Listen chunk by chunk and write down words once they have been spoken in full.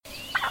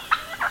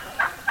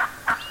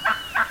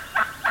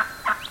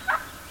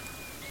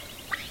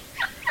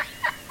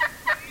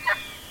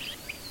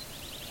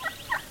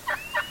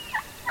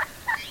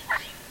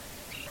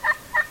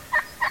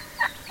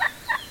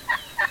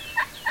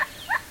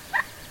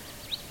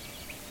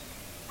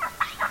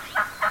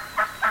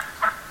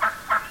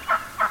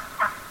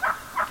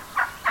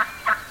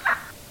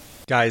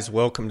Guys,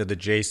 welcome to the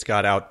J.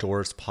 Scott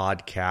Outdoors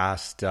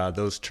podcast.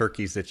 Those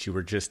turkeys that you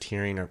were just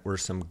hearing were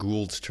some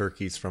Gould's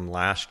turkeys from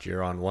last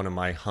year on one of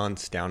my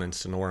hunts down in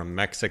Sonora,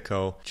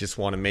 Mexico. Just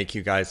want to make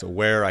you guys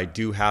aware, I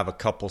do have a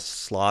couple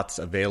slots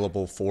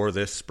available for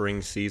this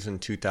spring season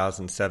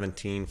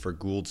 2017 for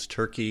Gould's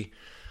turkey.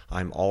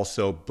 I'm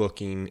also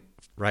booking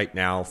right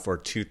now for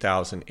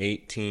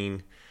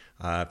 2018.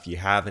 If you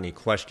have any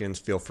questions,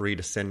 feel free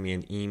to send me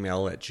an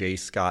email at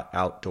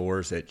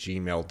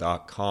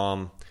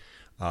jscottoutdoors@gmail.com.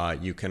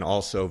 You can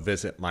also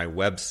visit my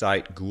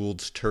website,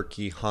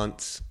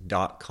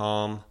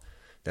 gould'sturkeyhunts.com.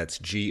 That's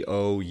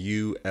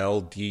GOULDS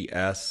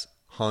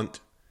hunt,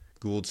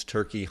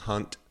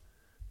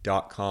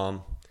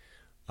 gould'sturkeyhunt.com.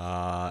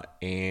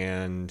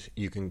 And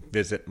you can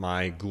visit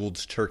my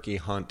Gould's Turkey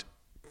Hunt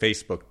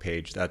Facebook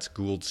page. That's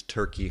Gould's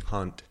Turkey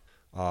Hunt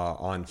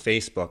on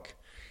Facebook.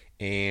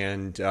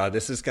 And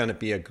this is going to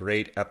be a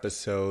great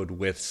episode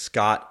with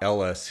Scott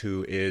Ellis,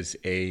 who is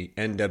a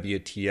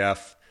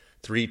NWTF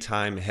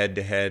three-time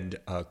head-to-head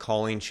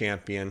calling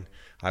champion.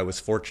 I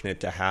was fortunate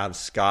to have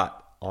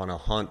Scott on a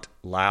hunt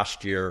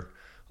last year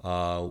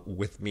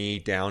with me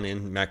down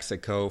in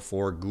Mexico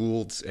for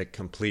Gould's. It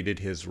completed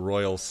his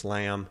Royal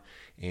Slam,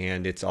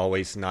 and it's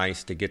always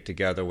nice to get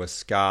together with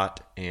Scott,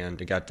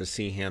 and I got to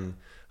see him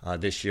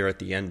this year at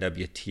the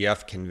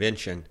NWTF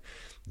convention.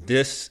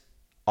 This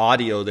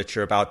audio that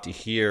you're about to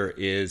hear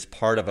is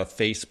part of a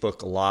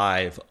Facebook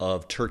Live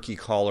of Turkey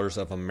Callers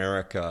of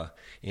America,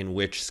 in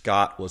which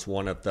Scott was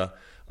one of the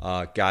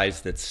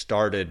guys that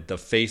started the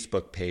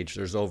Facebook page.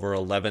 There's over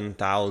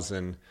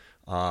 11,000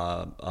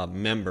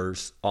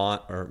 members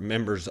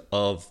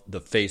of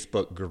the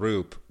Facebook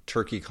group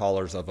Turkey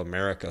Callers of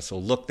America. So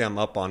look them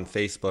up on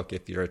Facebook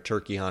if you're a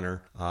turkey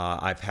hunter.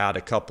 I've had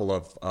a couple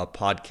of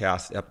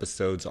podcast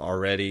episodes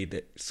already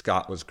that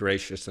Scott was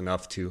gracious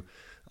enough to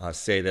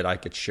say that I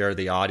could share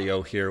the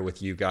audio here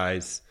with you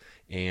guys,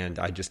 and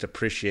I just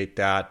appreciate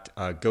that.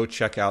 Go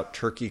check out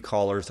Turkey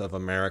Callers of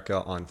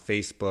America on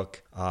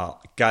Facebook.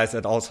 Guys,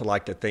 I'd also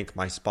like to thank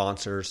my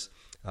sponsors,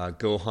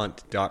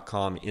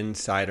 GoHunt.com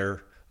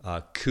Insider,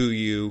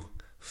 KUIU,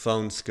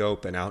 Phone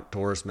Scope, and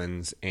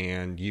Outdoorsman's,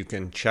 and you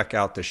can check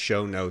out the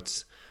show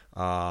notes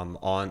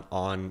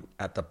on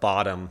at the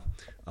bottom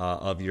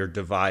of your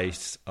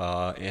device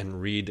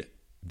and read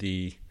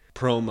the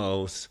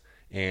promos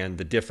and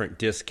the different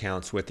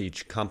discounts with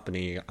each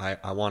company.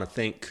 I want to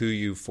thank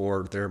KUIU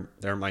for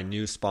they're my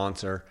new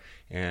sponsor,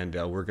 and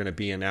we're going to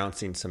be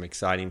announcing some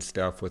exciting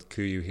stuff with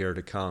KUIU here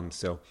to come.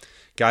 So,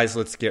 guys,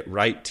 let's get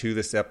right to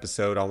this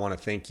episode. I want to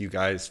thank you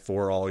guys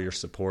for all your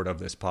support of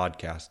this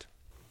podcast.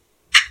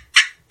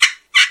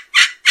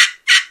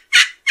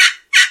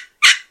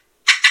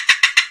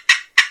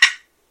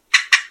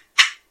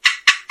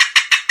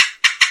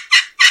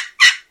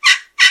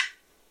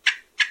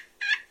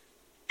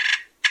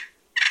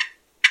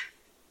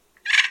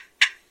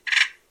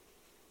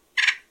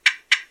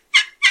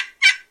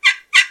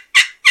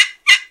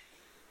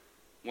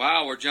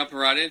 Wow, we're jumping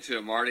right into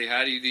it, Marty.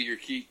 How do you do your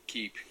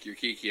kiki,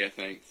 I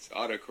think. It's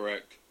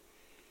autocorrect.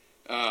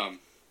 Well,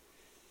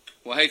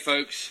 hey,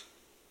 folks.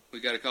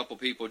 We got a couple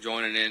people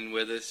joining in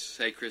with us.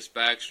 Hey, Chris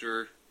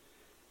Baxter.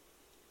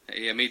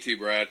 Hey, yeah, me too,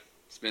 Brad.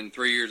 It's been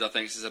 3 years, I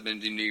think, since I've been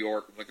to New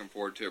York. Looking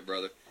forward to it,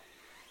 brother.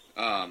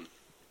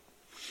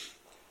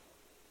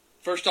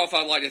 First off,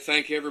 I'd like to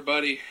thank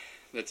everybody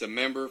that's a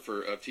member of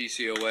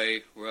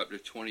TCOA. We're up to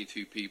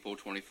 22 people,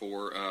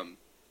 24.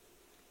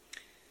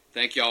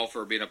 Thank y'all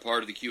for being a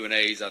part of the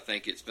Q&As. I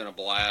think it's been a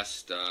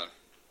blast.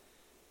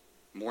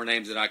 More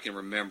names than I can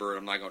remember.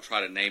 I'm not going to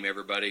try to name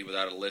everybody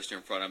without a list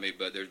in front of me,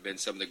 but there's been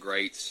some of the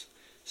greats,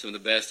 some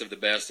of the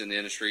best in the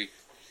industry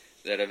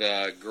that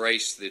have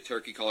graced the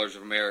Turkey Callers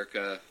of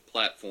America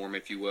platform,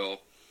 if you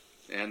will.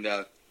 And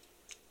I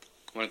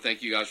want to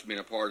thank you guys for being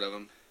a part of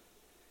them.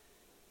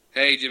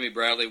 Hey, Jimmy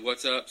Bradley,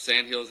 what's up?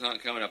 Sandhills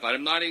hunt coming up.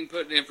 I'm not even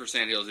putting in for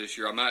Sandhills this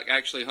year. I'm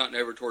actually hunting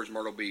over towards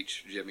Myrtle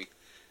Beach, Jimmy.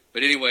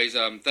 But anyways,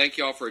 thank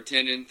y'all for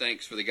attending.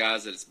 Thanks for the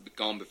guys that's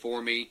gone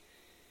before me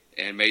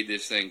and made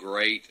this thing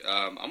great.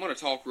 I'm going to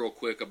talk real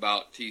quick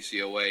about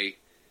TCOA.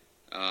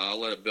 I'll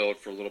let it build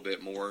for a little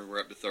bit more.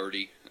 We're up to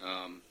 30.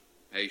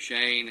 Hey,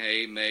 Shane.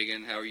 Hey,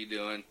 Megan. How are you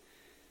doing?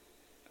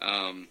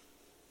 And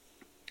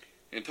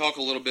talk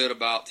a little bit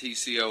about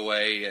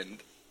TCOA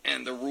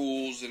and the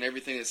rules and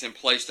everything that's in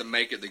place to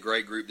make it the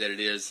great group that it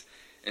is,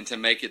 and to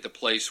make it the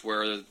place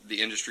where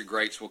the industry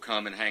greats will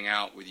come and hang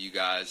out with you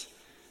guys.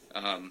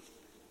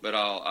 But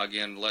I'll,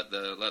 again, let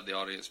the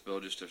audience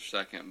build just a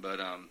second. But,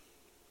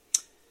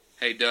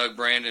 hey, Doug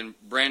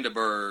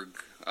Brandenburg,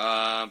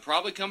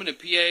 probably coming to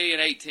PA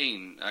in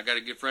 18. I got a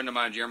good friend of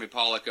mine, Jeremy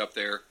Pollock, up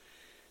there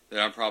that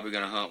I'm probably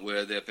going to hunt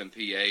with up in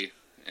PA,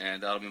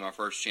 and that'll be my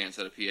first chance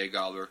at a PA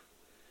gobbler.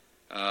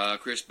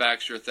 Chris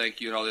Baxter,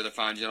 thank you, and all the other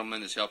fine gentlemen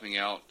that's helping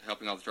all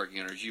the turkey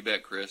hunters. You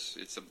bet, Chris.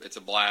 It's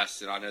a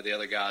blast, and I know the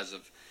other guys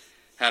have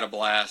had a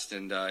blast,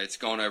 and it's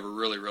gone over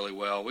really, really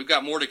well. We've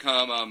got more to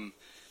come.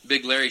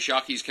 Big Larry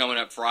Shockey's coming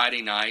up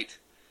Friday night,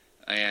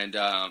 and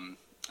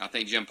I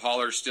think Jim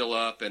Pollard's still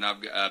up, and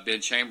I've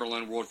Ben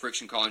Chamberlain, World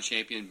Friction Calling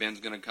Champion. Ben's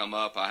going to come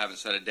up. I haven't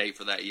set a date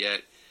for that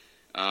yet.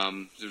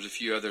 There's a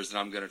few others that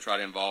I'm going to try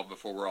to involve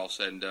before we're all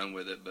said and done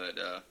with it.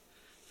 But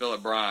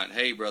Philip Bryant,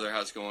 hey brother,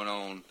 how's it going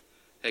on?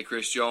 Hey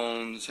Chris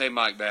Jones, hey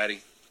Mike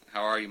Batty,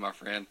 how are you, my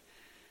friend?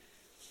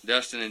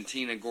 Dustin and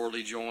Tina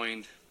Gordley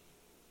joined.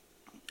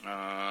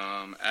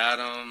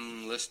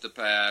 Adam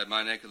Listapad,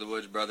 my neck of the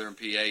woods brother in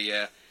PA.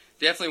 Yeah,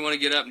 definitely want to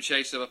get up and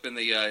chase up in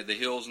the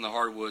hills and the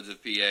hardwoods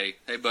of PA.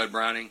 Hey Bud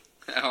Browning,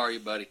 how are you,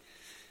 buddy?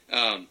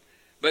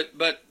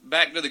 But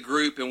back to the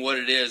group and what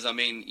it is. I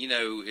mean, you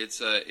know, it's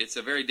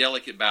a very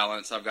delicate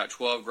balance. I've got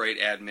 12 great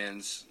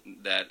admins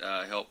that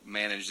help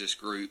manage this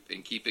group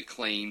and keep it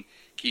clean,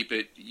 keep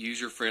it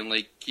user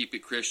friendly, keep it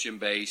Christian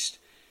based,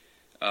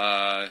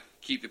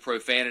 keep the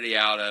profanity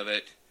out of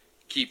it,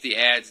 keep the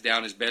ads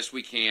down as best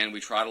we can.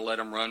 We try to let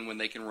them run when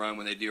they can run.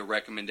 When they do a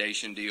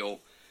recommendation deal,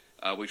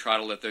 we try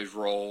to let those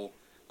roll.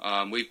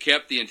 We've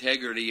kept the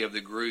integrity of the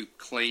group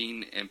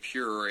clean and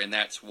pure, and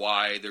that's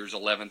why there's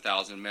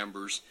 11,000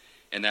 members.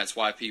 And that's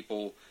why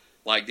people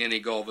like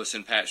Denny Gulvis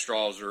and Pat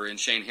Strawser and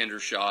Shane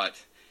Hendershot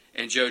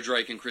and Joe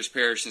Drake and Chris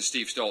Parrish and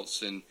Steve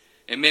Stoltz and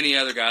many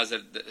other guys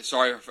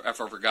sorry if I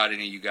forgot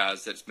any of you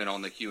guys that's been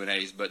on the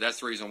Q&As, but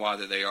that's the reason why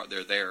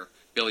they're there.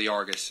 Billy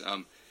Argus.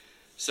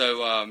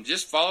 So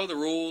just follow the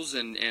rules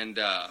and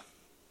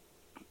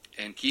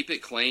keep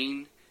it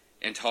clean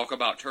and talk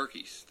about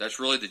turkeys.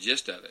 That's really the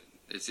gist of it.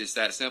 It's just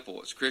that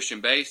simple. It's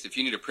Christian based. If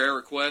you need a prayer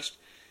request,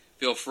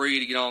 feel free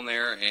to get on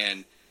there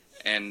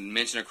and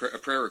mention a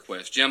prayer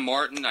request. Jim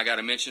Martin, I got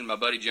to mention my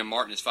buddy Jim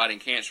Martin is fighting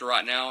cancer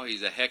right now.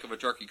 He's a heck of a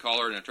turkey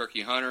caller and a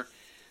turkey hunter.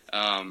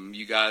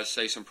 You guys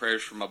say some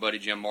prayers for my buddy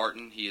Jim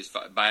Martin. He is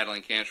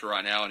battling cancer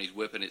right now, and he's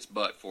whipping its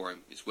butt for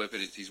him. He's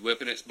whipping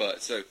its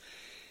butt. So,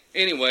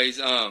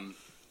 anyways, I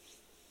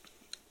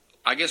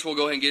guess we'll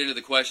go ahead and get into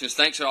the questions.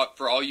 Thanks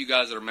for all you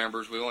guys that are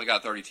members. We've only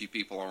got 32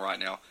 people on right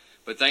now,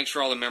 but thanks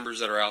for all the members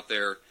that are out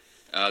there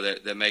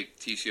that make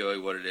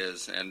TCOA what it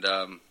is. And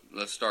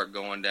let's start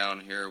going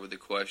down here with the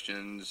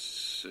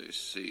questions. Let's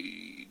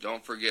see.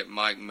 Don't forget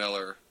Mike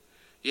Miller.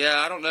 Yeah,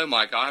 I don't know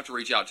Mike. I'll have to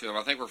reach out to him.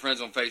 I think we're friends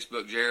on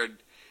Facebook. Jared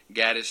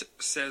Gaddis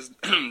says,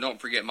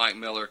 don't forget Mike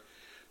Miller.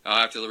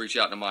 I'll have to reach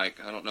out to Mike.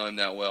 I don't know him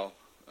that well.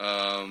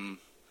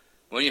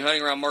 When are you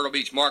hunting around Myrtle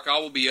Beach? Mark, I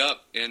will be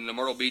up in the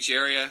Myrtle Beach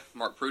area.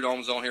 Mark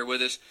Prudhomme's on here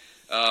with us.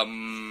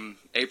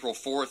 April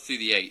 4th through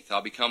the 8th.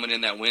 I'll be coming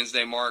in that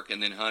Wednesday, Mark,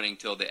 and then hunting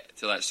till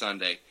that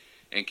Sunday.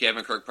 And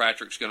Kevin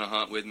Kirkpatrick's going to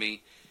hunt with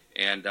me.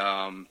 And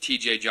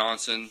T.J.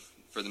 Johnson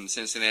for the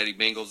Cincinnati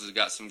Bengals has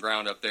got some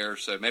ground up there.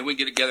 So maybe we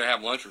can get together and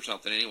have lunch or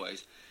something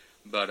anyways.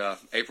 But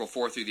April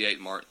 4th through the 8th,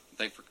 Mark.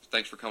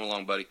 Thanks for coming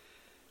along, buddy.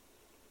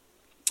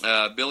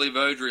 Billy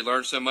Vaudry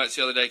learned so much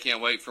the other day. Can't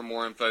wait for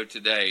more info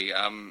today.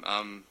 I'm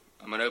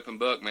an open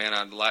book, man.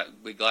 I'd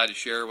be glad to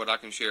share what I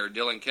can share.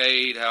 Dylan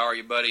Cade, how are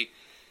you, buddy?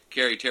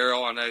 Carrie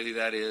Terrell, I know who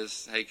that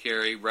is. Hey,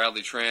 Carrie.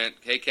 Bradley Trent.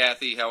 Hey,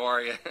 Kathy, how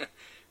are you?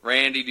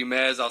 Randy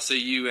Dumez, I'll see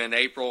you in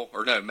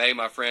May,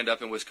 my friend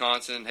up in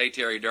Wisconsin. Hey,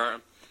 Terry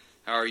Durham,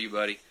 how are you,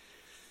 buddy?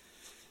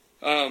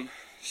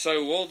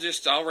 So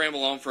I'll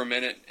ramble on for a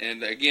minute.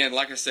 And again,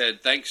 like I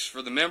said, thanks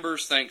for the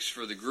members, thanks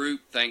for the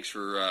group, thanks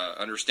for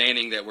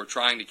understanding that we're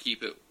trying to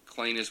keep it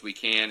clean as we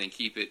can and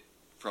keep it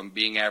from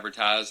being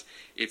advertised.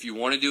 If you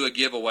want to do a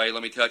giveaway,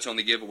 let me touch on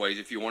the giveaways.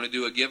 If you want to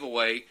do a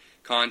giveaway,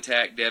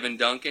 contact Devin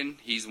Duncan.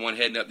 He's the one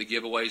heading up the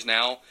giveaways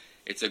now.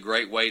 It's a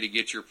great way to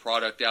get your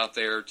product out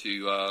there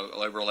to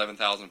over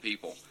 11,000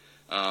 people.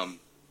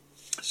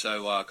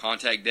 So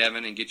contact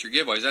Devin and get your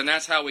giveaways, and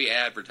that's how we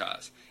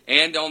advertise.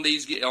 And on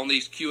these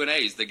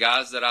Q&As, the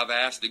guys that I've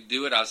asked to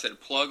do it, I said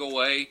plug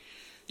away.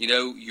 You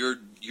know,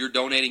 you're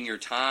donating your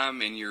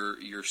time and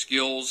your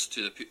skills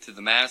to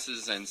the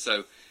masses, and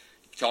so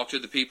talk to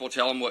the people,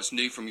 tell them what's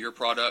new from your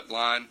product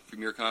line,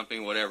 from your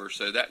company, whatever.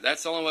 So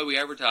that's the only way we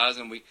advertise,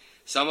 and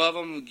some of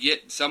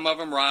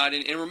them ride.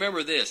 And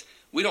remember this.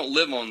 We don't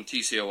live on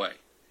TCOA.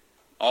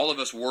 All of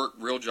us work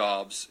real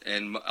jobs,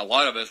 and a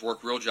lot of us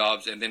work real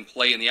jobs and then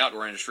play in the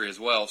outdoor industry as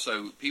well.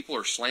 So people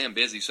are slam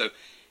busy. So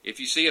if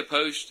you see a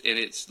post and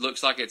it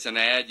looks like it's an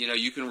ad, you know,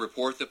 you can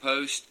report the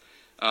post.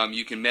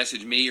 You can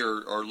message me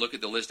or look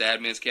at the list of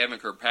admins: Kevin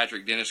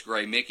Kirkpatrick, Dennis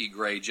Gray, Mickey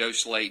Gray, Joe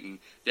Slayton,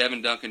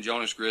 Devin Duncan,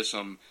 Jonas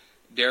Grissom,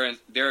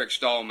 Derek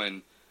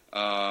Stallman.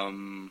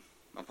 I'm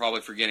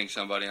probably forgetting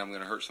somebody. I'm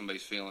going to hurt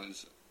somebody's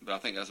feelings, but I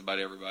think that's about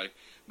everybody.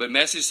 But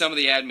message some of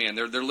the admin.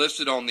 They're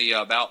listed on the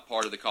about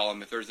part of the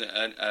column. If there's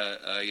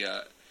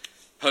a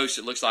post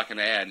that looks like an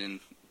ad, and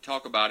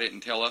talk about it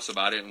and tell us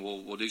about it, and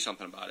we'll do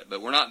something about it.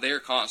 But we're not there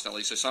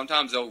constantly, so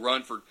sometimes they'll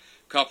run for a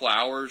couple of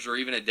hours or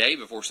even a day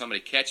before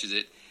somebody catches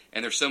it,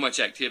 and there's so much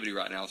activity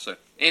right now. So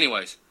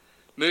anyways,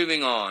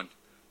 moving on.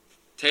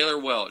 Taylor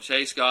Welch.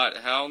 Hey, Scott,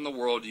 how in the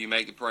world do you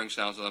make the purring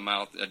sounds with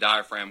a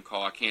diaphragm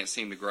call? I can't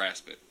seem to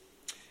grasp it.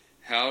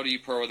 How do you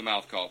purr with a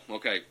mouth call?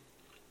 Okay.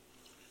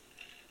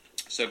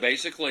 So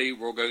basically,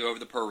 we'll go over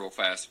the purr real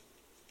fast.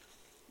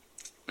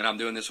 And I'm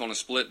doing this on a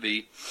split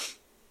V.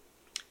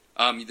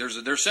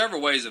 There's several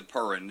ways of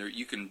purring.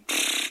 You can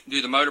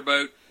do the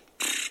motorboat,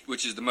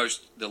 which is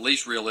the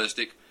least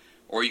realistic,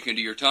 or you can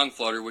do your tongue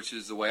flutter, which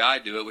is the way I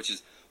do it, which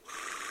is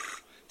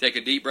take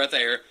a deep breath of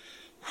air,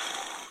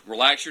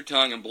 relax your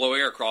tongue, and blow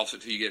air across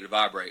it till you get it to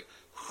vibrate.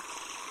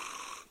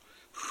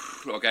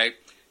 Okay?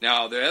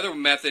 Now, the other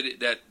method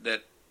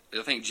that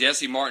I think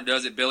Jesse Martin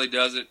does it, Billy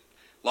does it,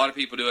 a lot of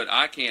people do it,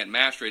 I can't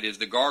master it, is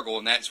the gargle,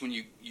 and that's when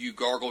you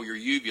gargle your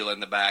uvula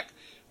in the back.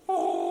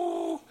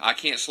 I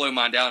can't slow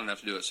mine down enough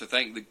to do it, so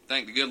thank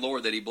the good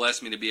Lord that He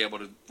blessed me to be able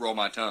to roll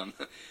my tongue.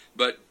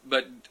 But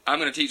I'm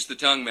going to teach the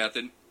tongue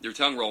method, your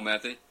tongue roll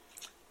method.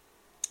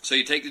 So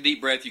you take the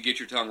deep breath, you get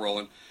your tongue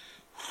rolling.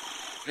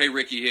 Hey,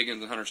 Ricky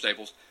Higgins and Hunter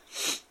Staples.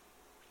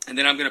 And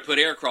then I'm going to put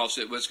air across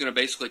it, but it's going to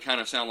basically kind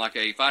of sound like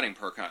a fighting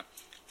purr kind.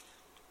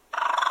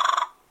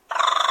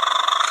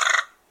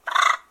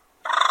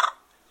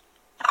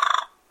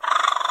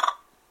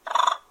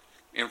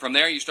 And from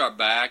there, you start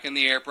backing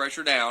the air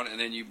pressure down, and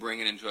then you bring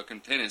it into a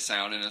contented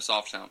sound and a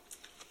soft sound.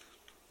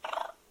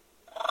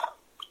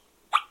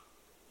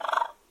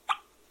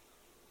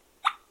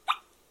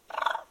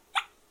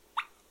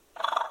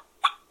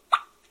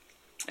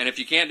 And if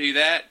you can't do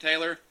that,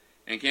 Taylor,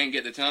 and can't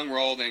get the tongue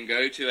roll, then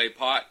go to a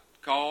pot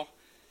call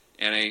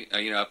and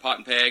a pot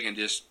and peg, and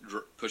just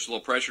push a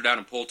little pressure down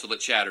and pull till it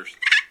chatters.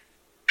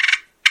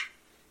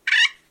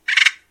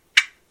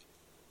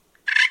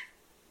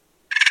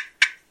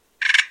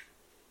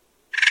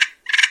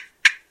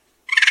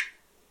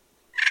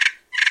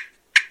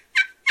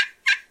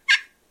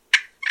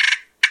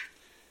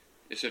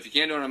 So if you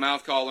can't do it on a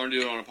mouth call, learn to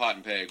do it on a pot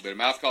and peg. But a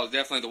mouth call is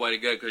definitely the way to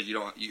go because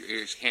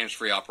it's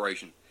hands-free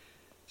operation.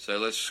 So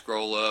let's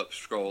scroll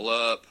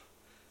up.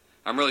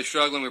 I'm really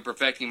struggling with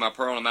perfecting my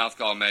purr on a mouth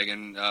call,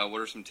 Megan. What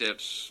are some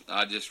tips?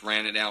 I just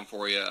ran it down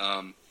for you.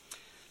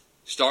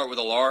 Start with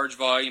a large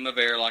volume of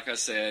air, like I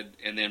said,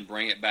 and then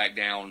bring it back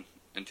down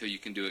until you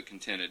can do it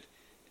contented.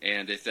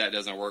 And if that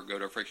doesn't work, go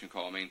to a friction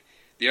call. I mean,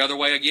 the other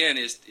way again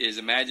is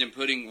imagine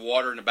putting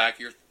water in the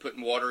back of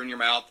putting water in your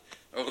mouth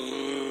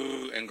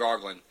and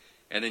gargling.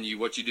 And then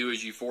what you do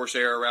is you force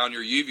air around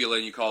your uvula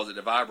and you cause it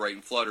to vibrate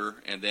and flutter,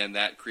 and then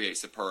that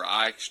creates the purr.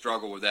 I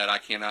struggle with that. I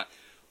can't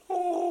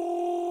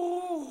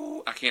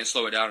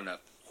slow it down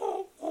enough.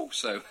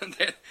 So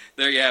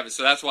there you have it.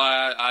 So that's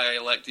why I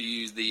elect to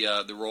use the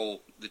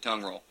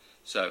tongue roll.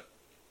 So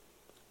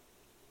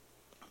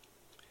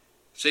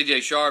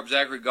C.J. Sharp,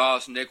 Zachary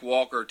Goss, Nick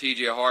Walker,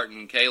 T.J.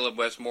 Harton, Caleb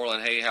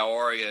Westmoreland. Hey, how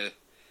are you?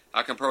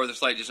 I concur with the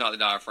slate, just not the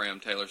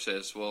diaphragm, Taylor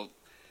says. Well,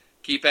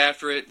 keep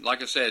after it.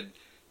 Like I said,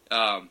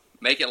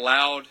 make it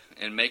loud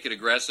and make it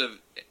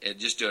aggressive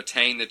just to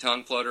attain the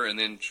tongue flutter, and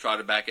then try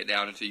to back it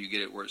down until you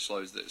get it where it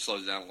slows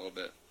down a little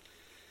bit.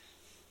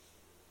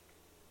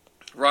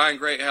 Ryan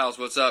Greathouse,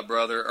 what's up,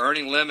 brother?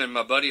 Ernie Lemon,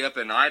 my buddy up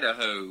in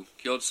Idaho,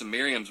 killed some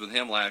Miriams with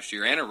him last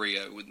year, and a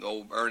Rio with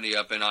old Ernie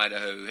up in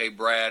Idaho. Hey,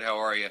 Brad, how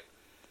are you?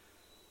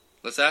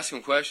 Let's ask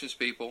some questions,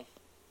 people.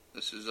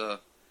 This is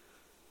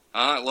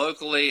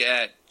locally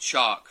at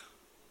Chalk,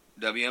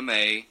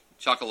 WMA,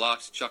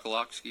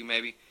 Chokoloksky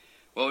maybe.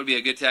 What would be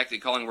a good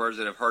tactic calling words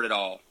that have heard it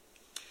all?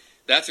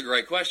 That's a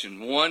great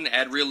question. One,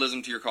 add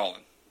realism to your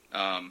calling.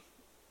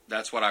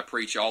 That's what I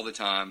preach all the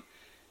time.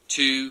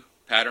 Two,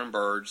 pattern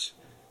birds.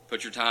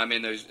 Put your time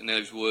in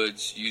those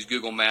woods. Use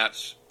Google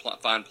Maps.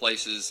 Find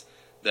places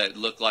that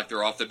look like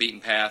they're off the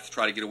beaten path.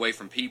 Try to get away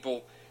from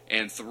people.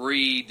 And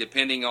three,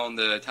 depending on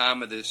the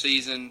time of the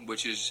season,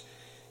 which is,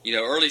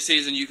 early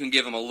season, you can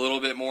give them a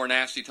little bit more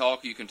nasty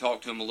talk. You can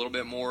talk to them a little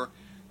bit more.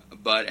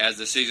 But as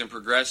the season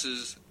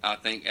progresses, I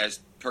think as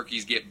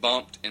turkeys get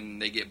bumped,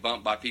 and they get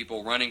bumped by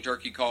people running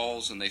turkey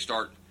calls, and they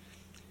start,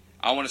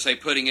 I want to say,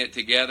 putting it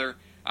together,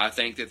 I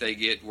think that they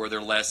get where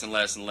they're less and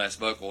less and less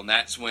vocal. And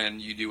that's when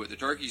you do what the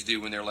turkeys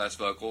do when they're less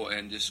vocal,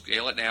 and just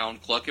scale it down,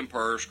 cluck and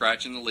purr,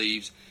 scratching the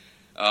leaves.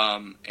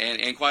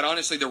 And quite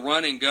honestly, the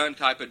run and gun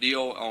type of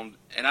deal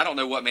and I don't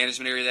know what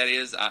management area that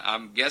is.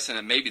 I'm guessing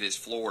that maybe this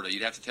Florida.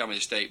 You'd have to tell me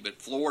the state,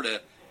 but Florida,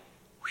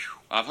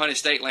 I've hunted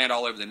state land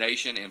all over the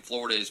nation, and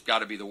Florida has got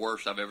to be the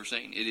worst I've ever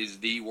seen. It is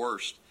the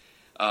worst.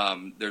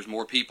 There's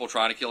more people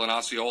trying to kill an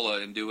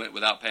Osceola and do it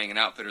without paying an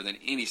outfitter than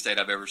any state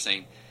I've ever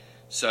seen.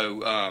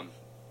 So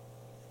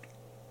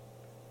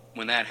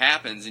when that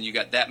happens and you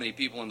got that many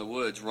people in the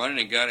woods running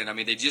and gunning, I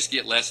mean, they just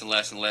get less and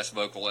less and less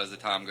vocal as the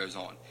time goes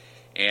on.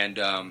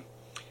 And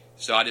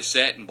so I just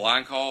sit and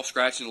blind call,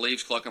 scratching the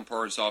leaves, cluck and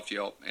purr, and soft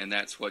yelp, and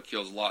that's what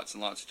kills lots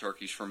and lots of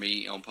turkeys for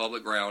me on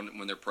public ground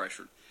when they're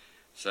pressured.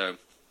 So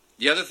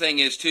the other thing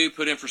is, too,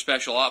 put in for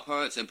special op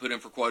hunts and put in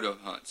for quota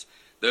hunts.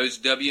 Those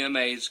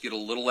WMAs get a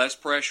little less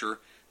pressure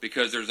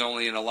because there's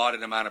only an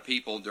allotted amount of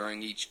people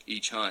during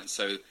each hunt.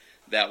 So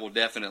that will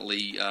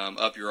definitely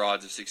up your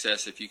odds of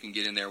success if you can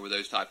get in there with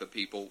those type of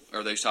people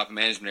or those type of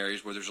management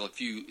areas where there's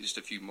just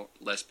a few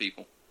less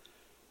people.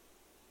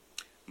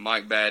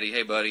 Mike Batty,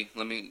 hey buddy,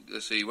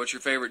 let's see. What's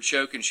your favorite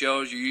choke and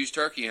shells you use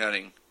turkey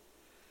hunting?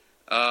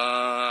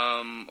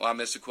 I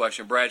missed a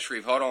question. Brad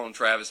Shreve, hold on,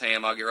 Travis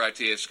Ham, I'll get right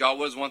to you. Scott,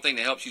 what is one thing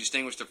that helps you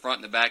distinguish the front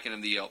and the back end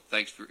of the yelp?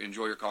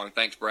 Enjoy your calling.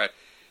 Thanks, Brad.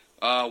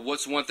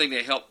 What's one thing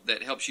that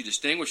helps you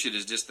distinguish it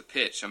is just the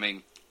pitch. I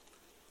mean,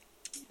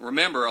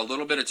 remember, a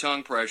little bit of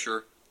tongue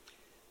pressure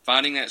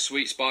finding that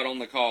sweet spot on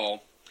the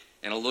call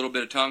and a little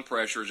bit of tongue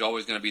pressure is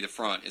always going to be the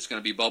front. It's going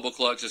to be bubble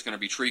clucks. It's going to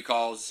be tree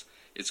calls.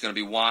 It's going to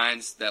be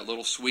whines, that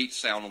little sweet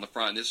sound on the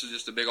front. This is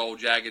just a big old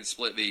jagged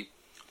split V.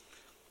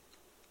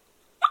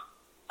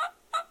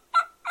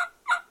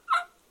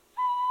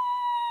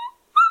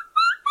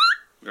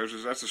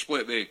 That's a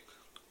split V.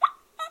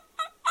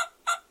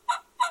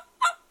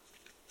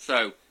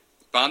 So,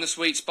 find the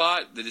sweet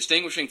spot. The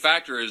distinguishing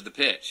factor is the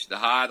pitch, the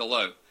high, the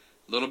low.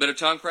 A little bit of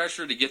tongue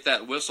pressure to get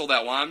that whistle,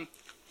 that whine,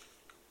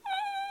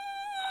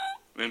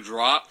 and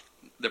drop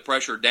the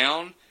pressure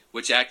down,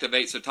 which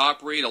activates the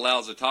top reed,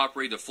 allows the top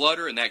reed to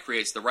flutter, and that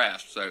creates the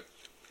rasp. So,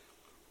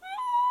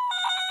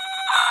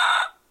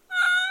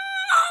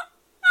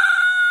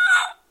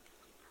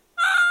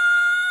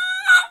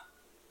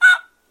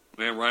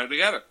 and run it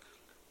together.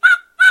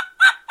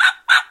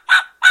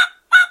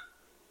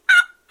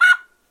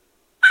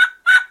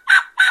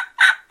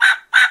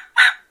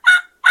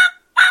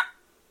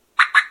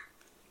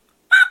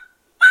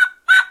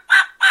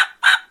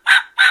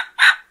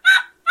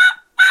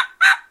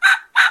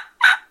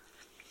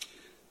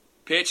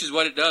 Pitch is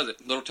what it does.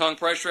 It little tongue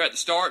pressure at the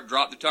start,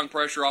 drop the tongue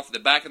pressure off at the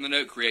back of the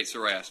note, creates the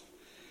rasp.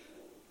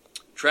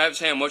 Travis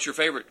Ham, what's your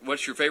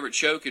favorite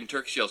choke in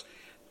turkey shells?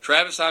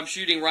 Travis, I'm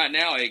shooting right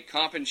now a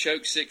Comp and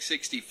Choke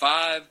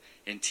 665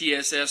 and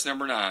TSS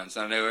number 9.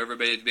 So I know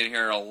everybody's been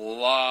hearing a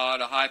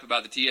lot of hype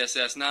about the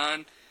TSS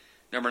 9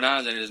 number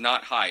 9, and it is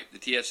not hype. The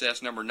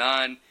TSS number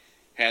 9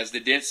 has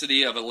the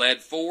density of a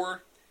lead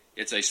 4.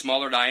 It's a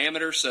smaller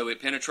diameter, so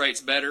it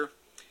penetrates better,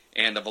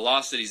 and the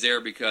velocity is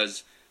there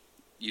because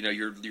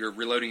you're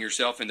reloading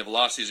yourself, and the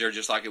velocity is there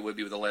just like it would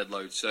be with a lead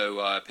load.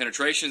 So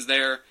penetration's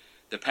there.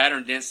 The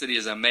pattern density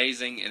is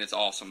amazing, and it's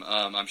awesome.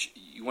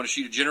 You want to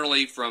shoot it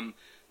generally from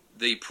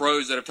the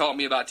pros that have taught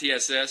me about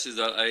TSS is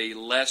a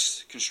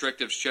less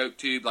constrictive choke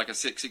tube, like a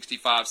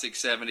 665,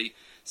 670.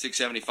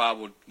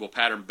 675 will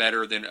pattern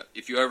better than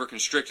if you over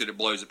constrict it, it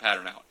blows the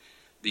pattern out.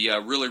 The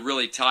really,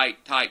 really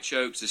tight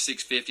chokes, the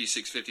 650,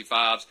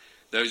 655s,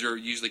 those are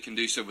usually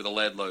conducive with a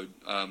lead load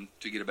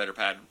to get a better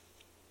pattern.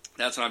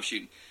 That's what I'm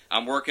shooting.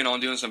 I'm working on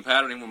doing some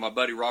patterning with my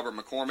buddy Robert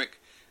McCormick.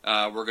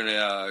 I've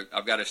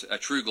got a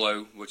True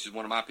Glow, which is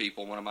one of my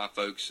people, one of my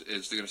folks,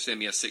 is going to send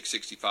me a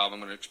 665. I'm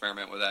going to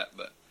experiment with that.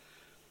 But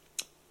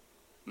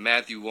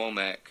Matthew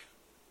Womack,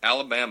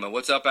 Alabama.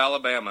 What's up,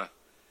 Alabama?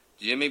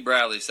 Jimmy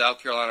Bradley,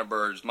 South Carolina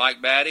Birds.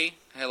 Mike Batty,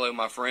 hello,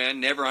 my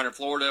friend. Never hunted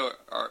Florida.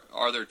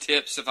 Are there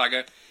tips if I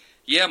go?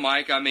 Yeah,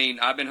 Mike. I mean,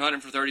 I've been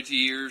hunting for 32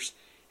 years,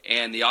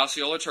 and the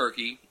Osceola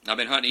turkey. I've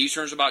been hunting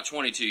Easterns about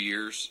 22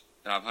 years.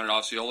 And I've hunted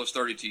Osceolas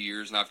 32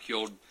 years, and I've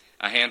killed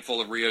a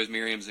handful of Rios,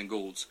 Merriams, and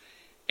Goulds.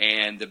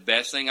 And the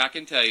best thing I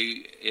can tell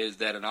you is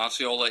that an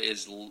Osceola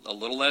is a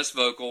little less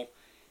vocal.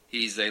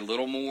 He's a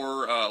little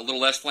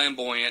less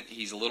flamboyant.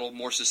 He's a little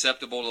more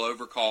susceptible to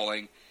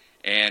overcalling.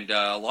 And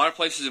a lot of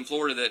places in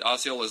Florida that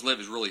Osceolas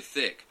live is really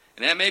thick.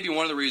 And that may be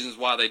one of the reasons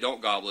why they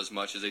don't gobble as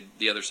much as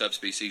the other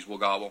subspecies will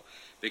gobble,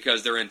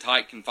 because they're in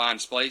tight,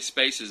 confined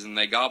spaces, and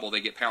they gobble.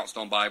 They get pounced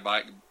on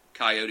by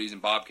coyotes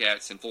and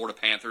bobcats and Florida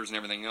panthers and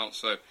everything else.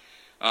 So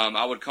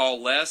I would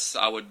call less.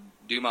 I would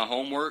do my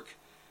homework,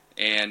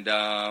 and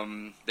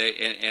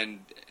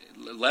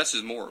less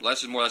is more.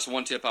 Less is more. That's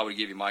one tip I would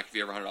give you, Mike, if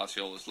you ever hunted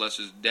Osceolas. Less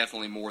is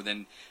definitely more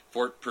than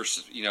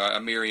a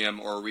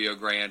Merriam or a Rio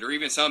Grande or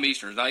even some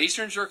Easterns. Now,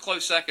 Easterns are a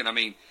close second. I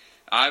mean,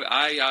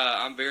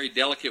 I'm very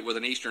delicate with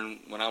an Eastern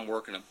when I'm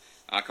working them.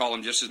 I call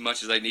them just as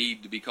much as they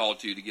need to be called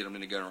to get them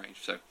in the gun range.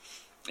 So,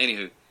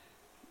 anywho.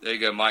 There you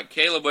go, Mike.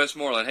 Caleb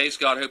Westmoreland. Hey,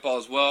 Scott. Hope all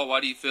is well.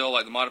 Why do you feel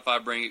like the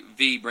Modified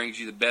V brings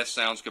you the best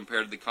sounds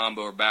compared to the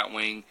Combo or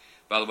Batwing?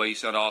 By the way, you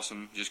sound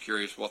awesome. Just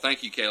curious. Well,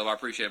 thank you, Caleb. I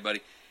appreciate it,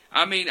 buddy.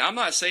 I mean, I'm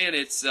not saying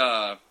it's...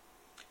 why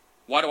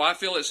do I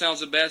feel it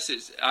sounds the best?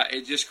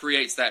 It just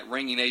creates that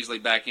ringy nasally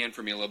back end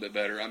for me a little bit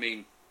better. I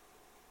mean,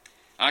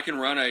 I can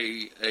run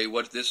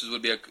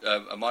would be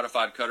a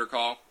modified cutter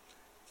call.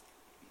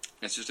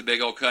 It's just a big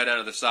old cut out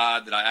of the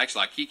side that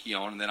I kiki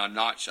on, and then I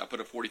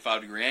put a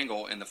 45-degree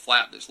angle in the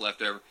flap that's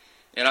left over.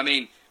 And I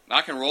mean,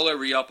 I can roll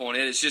over you up on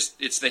it.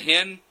 It's the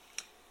hen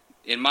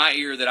in my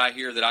ear that I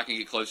hear that I can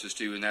get closest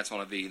to, and that's on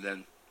a V.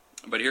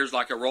 But here's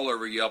like a roll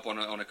over you up on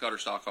a cutter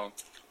stock hog.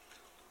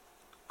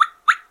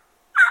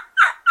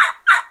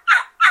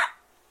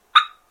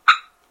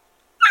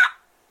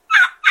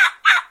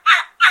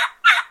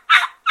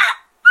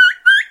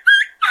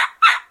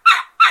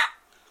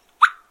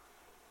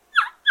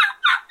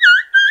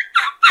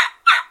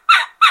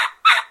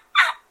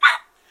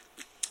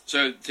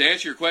 So to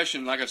answer your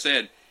question, like I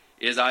said,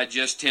 is I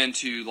just tend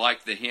to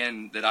like the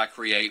hen that I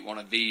create on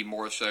a V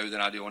more so than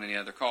I do on any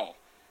other call.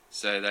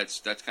 So that's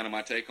kind of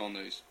my take on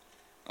those,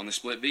 on the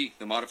split V,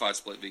 the modified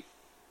split V.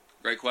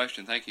 Great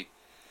question, thank you.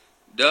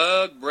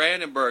 Doug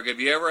Brandenburg,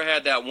 have you ever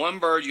had that one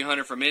bird you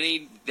hunted for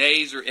many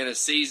days or in a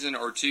season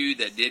or two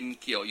that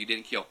didn't kill? You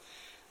didn't kill.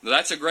 Well,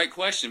 that's a great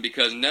question,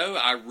 because no,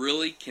 I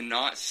really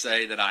cannot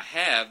say that I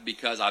have,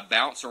 because I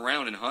bounce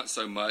around and hunt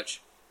so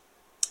much.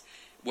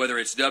 Whether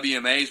it's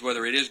WMAs,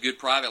 whether it is good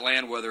private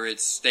land, whether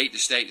it's state to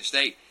state to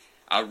state,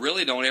 I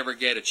really don't ever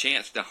get a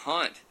chance to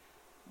hunt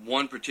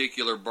one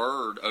particular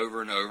bird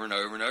over and over and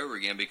over and over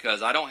again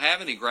because I don't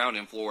have any ground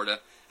in Florida.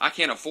 I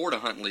can't afford a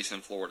hunting lease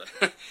in Florida.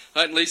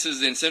 Hunting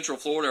leases in Central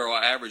Florida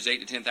are average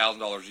 $8,000 to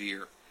 $10,000 a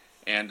year,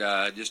 and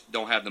just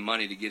don't have the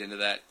money to get into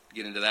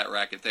that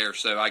racket there.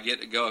 So I get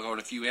to go on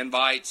a few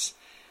invites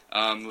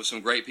with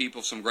some great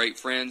people, some great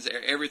friends.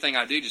 Everything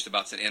I do just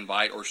about is an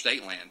invite or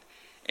state land,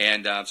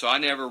 and so I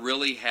never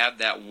really have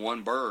that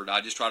one bird.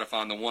 I just try to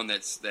find the one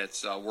that's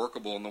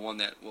workable and the one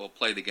that will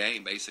play the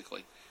game,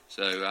 basically.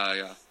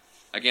 So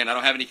again, I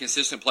don't have any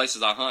consistent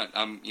places I hunt.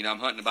 I'm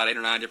hunting about 8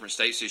 or 9 different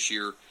states this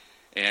year.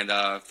 And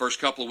first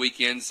couple of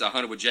weekends, I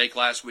hunted with Jake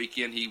last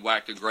weekend. He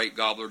whacked a great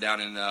gobbler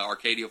down in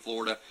Arcadia,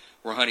 Florida.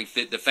 We're hunting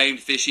the famed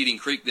Fish Eating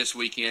Creek this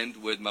weekend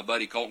with my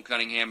buddy Colton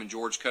Cunningham and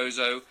George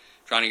Kozo,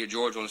 trying to get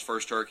George on his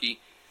first turkey.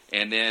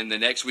 And then the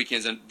next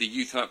weekend's the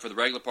youth hunt for the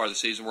regular part of the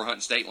season. We're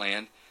hunting state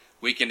land.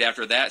 Weekend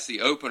after that's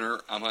the opener.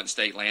 I'm hunting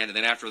state land. And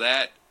then after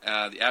that,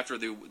 after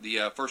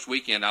the first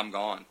weekend, I'm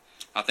gone.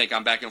 I think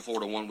I'm back in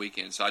Florida one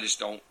weekend, so I just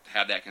don't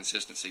have that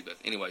consistency. But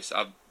anyways,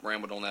 I've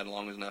rambled on that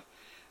long enough.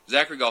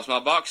 Zachary Goss, my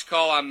box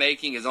call I'm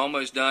making is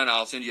almost done.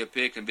 I'll send you a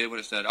pic and bid when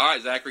it's done. All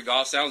right, Zachary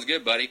Goss, sounds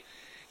good, buddy.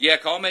 Yeah,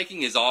 call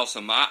making is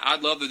awesome.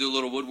 I'd love to do a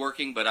little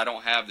woodworking, but I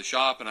don't have the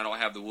shop, and I don't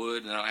have the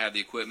wood, and I don't have the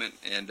equipment.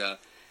 And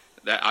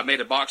that I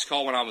made a box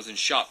call when I was in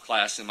shop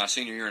class in my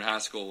senior year in high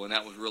school, and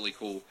that was really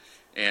cool.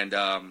 And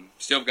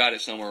still got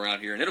it somewhere around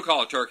here. And it'll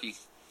call a turkey.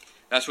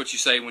 That's what you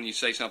say when you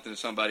say something to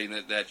somebody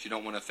that you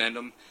don't want to offend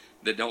them,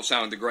 that don't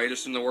sound the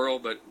greatest in the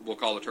world, but we'll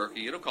call a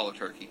turkey. It'll call a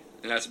turkey,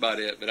 and that's about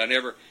it. But I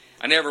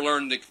never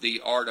learned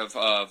the art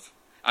of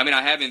I mean,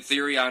 I have in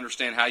theory, I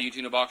understand how you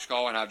tune a box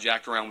call, and I've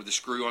jacked around with the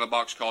screw on a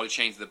box call to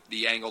change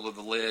the angle of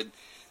the lid.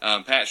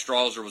 Pat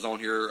Strauser was on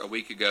here a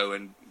week ago,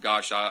 and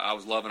gosh, I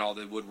was loving all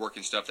the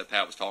woodworking stuff that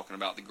Pat was talking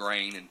about, the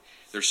grain, and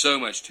there's so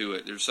much to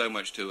it.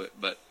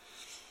 But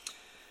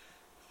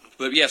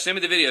yeah, send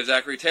me the video,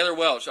 Zachary. Taylor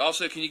Welch,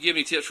 also, can you give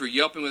me tips for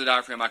yelping with a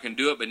diaphragm? I can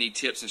do it, but need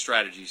tips and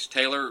strategies.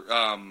 Taylor,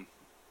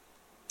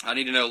 I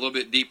need to know a little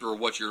bit deeper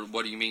what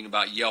do you mean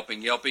about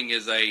yelping. Yelping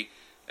is a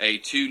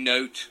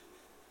 2-note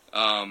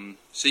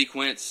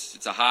sequence.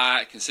 It's a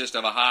high. It consists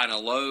of a high and a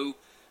low.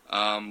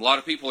 A lot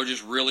of people are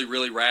just really,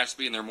 really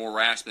raspy, and they're more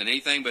raspy than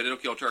anything, but it'll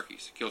kill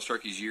turkeys. It kills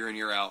turkeys year in,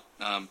 year out.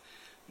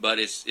 But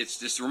it's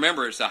just,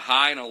 remember, it's a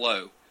high and a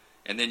low.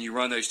 And then you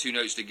run those 2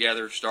 notes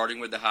together, starting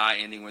with the high,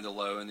 ending with the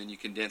low, and then you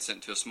condense it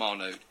into a small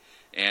note.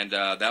 And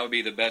that would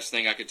be the best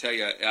thing I could tell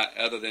you,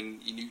 other than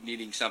you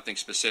needing something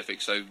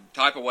specific. So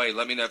type away.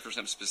 Let me know for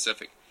something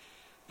specific.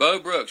 Bo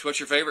Brooks, what's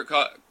your favorite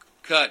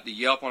cut to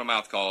yelp on a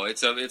mouth call?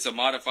 It's a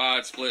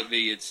modified split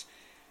V.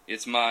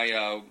 It's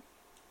my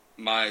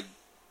my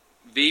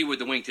V with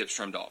the wingtips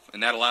trimmed off,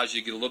 and that allows you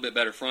to get a little bit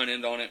better front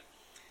end on it.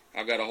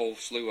 I've got a whole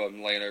slew of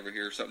them laying over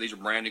here. So these are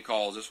brand new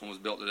calls. This one was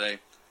built today.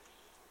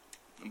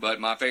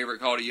 But my favorite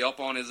call to yelp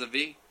on is a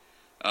V.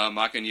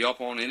 I can yelp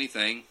on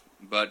anything,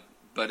 but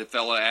a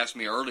fella asked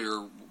me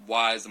earlier,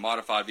 why is the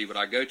modified V what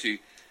I go to?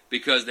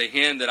 Because the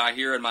hen that I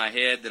hear in my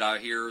head, that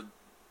I've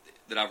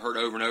heard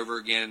over and over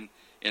again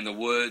in the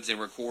woods and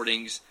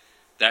recordings,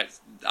 that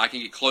I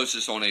can get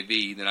closest on a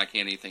V than I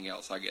can anything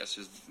else, I guess,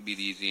 is be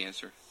the easy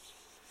answer.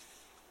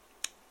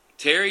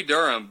 Terry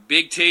Durham,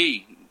 Big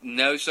T.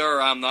 No,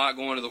 sir, I'm not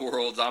going to the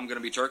Worlds. I'm going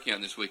to be turkey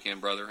hunting this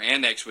weekend, brother,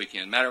 and next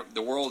weekend.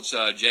 The Worlds,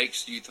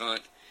 Jake's youth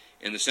hunt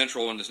in the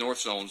Central and the North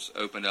Zones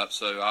opened up,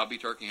 so I'll be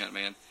turkey hunting,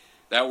 man.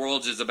 That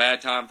Worlds is a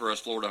bad time for us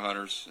Florida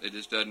hunters. It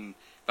just doesn't.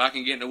 If I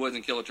can get in the woods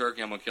and kill a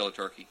turkey, I'm going to kill a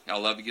turkey. I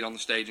love to get on the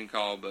stage and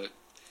call, but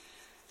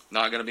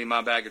not going to be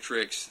my bag of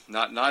tricks.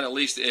 Not at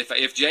least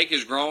if Jake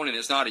is grown and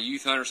it's not a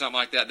youth hunt or something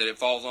like that it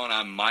falls on,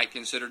 I might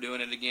consider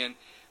doing it again.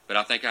 But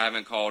I think I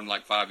haven't called in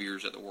like 5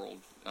 years at the World,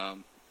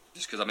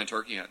 just because I've been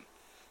turkey hunting.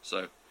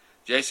 So,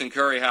 Jason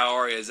Curry, how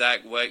are you?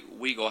 Zach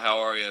Weagle, how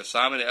are you?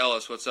 Simon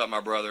Ellis, what's up,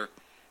 my brother?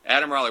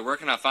 Adam Riley, where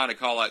can I find a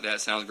call like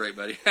that? Sounds great,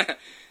 buddy.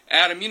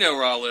 Adam, you know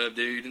where I live,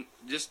 dude.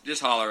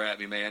 Just holler at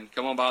me, man.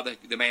 Come on by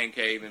the man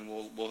cave and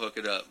we'll hook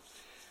it up.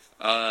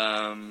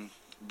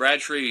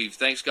 Brad Shreve,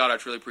 thanks God, I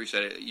truly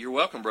appreciate it. You're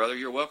welcome, brother.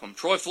 You're welcome.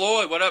 Troy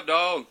Floyd, what up,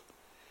 dog?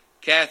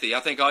 Kathy, I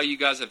think all you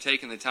guys have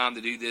taken the time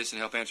to do this and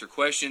help answer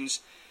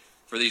questions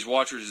for these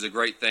watchers is a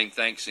great thing.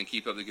 Thanks, and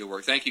keep up the good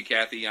work. Thank you,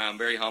 Kathy. I'm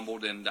very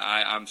humbled, and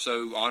I'm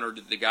so honored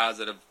that the guys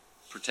that have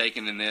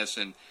partaken in this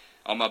and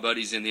all my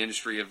buddies in the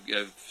industry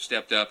have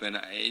stepped up. And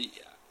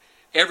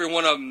every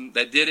one of them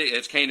that did it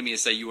has came to me and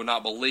say, you will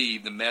not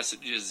believe the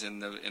messages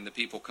and the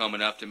people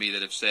coming up to me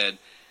that have said,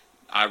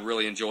 I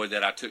really enjoyed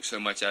that. I took so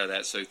much out of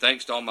that. So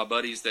thanks to all my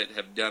buddies that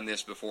have done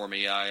this before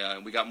me.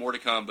 We got more to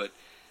come, but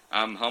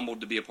I'm humbled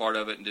to be a part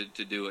of it and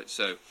to do it.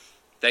 So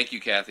thank you,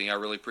 Kathy. I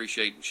really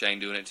appreciate Shane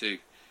doing it too.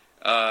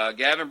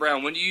 Gavin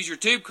Brown, when do you use your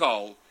tube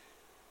call?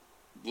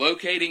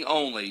 Locating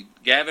only.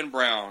 Gavin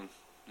Brown.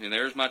 And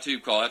there's my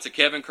tube call. That's a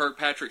Kevin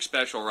Kirkpatrick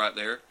special right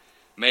there.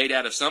 Made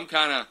out of some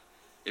kind of,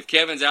 if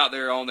Kevin's out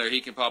there on there,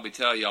 he can probably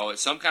tell y'all,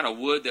 it's some kind of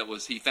wood that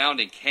he found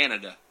in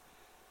Canada.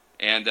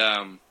 And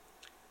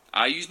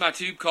I use my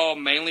tube call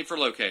mainly for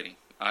locating.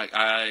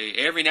 I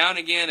every now and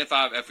again, if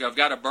I've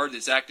got a bird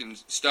that's acting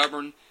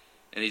stubborn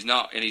and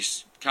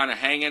he's kind of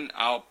hanging,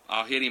 I'll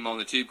hit him on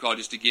the tube call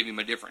just to give him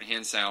a different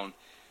hen sound.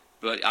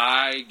 But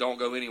I don't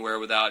go anywhere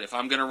without, if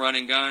I'm going to run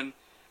and gun.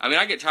 I mean,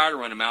 I get tired of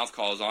running mouth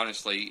calls,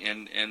 honestly,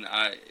 and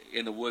I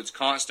in the woods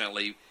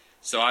constantly.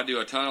 So I do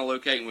a ton of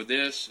locating with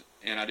this,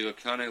 and I do a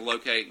ton of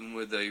locating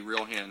with the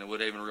real hen, the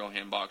Woodhaven real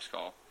hen box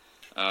call.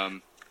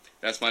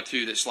 That's my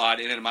two that slide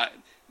in, and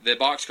the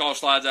box call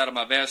slides out of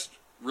my vest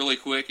really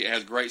quick. It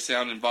has great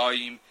sound and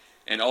volume,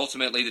 and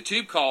ultimately the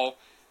tube call.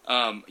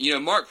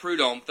 Mark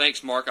Prudhomme,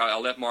 thanks Mark, I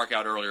left Mark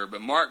out earlier,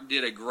 but Mark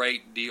did a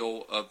great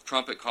deal of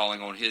trumpet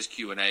calling on his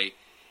Q&A,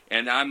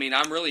 and I mean,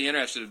 I'm really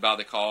interested by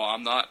the call.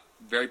 I'm not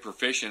very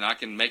proficient. I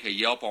can make a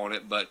yelp on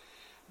it, but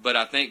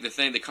I think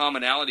the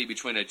commonality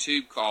between a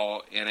tube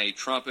call and a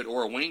trumpet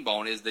or a wing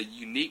bone is the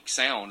unique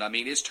sound. I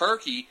mean, it's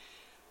turkey,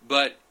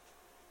 but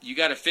you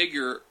got to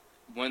figure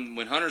when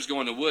hunters go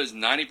in the woods,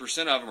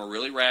 90% of them are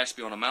really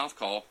raspy on a mouth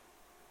call,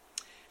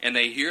 and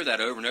they hear that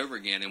over and over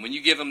again. And when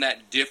you give them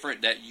that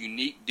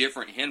unique,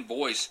 different hen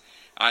voice,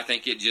 I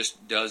think it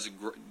just does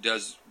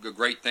a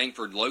great thing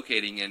for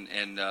locating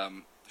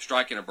and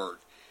striking a bird.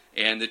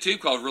 And the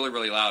tube call is really,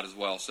 really loud as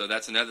well, so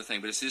that's another thing.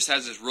 But it just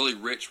has this really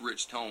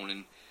rich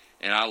tone,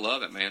 and I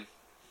love it, man.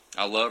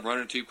 I love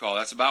running a tube call.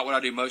 That's about what I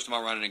do most of my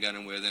running and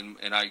gunning with,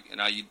 and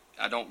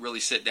I don't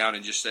really sit down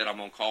and just say I'm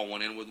gonna call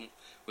one in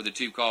with a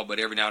tube call, but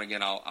every now and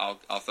again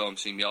I'll throw them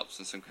some yelps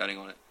and some cutting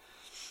on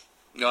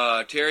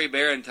it. Terry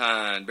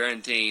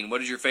Barentine,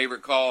 what is your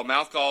favorite call?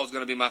 Mouth call is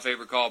going to be my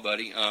favorite call,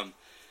 buddy.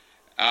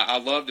 I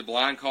love the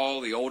blind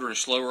call. The older and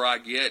slower I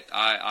get,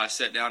 I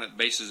sit down at the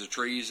bases of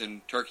trees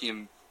and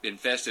turkey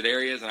infested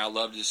areas, and I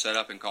love to just set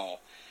up and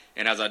call.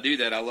 And as I do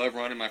that, I love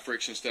running my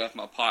friction stuff,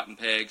 my pot and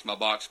pegs, my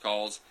box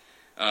calls.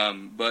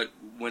 But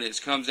when it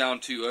comes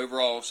down to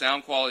overall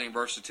sound quality and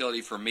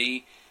versatility for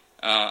me,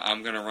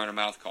 I'm going to run a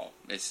mouth call.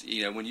 It's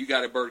when you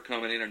got a bird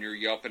coming in and you're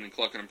yelping and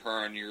clucking and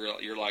purring,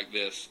 you're like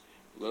this,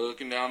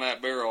 looking down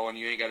that barrel, and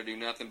you ain't got to do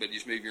nothing but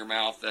just move your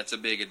mouth. That's a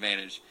big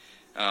advantage.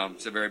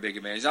 It's a very big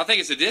advantage. I think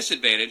it's a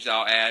disadvantage,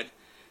 I'll add,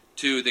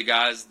 to the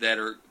guys that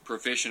are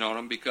proficient on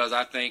them, because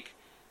I think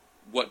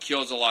what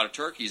kills a lot of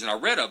turkeys, and I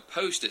read a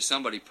post that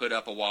somebody put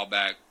up a while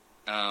back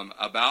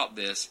about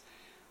this,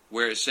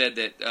 where it said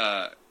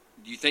that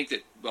do you think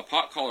that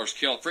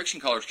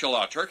friction collars kill a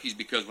lot of turkeys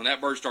because when that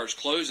bird starts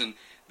closing,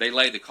 they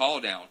lay the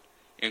call down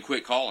and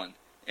quit calling.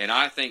 And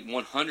I think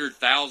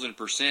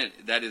 100,000%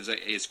 that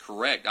is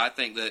correct. I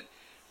think that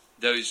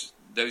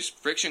those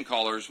friction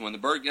collars, when the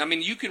bird, I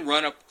mean, you can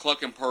run a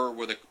cluck and purr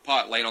with a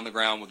pot laid on the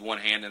ground with one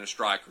hand and a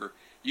striker.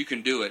 You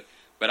can do it.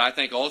 But I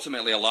think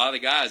ultimately a lot of the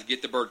guys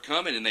get the bird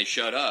coming and they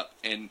shut up.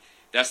 And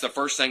that's the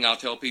first thing I'll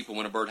tell people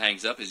when a bird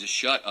hangs up is just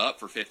shut up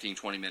for 15,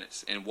 20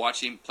 minutes and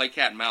watch him play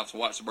cat and mouse and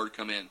watch the bird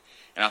come in.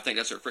 And I think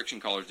that's what friction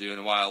collars do,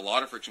 and why a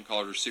lot of friction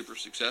collars are super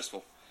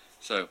successful.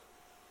 So,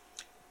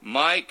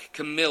 Mike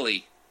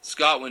Camilli,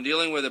 Scott, when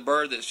dealing with a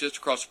bird that's just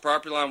across the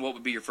property line, what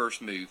would be your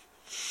first move?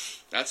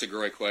 That's a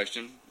great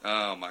question.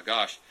 Oh, my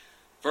gosh.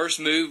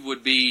 First move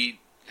would be,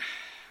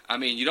 I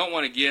mean, you don't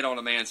want to get on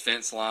a man's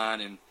fence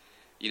line, and,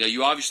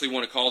 you obviously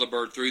want to call the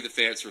bird through the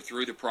fence or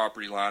through the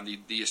property line,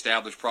 the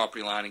established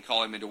property line, and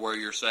call him into where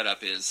your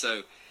setup is.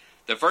 So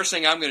the first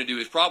thing I'm going to do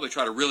is probably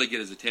try to really get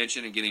his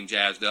attention and get him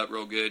jazzed up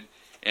real good,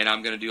 and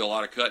I'm going to do a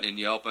lot of cutting and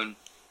yelping,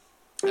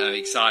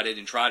 excited,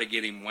 and try to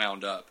get him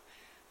wound up.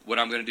 What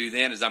I'm going to do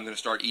then is I'm going to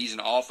start easing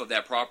off of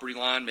that property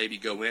line, maybe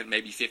go in,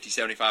 maybe 50,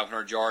 75,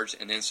 100 yards,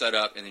 and then set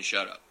up and then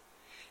shut up.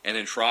 And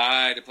then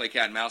try to play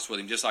cat and mouse with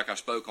him, just like I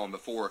spoke on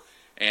before.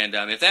 And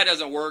if that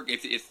doesn't work,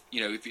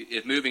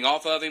 if moving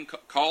off of him,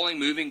 calling,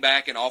 moving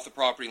back and off the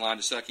property line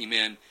to suck him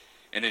in,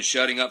 and then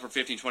shutting up for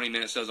 15, 20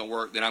 minutes doesn't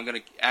work, then I'm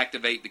going to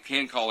activate the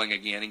hen calling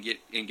again and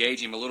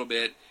engage him a little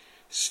bit.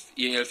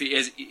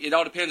 It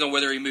all depends on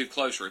whether he moved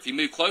closer. If he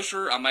moved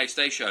closer, I might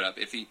stay shut up.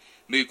 If he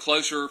moved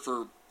closer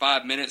for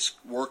 5 minutes,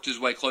 worked his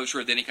way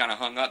closer, then he kind of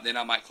hung up, then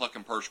I might cluck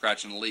and purr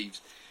scratching the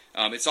leaves.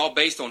 It's all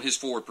based on his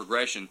forward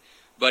progression.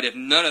 But if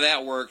none of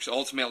that works,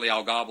 ultimately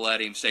I'll gobble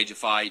at him, stage a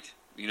fight,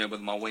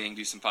 with my wing,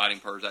 do some fighting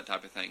purrs, that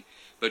type of thing.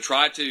 But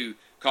try to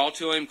call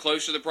to him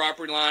close to the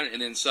property line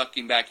and then suck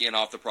him back in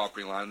off the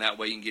property line. That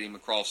way you can get him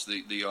across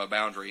the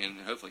boundary and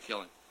hopefully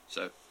kill him.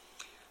 So,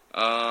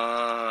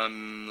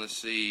 let's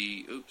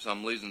see. Oops,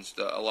 I'm losing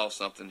stuff. I lost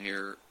something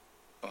here.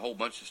 A whole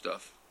bunch of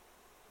stuff.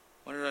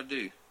 What did I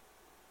do?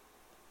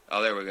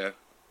 Oh, there we go.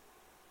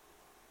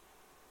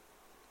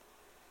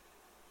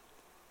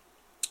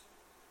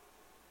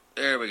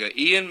 There we go.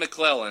 Ian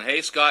McClellan.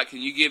 Hey, Scott, can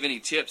you give any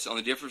tips on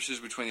the differences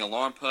between the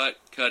alarm putt,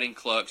 cutting,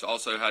 clucks?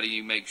 Also, how do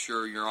you make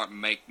sure you're not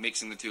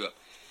mixing the two up?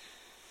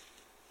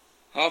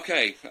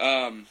 Okay.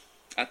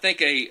 I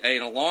think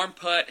an alarm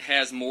putt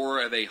has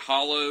more of a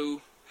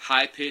hollow,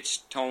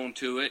 high-pitched tone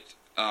to it.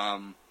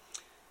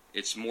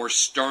 It's more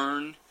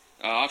stern.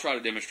 I'll try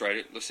to demonstrate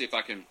it. Let's see if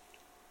I can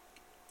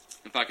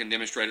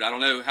demonstrate it. I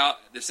don't know how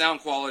the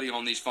sound quality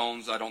on these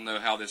phones. I don't know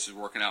how this is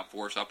working out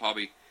for us. I'll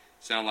probably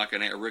sound like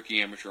a rookie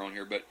amateur on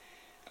here, but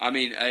I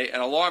mean,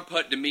 an alarm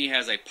putt to me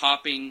has a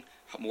popping,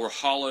 more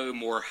hollow,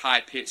 more high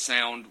pitched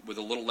sound with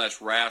a little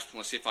less rasp.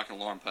 Let's see if I can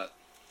alarm putt.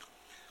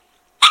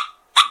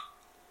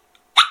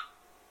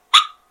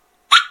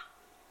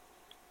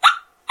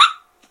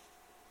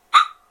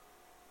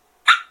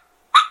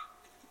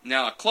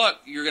 Now a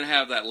cluck, you're going to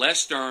have that less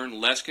stern,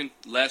 less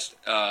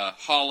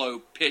hollow,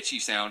 pitchy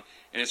sound,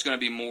 and it's going to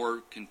be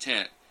more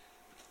content.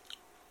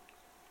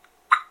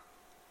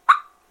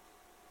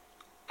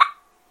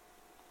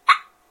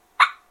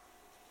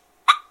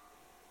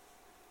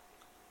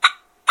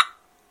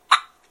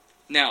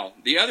 Now,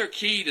 the other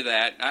key to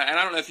that, and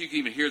I don't know if you can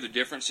even hear the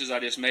differences I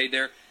just made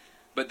there,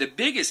 but the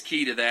biggest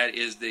key to that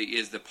is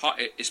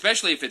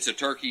especially if it's a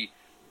turkey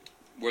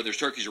where there's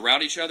turkeys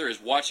around each other,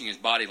 is watching his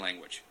body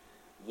language.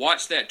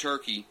 Watch that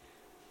turkey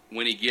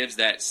when he gives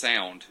that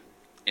sound,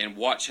 and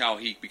watch how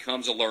he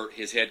becomes alert.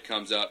 His head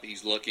comes up.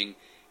 He's looking.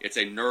 It's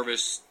a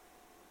nervous,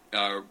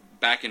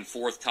 back and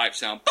forth type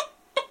sound.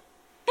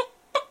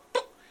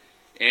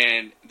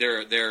 And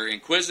they're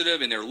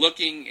inquisitive and they're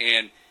looking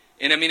and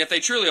I mean, if they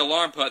truly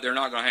alarm putt, they're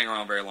not going to hang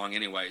around very long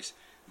anyways.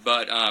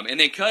 But and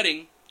then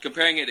cutting,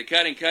 comparing it to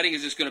cutting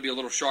is just going to be a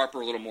little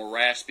sharper, a little more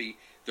raspy.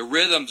 The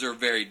rhythms are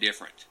very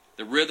different.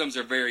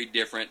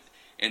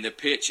 And the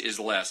pitch is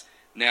less.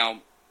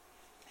 Now,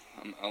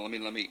 let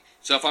me.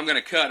 So if I'm going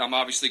to cut, I'm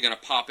obviously going to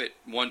pop it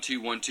 1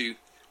 2 1 2.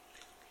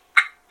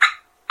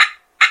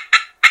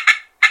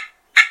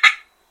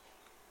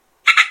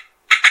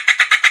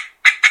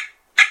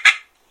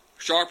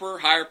 Sharper,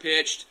 higher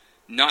pitched,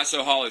 not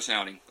so hollow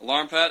sounding.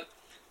 Alarm putt.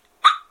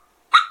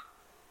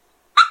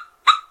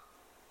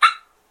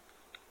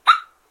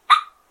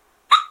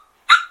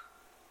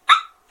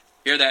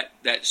 Hear that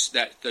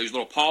those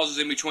little pauses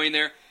in between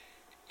there.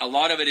 A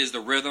lot of it is the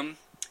rhythm,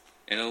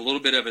 and a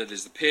little bit of it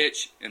is the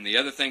pitch. And the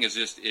other thing is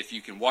just if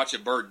you can watch a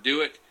bird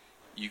do it,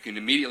 you can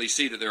immediately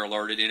see that they're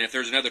alerted. And if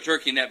there's another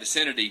turkey in that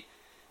vicinity,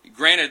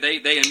 granted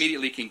they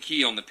immediately can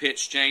key on the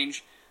pitch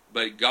change,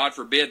 but God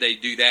forbid they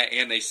do that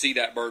and they see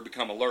that bird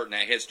become alert and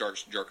that head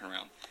starts jerking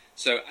around.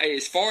 So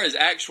as far as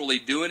actually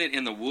doing it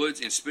in the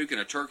woods and spooking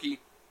a turkey,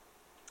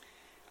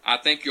 I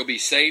think you'll be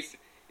safe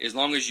as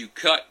long as you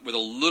cut with a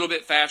little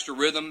bit faster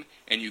rhythm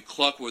and you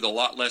cluck with a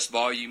lot less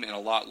volume and a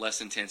lot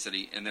less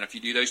intensity. And then if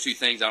you do those two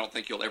things, I don't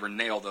think you'll ever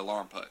nail the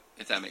alarm putt,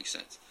 if that makes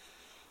sense.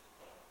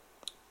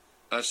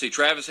 Let's see,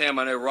 Travis Ham,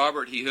 I know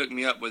Robert, he hooked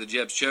me up with a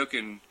Jeb's choke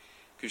and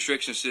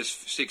Constriction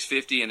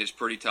 650, and it's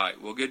pretty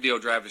tight. Well, good deal,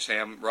 Travis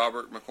Ham.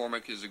 Robert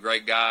McCormick is a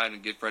great guy and a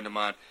good friend of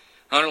mine.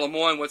 Hunter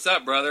Lemoyne, what's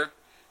up, brother?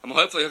 I'm going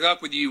to hopefully hook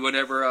up with you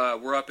whenever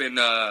we're up in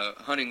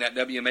hunting that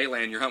WMA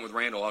land. You're hunting with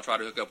Randall. I'll try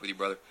to hook up with you,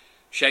 brother.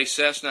 Shay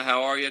Cessna,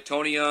 how are you?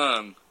 Tony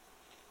Young,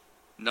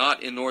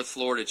 not in North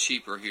Florida,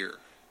 cheaper here.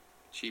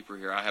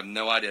 I have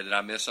no idea. Did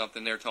I miss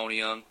something there, Tony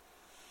Young?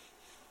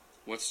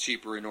 What's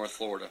cheaper in North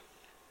Florida?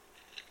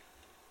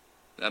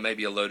 That may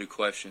be a loaded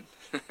question.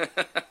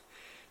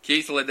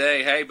 Keith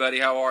Leday, hey, buddy,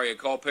 how are you?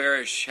 Cole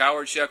Parrish,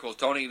 Howard Shekels.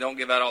 Tony, don't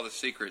give out all the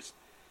secrets.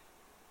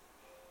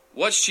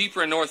 What's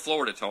cheaper in North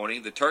Florida, Tony?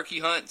 The turkey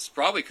hunts?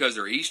 Probably because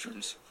they're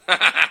Easterns.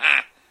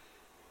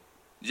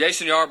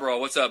 Jason Yarborough,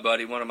 what's up,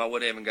 buddy? One of my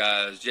Woodhaven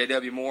guys.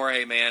 J.W. Moore,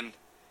 hey, man.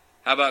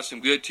 How about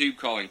some good tube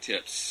calling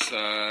tips?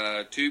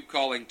 Well,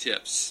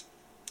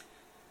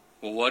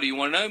 what do you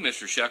want to know,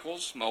 Mr.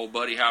 Shekels? My old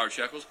buddy Howard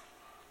Shekels.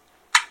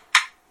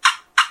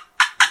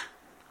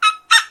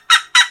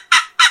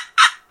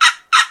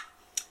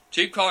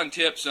 Tube calling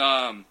tips,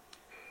 golly,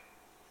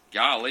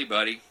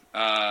 buddy.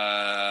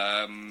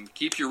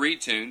 Keep your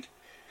reed tuned.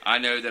 I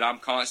know that I'm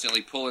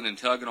constantly pulling and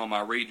tugging on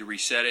my reed to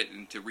reset it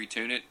and to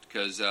retune it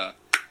because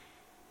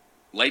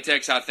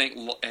latex, I think,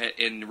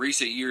 in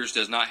recent years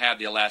does not have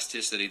the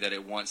elasticity that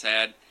it once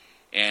had.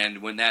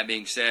 And when that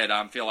being said,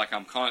 I feel like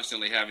I'm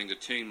constantly having to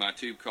tune my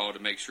tube call to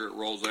make sure it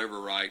rolls over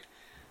right.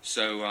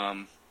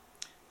 So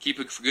keep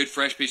a good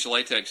fresh piece of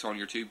latex on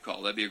your tube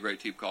call. That'd be a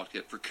great tube call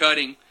tip. For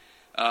cutting,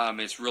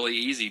 it's really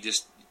easy.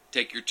 Just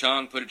take your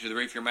tongue, put it to the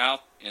roof of your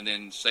mouth, and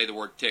then say the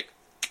word tick.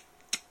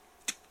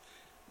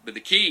 But the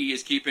key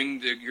is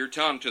keeping your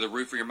tongue to the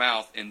roof of your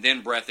mouth and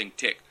then breathing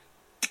tick.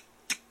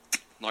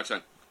 Like so.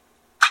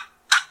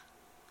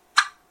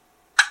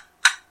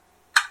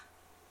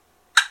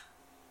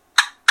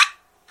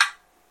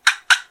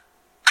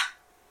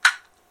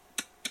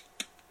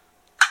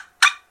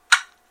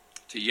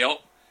 To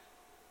yelp,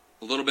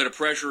 a little bit of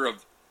pressure on.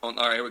 All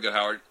right, here we go,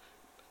 Howard.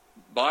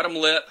 Bottom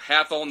lip,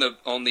 half on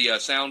the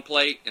sound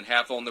plate and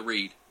half on the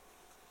reed.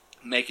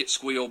 Make it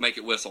squeal, make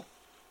it whistle.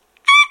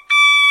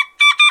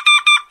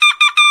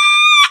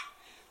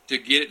 To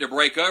get it to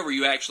break over,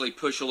 you actually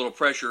push a little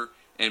pressure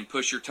and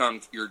push your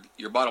tongue,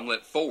 your bottom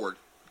lip forward.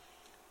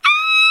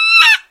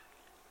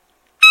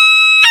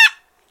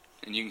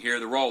 And you can hear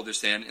the roll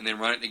this end, and then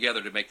run it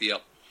together to make the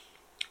yelp.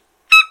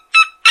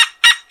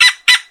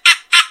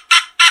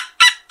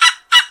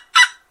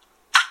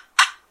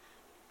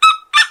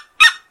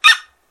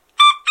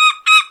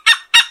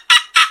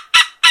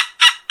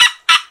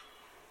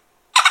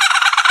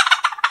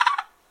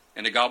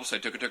 And the gobble say,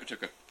 tuka, tuka,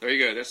 tuka. There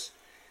you go. That's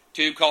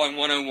Tube Calling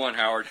 101,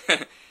 Howard.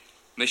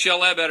 Michelle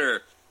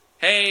Ledbetter.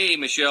 Hey,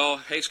 Michelle.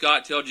 Hey,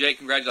 Scott. Tell Jake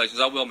congratulations.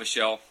 I will,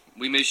 Michelle.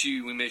 We miss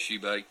you. We miss you,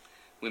 buddy.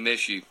 We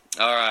miss you.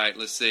 All right,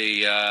 let's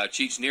see.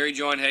 Cheech Neary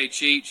joined. Hey,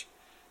 Cheech.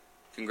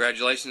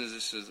 Congratulations.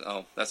 This is,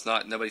 that's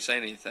not, nobody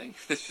saying anything.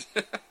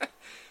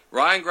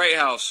 Ryan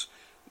Greathouse.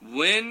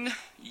 When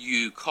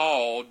you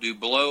call, do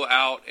blow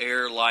out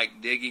air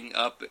like digging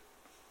up it.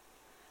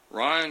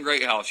 Ryan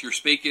Greathouse, you're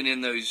speaking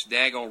in those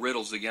daggone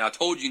riddles again. I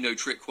told you no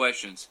trick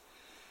questions.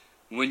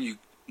 When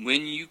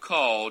you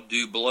call,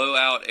 do blow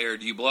out air.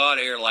 Do you blow out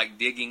air like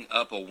digging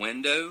up a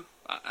window?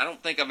 I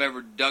don't think I've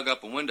ever dug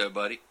up a window,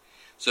 buddy.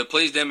 So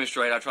please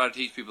demonstrate. I try to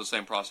teach people the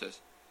same process.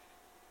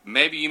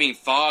 Maybe you mean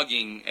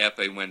fogging up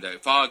a window.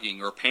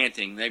 Fogging or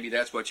panting. Maybe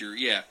that's what you're,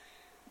 yeah.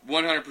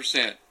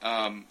 100%.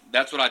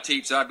 That's what I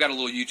teach. So I've got a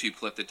little YouTube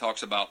clip that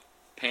talks about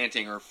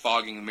panting or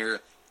fogging the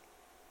mirror.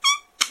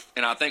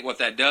 And I think what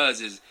that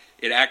does is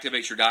it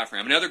activates your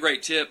diaphragm. Another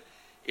great tip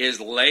is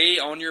lay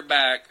on your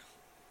back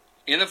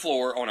in the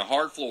floor, on a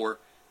hard floor,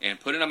 and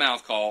put in a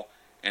mouth call,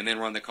 and then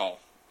run the call.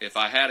 If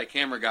I had a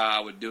camera guy, I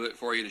would do it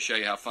for you to show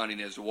you how funny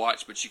it is to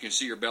watch, but you can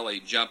see your belly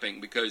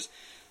jumping because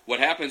what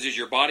happens is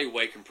your body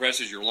weight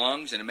compresses your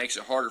lungs, and it makes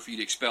it harder for you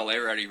to expel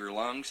air out of your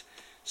lungs.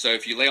 So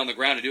if you lay on the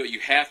ground to do it, you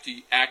have to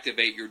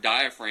activate your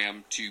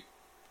diaphragm to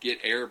get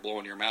air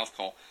blowing your mouth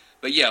call.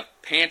 But yeah,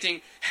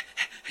 panting,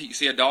 you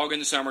see a dog in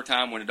the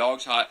summertime when a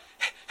dog's hot,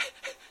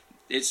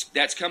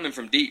 that's coming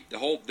from deep.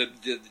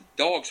 The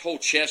dog's whole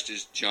chest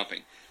is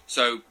jumping.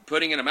 So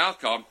putting in a mouth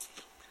call,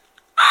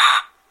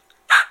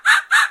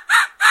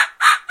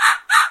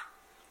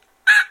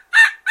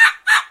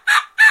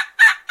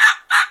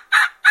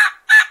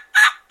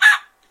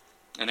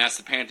 and that's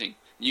the panting.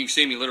 You can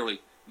see me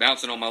literally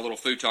bouncing on my little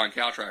futon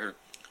couch right here.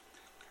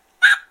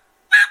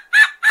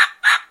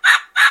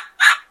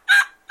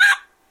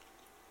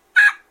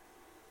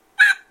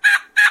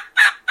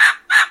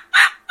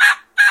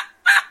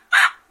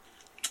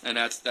 And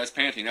that's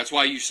panting. That's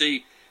why you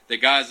see the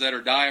guys that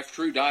are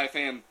true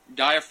diaphragm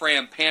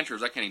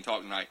panters. I can't even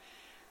talk tonight.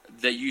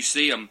 That you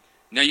see them.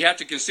 Now you have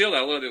to conceal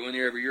that a little bit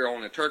whenever you're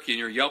on a turkey and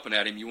you're yelping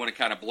at him. You want to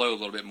kind of blow a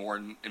little bit more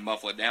and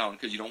muffle it down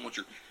because you don't want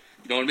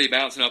to be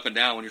bouncing up and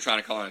down when you're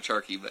trying to call in a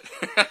turkey. But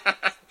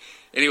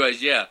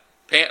anyways, yeah,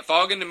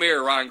 fog in the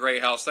mirror. Ryan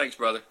Greathouse, thanks,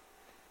 brother.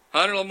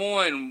 Hunter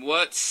Lemoyne,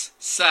 what's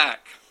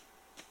sack?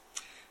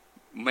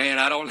 Man,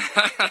 I don't.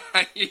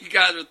 You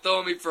guys are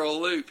throwing me for a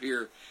loop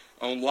here.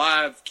 On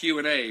live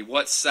Q&A,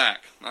 what's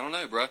sack? I don't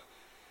know, bro.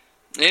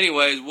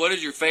 Anyways, what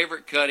is your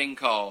favorite cutting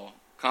call?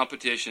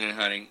 Competition and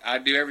hunting. I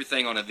do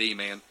everything on a V,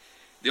 man.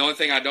 The only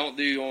thing I don't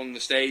do on the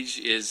stage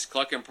is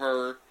cluck and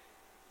purr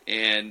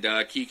and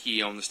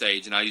kiki on the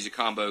stage, and I use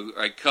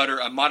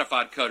a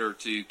modified cutter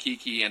to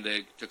kiki and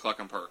to cluck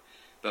and purr.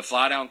 But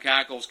fly down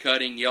cackles,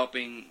 cutting,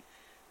 yelping,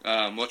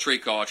 tree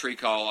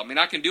call. I mean,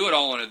 I can do it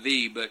all on a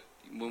V, but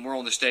when we're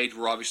on the stage,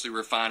 we're obviously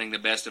refining the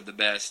best of the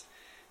best.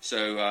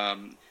 So,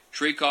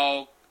 tree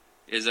call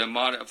is a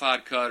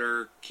modified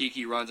cutter.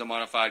 Kiki runs a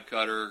modified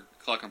cutter.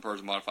 Cluck and purr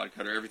is a modified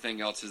cutter. Everything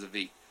else is a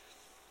V.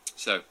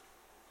 So,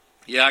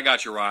 yeah, I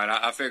got you, Ryan.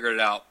 I figured it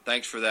out.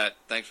 Thanks for that.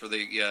 Thanks for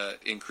the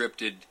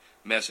encrypted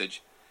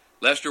message.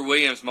 Lester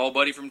Williams, my old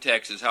buddy from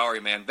Texas. How are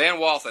you, man? Van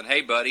Walthen,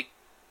 hey, buddy.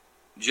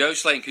 Joe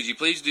Slayton, could you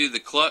please do the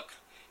cluck,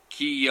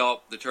 key,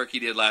 yelp the turkey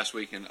did last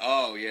weekend?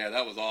 Oh, yeah,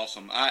 that was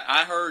awesome.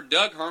 I heard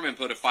Doug Herman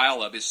put a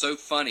file up. It's so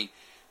funny.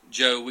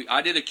 Joe,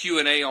 I did a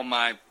Q&A on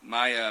my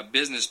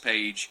business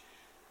page,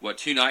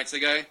 2 nights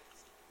ago?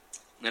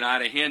 And I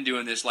had a hen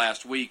doing this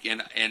last week,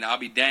 and I'll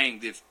be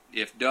danged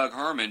if Doug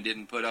Herman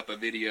didn't put up a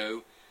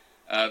video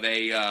of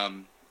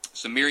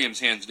some Miriam's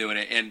hens doing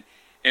it.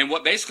 And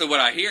what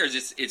I hear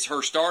is it's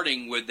her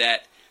starting with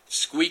that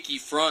squeaky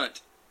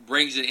front,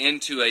 brings it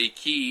into a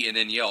key, and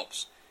then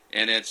yelps.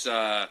 And it's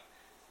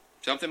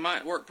something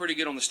might work pretty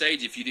good on the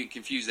stage if you didn't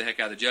confuse the heck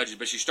out of the judges.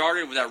 But she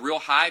started with that real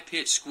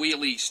high-pitched,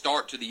 squealy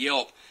start to the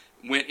yelp,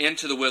 went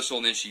into the whistle,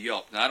 and then she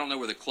yelped. Now, I don't know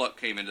where the cluck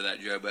came into that,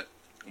 Joe, but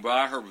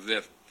I heard with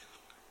Viv.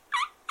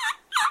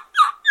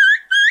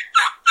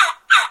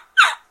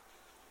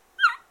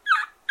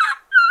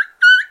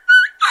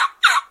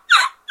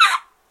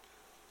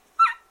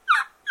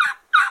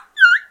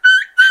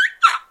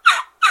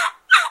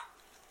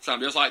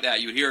 Something just like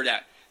that. You hear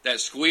that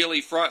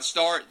squealy front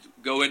start,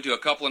 go into a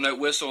couple of note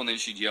whistle, and then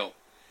she'd yelp.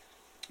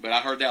 But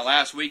I heard that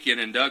last weekend,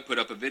 and Doug put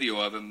up a video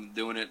of him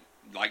doing it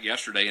like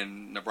yesterday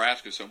in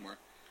Nebraska somewhere.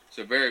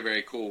 So very,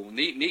 very cool.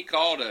 Neat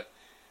call to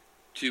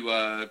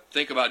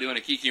think about doing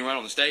a kiki run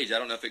on the stage. I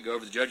don't know if it go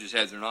over the judges'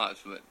 heads or not,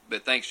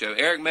 but thanks, Joe.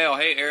 Eric Mail,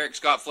 hey, Eric.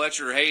 Scott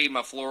Fletcher, hey,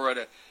 my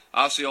Florida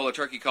Osceola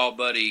turkey call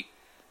buddy.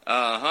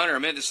 Hunter, I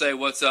meant to say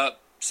what's up,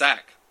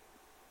 sack.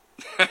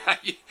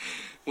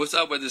 What's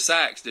up with the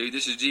sacks, dude?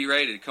 This is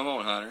G-rated. Come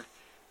on, Hunter.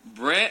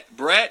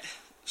 Brett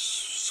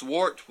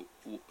Swart.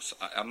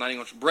 I'm not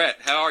even. Brett,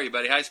 how are you,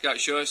 buddy? Hi, Scott.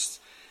 Show us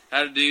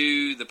how to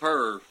do the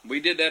purr. We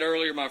did that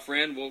earlier, my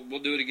friend.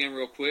 We'll do it again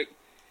real quick.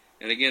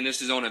 And again,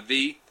 this is on a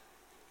V.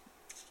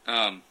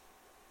 I'll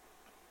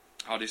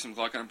do some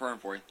clucking and purring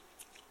for you.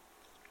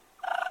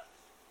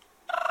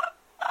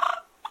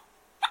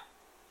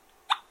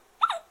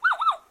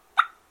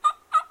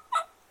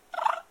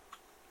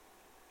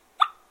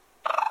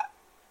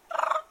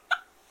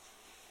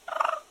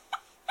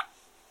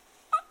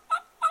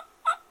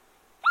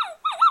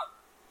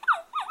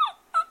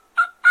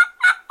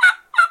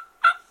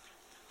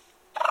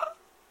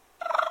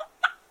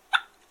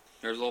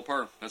 There's a little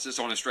purr. That's just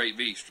on a straight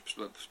V,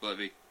 split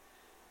V.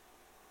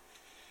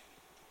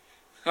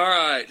 All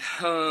right.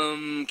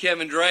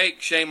 Kevin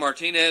Drake, Shane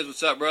Martinez,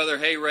 what's up, brother?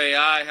 Hey, Ray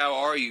I, how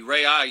are you?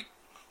 Ray I,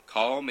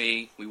 call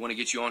me. We want to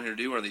get you on here to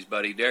do one of these,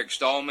 buddy. Derek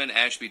Stallman,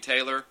 Ashby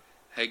Taylor.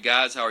 Hey,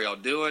 guys, how are y'all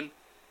doing?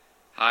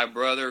 Hi,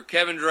 brother.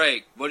 Kevin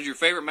Drake, what is your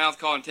favorite mouth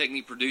calling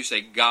technique to produce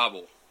a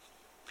gobble?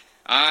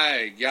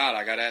 I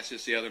got asked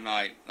this the other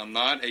night. I'm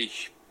not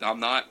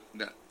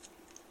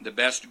the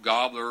best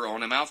gobbler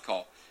on a mouth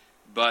call,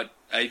 but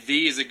a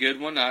V is a good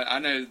one. I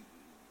know.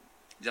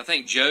 I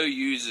think Joe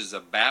uses a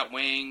bat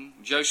wing.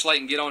 Joe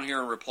Slayton, get on here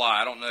and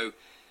reply. I don't know,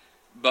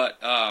 but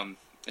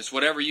it's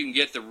whatever you can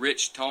get the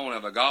rich tone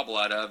of a gobble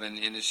out of, and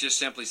it's just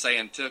simply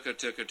saying tuka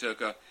tuka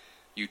tuka.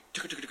 You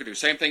tuka tuka tuka.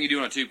 Same thing you do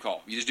on a tube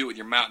call. You just do it with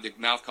your mouth, the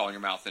mouth call in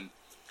your mouth, and.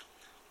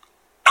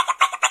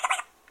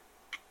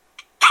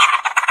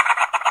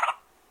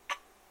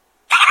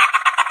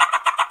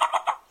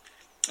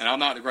 And I'm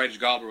not the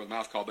greatest gobbler with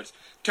mouth call, but it's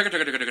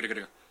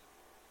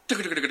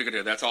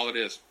that's all it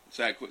is.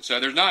 So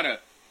there's not a,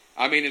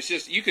 I mean, it's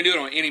just, you can do it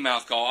on any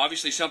mouth call.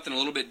 Obviously, something a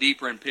little bit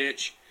deeper in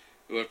pitch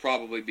would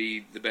probably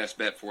be the best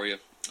bet for you.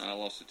 I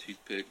lost a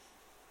toothpick.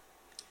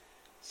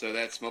 So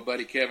that's my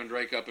buddy Kevin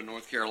Drake up in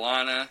North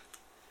Carolina.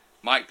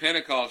 Mike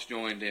Pentecost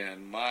joined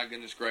in. My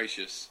goodness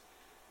gracious.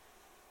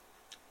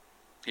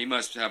 He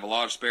must have a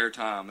lot of spare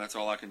time. That's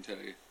all I can tell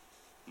you.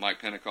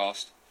 Mike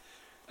Pentecost.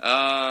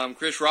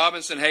 Chris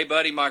Robinson, hey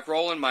buddy, Mike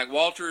Rowland, Mike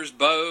Walters,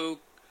 Bo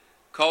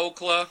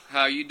Kolkla,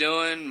 how you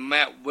doing?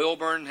 Matt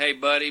Wilburn, hey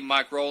buddy,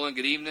 Mike Rowland,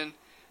 good evening.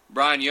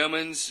 Brian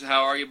Yeomans,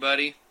 how are you,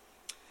 buddy?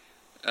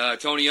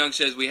 Tony Young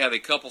says we have a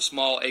couple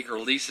small acre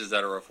leases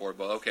that are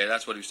affordable. Okay,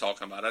 that's what he was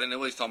talking about. I didn't know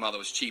what he was talking about that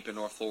was cheap in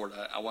North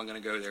Florida. I wasn't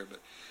going to go there, but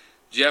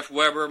Jeff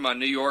Weber, my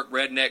New York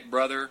redneck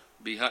brother,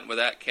 be hunting with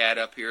that cat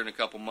up here in a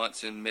couple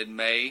months in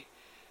mid-May.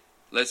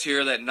 Let's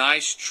hear that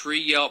nice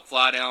tree yelp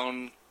fly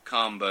down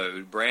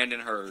combo.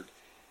 Brandon Hurd.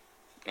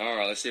 All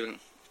right, let's see if we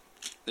can,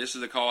 this is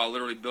the call I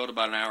literally built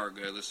about an hour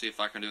ago. Let's see if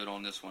I can do it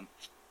on this one.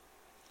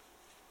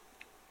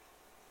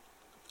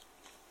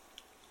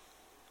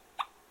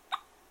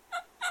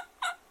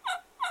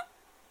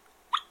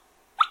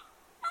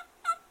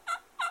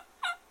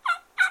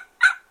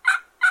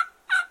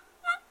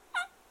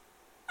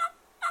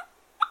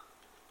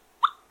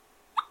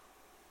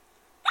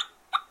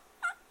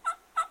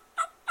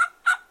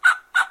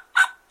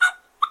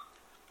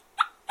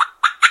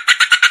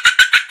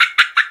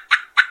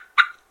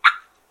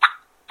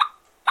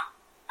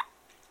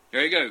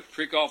 There you go.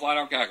 Tree call, fly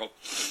down cackle.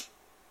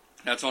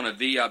 That's on a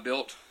V I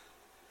built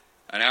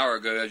an hour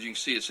ago. As you can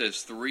see, it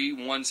says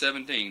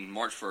 3/1/17,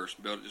 March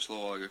 1st. Built it just a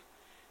little while ago.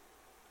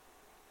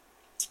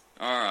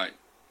 All right.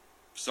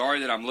 Sorry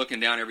that I'm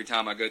looking down every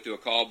time I go through a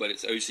call, but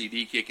it's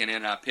OCD kicking in,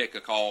 and I pick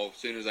a call. As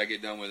soon as I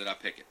get done with it, I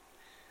pick it.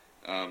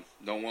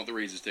 Don't want the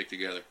reeds to stick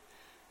together.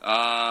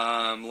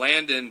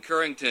 Landon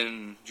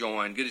Currington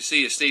joined. Good to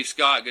see you. Steve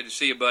Scott, good to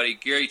see you, buddy.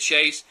 Gary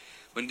Chase.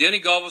 When Denny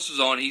Galvis was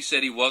on, he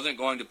said he wasn't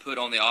going to put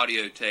on the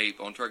audio tape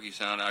on Turkey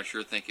Sound. I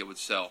sure think it would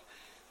sell.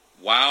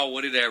 Wow,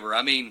 would it ever?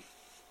 I mean,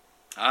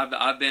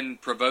 I've been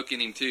provoking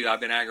him too.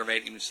 I've been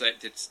aggravating him.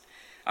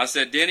 I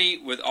said, Denny,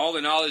 with all the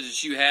knowledge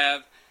that you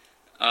have,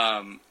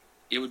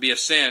 it would be a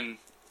sin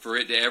for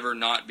it to ever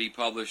not be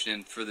published,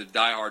 and for the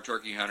diehard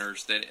turkey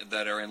hunters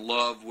that are in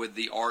love with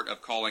the art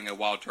of calling a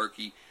wild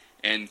turkey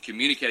and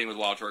communicating with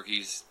wild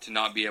turkeys to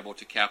not be able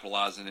to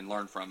capitalize and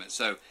learn from it.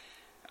 So,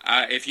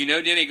 if you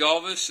know Denny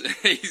Galvis,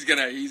 he's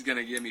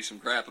gonna give me some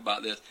crap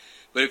about this.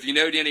 But if you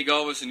know Denny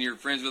Galvis and you're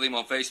friends with him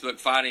on Facebook,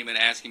 find him and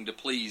ask him to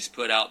please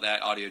put out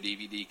that audio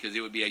DVD, because it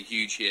would be a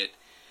huge hit.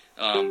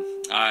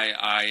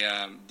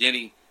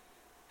 Denny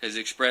has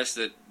expressed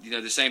that,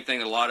 the same thing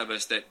that a lot of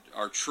us that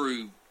are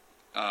true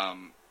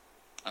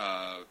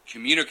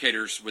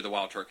communicators with the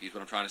wild turkey is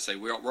what I'm trying to say.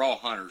 We're all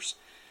hunters,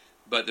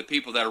 but the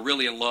people that are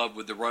really in love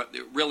with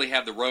really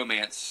have the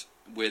romance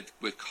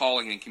with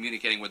calling and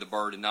communicating with the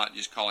bird and not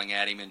just calling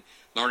at him and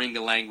learning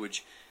the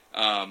language.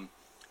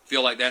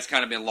 Feel like that's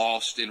kind of been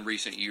lost in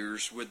recent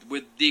years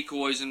with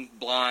decoys and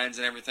blinds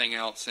and everything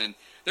else, and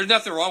there's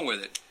nothing wrong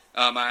with it.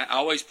 I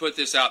always put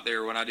this out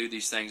there when I do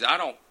these things. I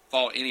don't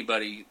fault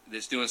anybody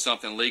that's doing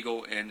something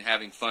legal and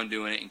having fun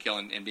doing it and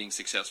killing and being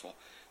successful.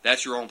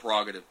 That's your own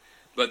prerogative.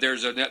 But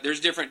there's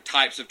different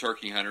types of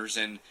turkey hunters,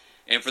 and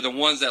for the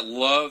ones that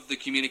love the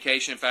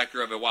communication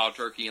factor of a wild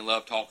turkey and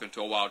love talking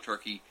to a wild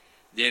turkey,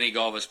 Denny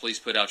Galvis, please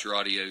put out your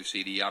audio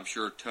CD. I'm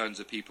sure tons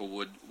of people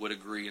would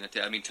agree.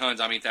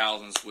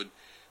 Thousands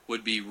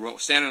would be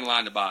standing in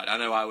line to buy it. I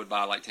know I would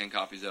buy like 10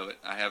 copies of it.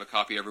 I have a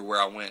copy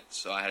everywhere I went,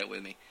 so I had it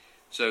with me.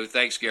 So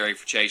thanks, Gary,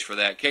 for Chase for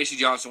that. Casey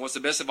Johnson, what's the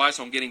best advice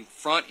on getting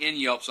front-end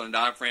yelps on a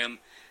diaphragm,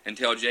 and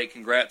tell Jake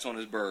congrats on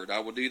his bird? I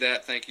will do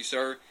that. Thank you,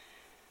 sir.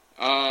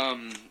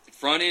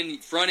 Front-end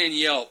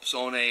yelps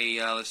on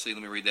a, let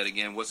me read that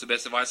again. What's the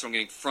best advice on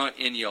getting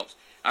front-end yelps?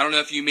 I don't know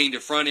if you mean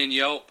to front-end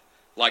yelp,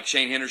 like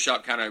Shane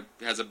Hendershot kind of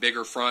has a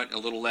bigger front, a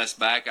little less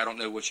back. I don't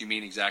know what you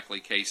mean exactly,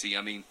 Casey.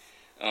 I mean,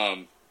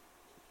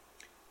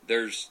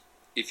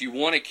 if you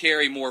want to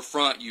carry more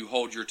front, you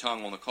hold your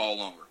tongue on the call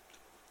longer.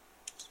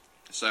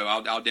 So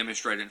I'll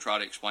demonstrate it and try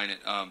to explain it.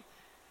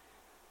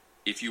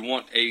 If you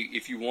want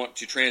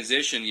to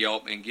transition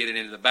yelp and get it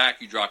into the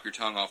back, you drop your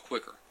tongue off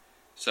quicker.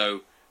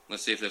 So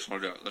let's see if this one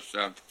will do it. Let's.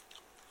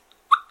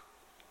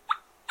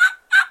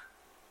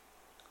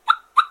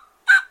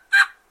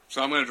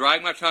 So I'm going to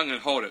drag my tongue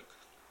and hold it.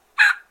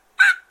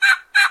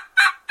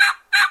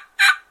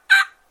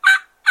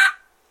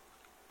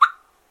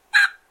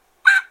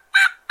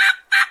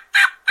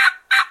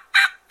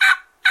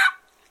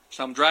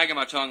 So I'm dragging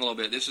my tongue a little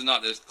bit. This is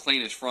not the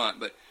cleanest front,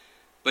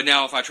 but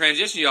now if I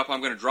transition yelp,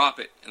 I'm going to drop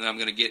it, and then I'm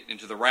going to get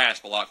into the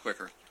rasp a lot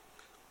quicker.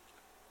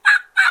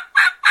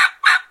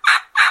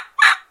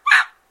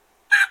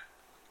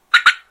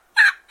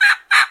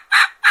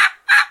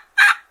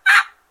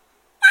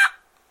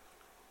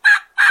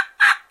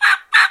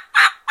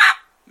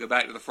 Go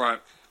back to the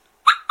front.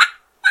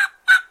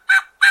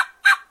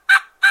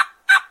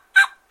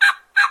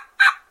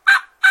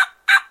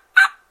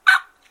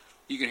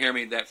 You can hear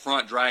me that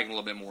front dragging a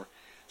little bit more.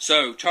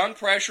 So tongue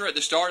pressure at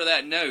the start of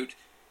that note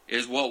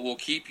is what will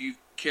keep you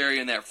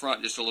carrying that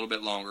front just a little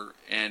bit longer,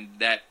 and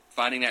that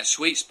finding that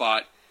sweet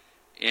spot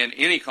in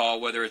any call,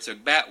 whether it's a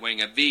bat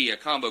wing, a V, a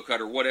combo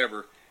cutter,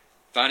 whatever,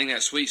 finding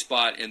that sweet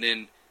spot and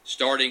then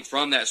starting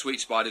from that sweet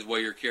spot is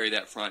where you'll carry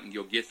that front and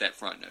you'll get that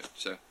front note.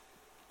 So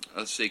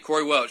let's see.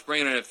 Corey Welch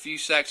bringing in a few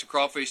sacks of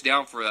crawfish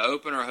down for the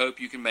opener. Hope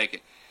you can make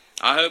it.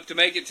 I hope to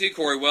make it too,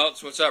 Corey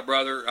Welch. What's up,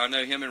 brother? I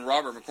know him and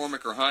Robert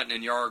McCormick are hunting,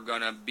 and y'all are going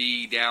to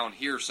be down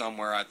here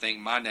somewhere, I think,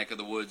 my neck of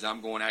the woods.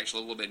 I'm going actually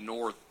a little bit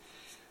north.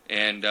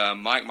 And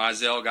Mike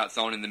Mizell got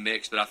thrown in the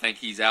mix, but I think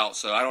he's out.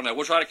 So I don't know.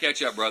 We'll try to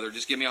catch up, brother.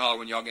 Just give me a holler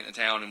when y'all get into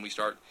town and we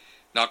start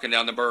knocking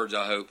down the birds,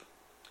 I hope.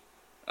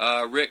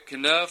 Rick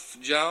Knuff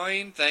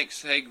joined.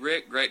 Thanks. Hey,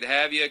 Rick. Great to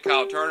have you.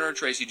 Kyle Turner,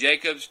 Tracy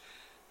Jacobs,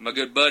 my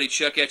good buddy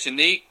Chuck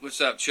Echenique.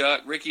 What's up,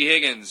 Chuck? Ricky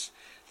Higgins.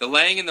 The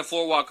laying in the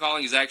floor while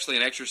calling is actually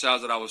an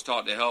exercise that I was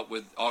taught to help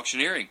with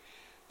auctioneering.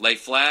 Lay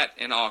flat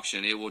and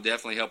auction. It will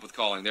definitely help with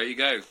calling. There you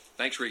go.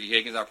 Thanks, Ricky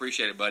Higgins. I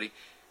appreciate it, buddy.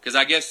 Because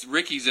I guess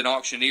Ricky's an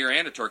auctioneer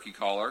and a turkey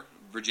caller,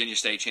 Virginia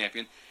State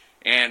champion.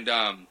 And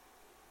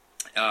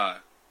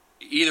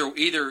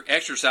either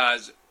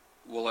exercise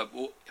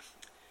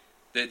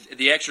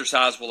the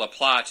exercise will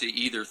apply to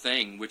either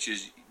thing, which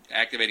is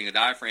activating the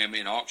diaphragm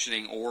in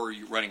auctioning or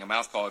running a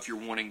mouth call if you're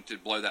wanting to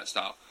blow that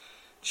style.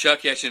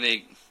 Chuck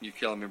Echenique, you're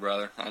killing me,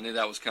 brother. I knew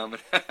that was coming.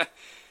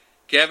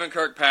 Kevin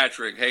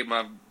Kirkpatrick. Hey,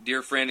 my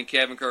dear friend and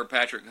Kevin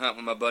Kirkpatrick, hunt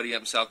with my buddy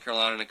up in South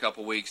Carolina in a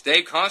couple weeks.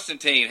 Dave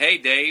Constantine. Hey,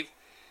 Dave.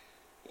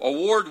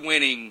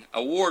 Award-winning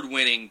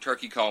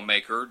turkey call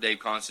maker, Dave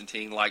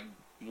Constantine,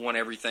 won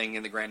everything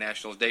in the Grand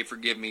Nationals. Dave,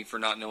 forgive me for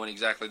not knowing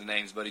exactly the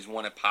names, but he's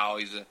won a pile.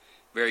 He's a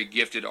very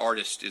gifted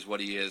artist is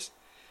what he is.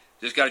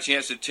 Just got a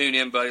chance to tune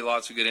in, buddy.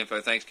 Lots of good info.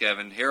 Thanks,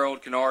 Kevin.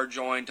 Harold Kennard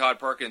joined. Todd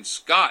Perkins.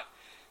 Scott.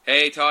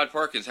 Hey, Todd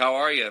Perkins, how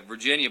are you?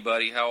 Virginia,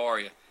 buddy, how are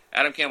you?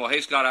 Adam Campbell, hey,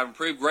 Scott, I've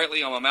improved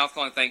greatly on my mouth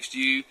calling thanks to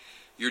you,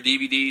 your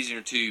DVDs,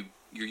 and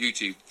your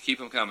YouTube. Keep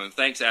them coming.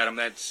 Thanks, Adam.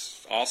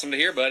 That's awesome to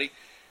hear, buddy.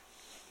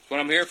 That's what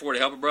I'm here for, to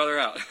help a brother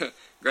out.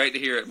 Great to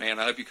hear it, man.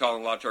 I hope you're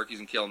calling a lot of turkeys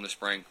and killing this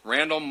spring.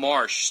 Randall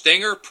Marsh,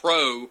 Stinger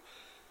Pro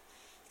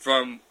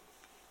from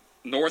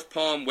West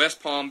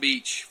Palm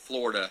Beach,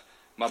 Florida.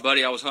 My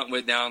buddy I was hunting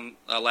with down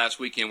last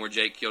weekend where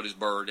Jake killed his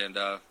bird, and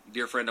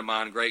dear friend of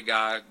mine, great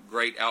guy,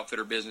 great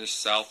outfitter business,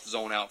 South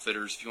Zone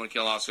Outfitters. If you want to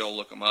kill an Osceola,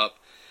 look them up.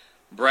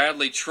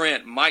 Bradley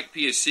Trent, Mike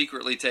P is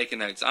secretly taking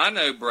notes. I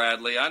know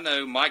Bradley. I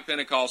know Mike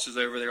Pentecost is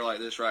over there like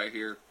this right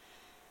here.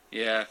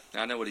 Yeah,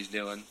 I know what he's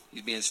doing.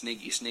 He's being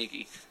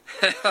sneaky.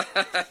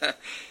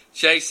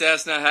 Chase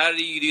Cessna, how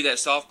do you do that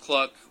soft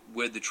cluck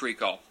with the tree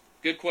call?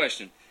 Good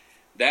question.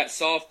 That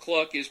soft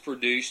cluck is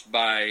produced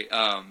by...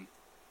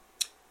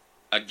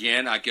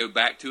 Again, I go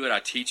back to it. I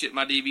teach it in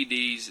my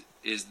DVDs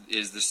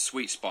is the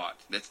sweet spot.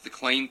 That's the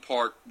clean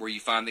part where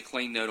you find the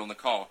clean note on the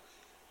call.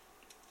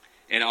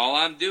 And all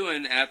I'm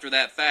doing after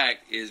that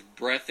fact is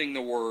breathing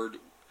the word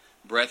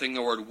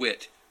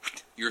wit.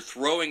 You're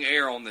throwing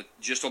air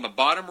just on the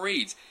bottom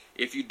reeds.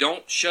 If you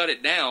don't shut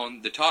it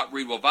down, the top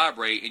reed will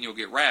vibrate and you'll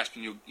get rasp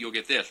and you'll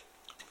get this.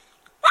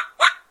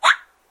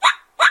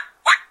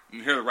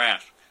 You hear the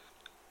rasp.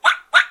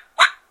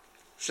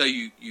 So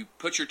you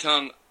put your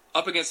tongue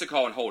up against the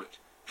call and hold it.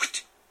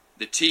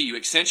 The T, you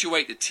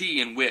accentuate the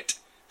T in wit.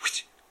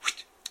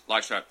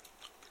 Like that.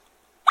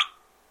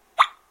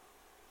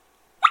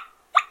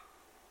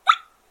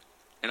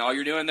 And all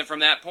you're doing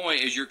from that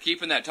point is you're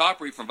keeping that top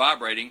reed from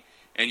vibrating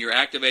and you're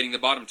activating the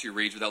bottom two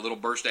reeds with that little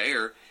burst of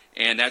air.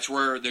 And that's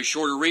where the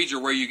shorter reeds are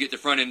where you get the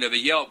front end of a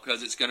yelp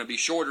because it's going to be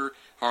shorter.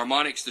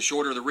 Harmonics, the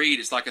shorter the reed,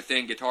 it's like a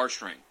thin guitar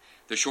string.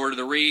 The shorter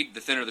the reed,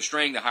 the thinner the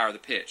string, the higher the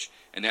pitch.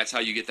 And that's how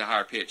you get the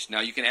higher pitch.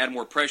 Now you can add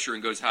more pressure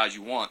and go as high as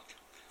you want.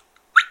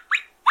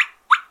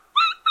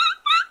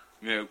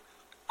 You know,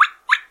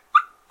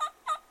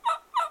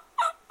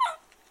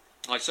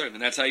 like so,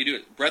 and that's how you do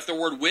it. Breath the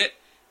word wit,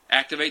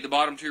 activate the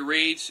bottom two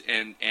reeds,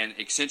 and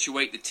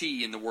accentuate the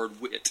T in the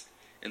word wit,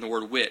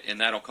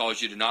 and that'll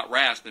cause you to not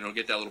rasp, and it'll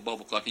get that little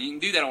bubble cluck. And you can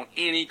do that on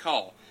any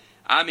call.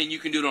 I mean, you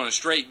can do it on a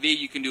straight V,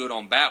 you can do it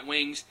on bat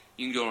wings,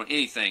 you can do it on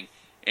anything.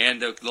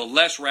 And the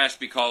less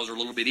raspy calls are a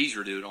little bit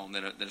easier to do it on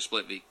than a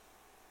split V.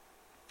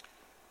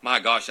 My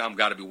gosh, I've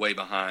got to be way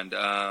behind.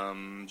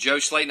 Joe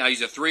Slayton, I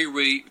use a three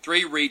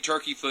reed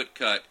turkey foot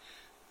cut.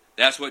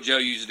 That's what Joe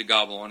uses to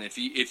gobble on. If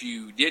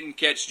you didn't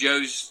catch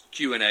Joe's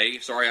Q&A,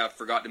 sorry I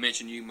forgot to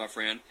mention you, my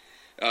friend.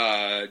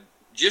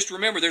 Just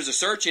remember, there's a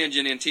search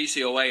engine in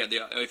TCOA.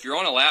 If you're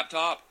on a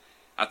laptop,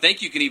 I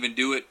think you can even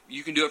do it.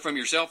 You can do it from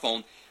your cell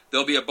phone.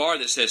 There'll be a bar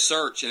that says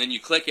search, and then you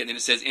click it, and then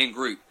it says in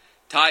group.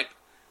 Type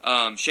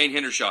Shane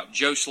Hendershot,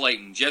 Joe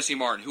Slayton, Jesse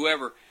Martin,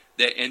 whoever,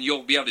 and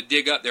you'll be able to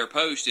dig up their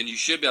post, and you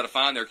should be able to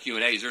find their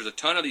Q&As. There's a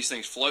ton of these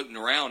things floating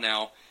around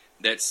now.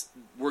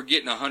 We're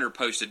getting 100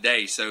 posts a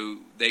day, so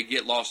they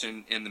get lost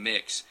in the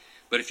mix.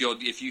 But if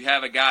you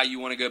have a guy you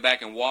want to go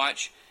back and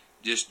watch,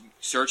 just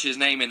search his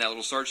name in that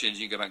little search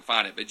engine. You can go back and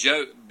find it.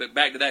 But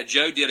back to that,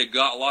 Joe did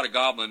a lot of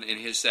gobbling in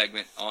his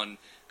segment on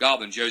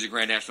gobbling. Joe's a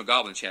Grand National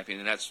Gobbling Champion,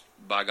 and that's,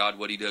 by God,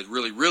 what he does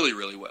really, really,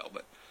 really well.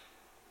 But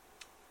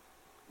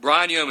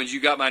Brian Yeomans,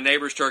 you got my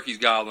neighbor's turkeys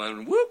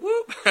gobbling. Whoop,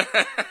 whoop.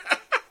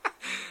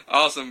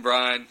 Awesome,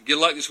 Brian. Good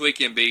luck this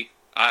weekend, B.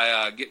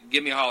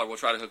 Give me a holler. We'll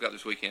try to hook up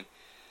this weekend.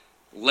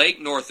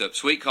 Lake Northup,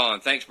 Sweet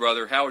Colin, thanks,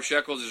 brother. Howard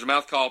Shekels, is your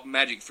mouth call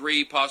Magic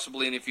 3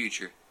 possibly in the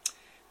future?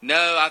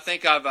 No, I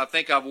think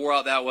I've wore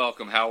out that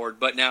welcome, Howard.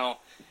 But now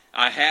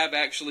I have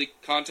actually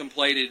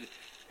contemplated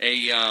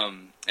a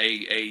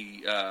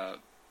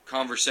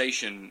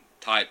conversation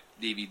type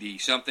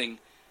DVD, something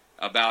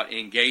about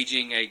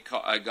engaging a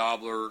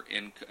gobbler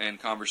in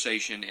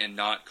conversation and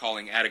not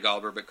calling at a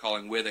gobbler, but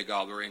calling with a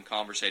gobbler and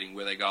conversating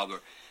with a gobbler.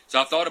 So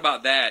I've thought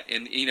about that,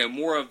 and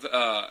more of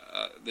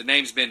the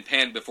name's been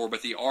penned before,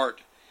 but the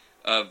art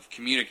of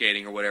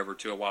communicating or whatever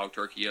to a wild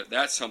turkey,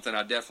 that's something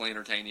I definitely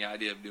entertain the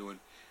idea of doing.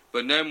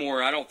 But no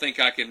more. I don't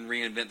think I can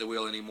reinvent the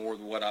wheel anymore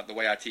the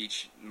way I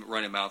teach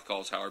running mouth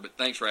calls, Howard. But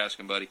thanks for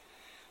asking, buddy.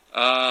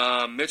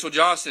 Mitchell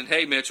Johnson,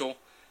 hey Mitchell,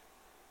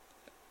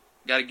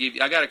 I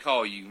got to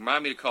call you.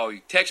 Remind me to call you.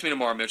 Text me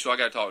tomorrow, Mitchell. I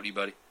got to talk to you,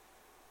 buddy.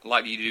 I'd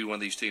like you to do one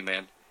of these too,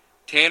 man.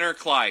 Tanner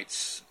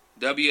Kleitz,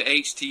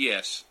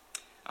 WHTS.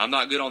 I'm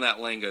not good on that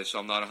lingo, so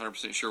I'm not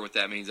 100% sure what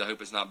that means. I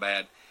hope it's not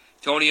bad.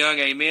 Tony Young,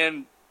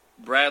 amen.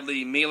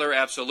 Bradley Mealer,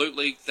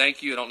 absolutely.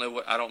 Thank you.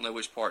 I don't know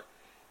which part.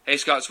 Hey,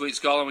 Scott Sweet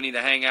Scholar, we need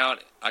to hang out.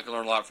 I can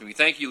learn a lot from you.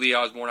 Thank you, Lee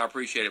Osborne. I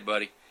appreciate it,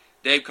 buddy.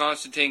 Dave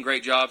Constantine,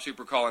 great job.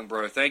 Super calling,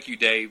 bro. Thank you,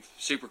 Dave.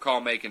 Super call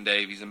making,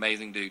 Dave. He's an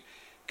amazing dude.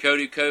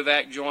 Cody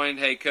Kovac joined.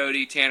 Hey,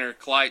 Cody. Tanner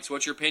Kleitz,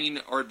 what's your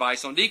opinion or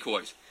advice on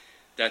decoys?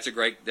 That's a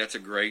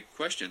great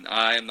question.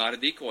 I am not a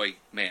decoy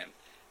man.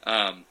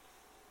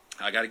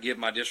 I got to give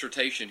my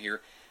dissertation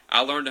here.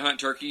 I learned to hunt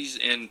turkeys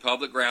in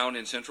public ground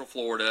in Central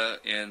Florida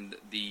in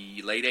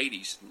the late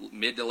 80s,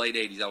 mid to late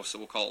 80s.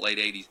 We'll call it late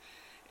 80s.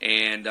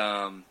 And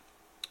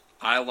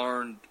I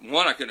learned,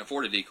 one, I couldn't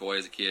afford a decoy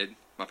as a kid.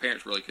 My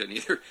parents really couldn't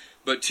either.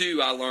 But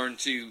two, I learned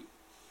to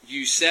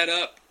use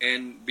setup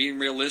and being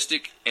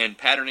realistic and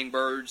patterning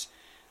birds.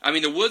 I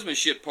mean, the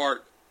woodsmanship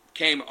part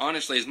came,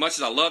 honestly, as much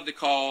as I love to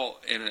call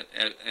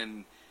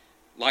and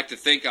like to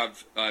think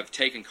I've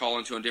taken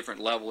calling to a different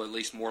level, at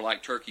least more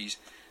like turkeys.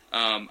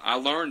 I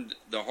learned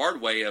the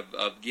hard way of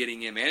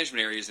getting in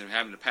management areas and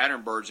having to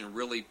pattern birds and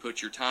really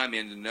put your time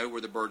in to know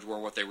where the birds were,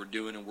 what they were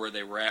doing, and where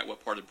they were at,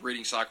 what part of the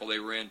breeding cycle they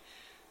were in,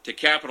 to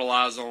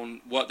capitalize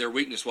on what their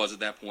weakness was at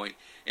that point.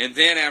 And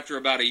then after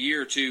about a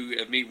year or two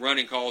of me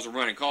running calls,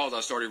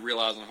 I started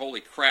realizing,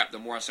 holy crap, the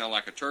more I sound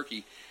like a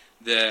turkey,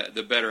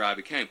 the better I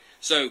became.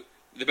 So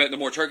the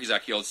more turkeys I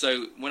killed.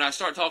 So when I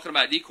start talking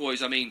about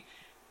decoys, I mean,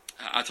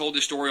 I told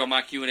this story on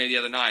my Q&A the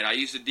other night. I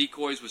used the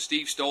decoys with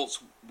Steve Stoltz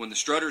when the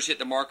Strutters hit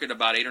the market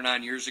about 8 or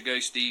 9 years ago.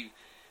 Steve,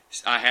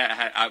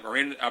 I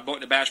bought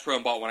the Bass Pro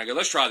and bought one. I go,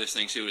 let's try this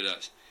thing, see what it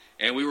does.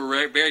 And we were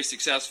very, very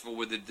successful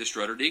with the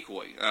Strutter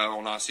decoy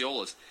on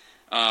Osceolas.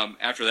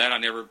 After that,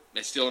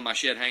 it's still in my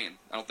shed hanging.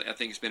 I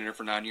think it's been in there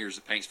for 9 years.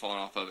 The paint's falling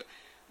off of it.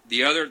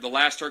 The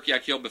last turkey I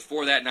killed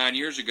before that 9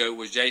 years ago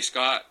was Jay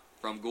Scott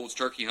from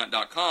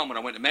GouldsTurkeyHunt.com. When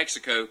I went to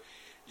Mexico,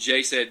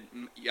 Jay said,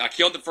 I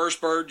killed the first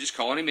bird, just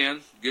calling him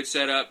in. Good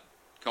setup.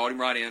 Called him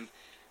right in.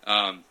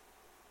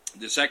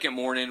 The second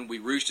morning, we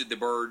roosted the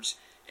birds,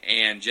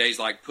 and Jay's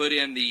like, put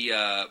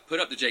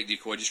up the Jake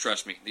decoy. Just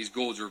trust me. These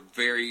Goulds are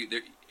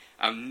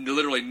I've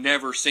literally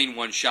never seen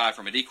one shy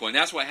from a decoy. And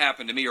that's what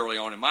happened to me early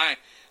on in my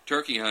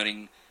turkey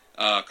hunting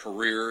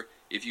career,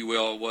 if you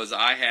will, was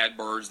I had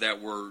birds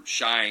that were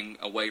shying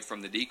away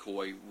from the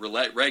decoy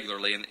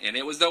regularly. And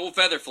it was the old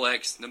feather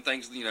flex. Them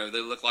things,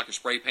 they look like a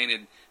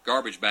spray-painted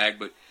garbage bag.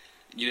 But,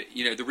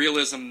 the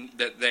realism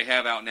that they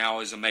have out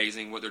now is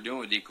amazing, what they're doing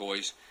with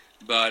decoys.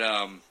 But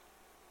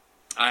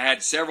I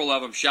had several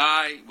of them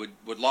shy,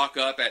 would lock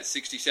up at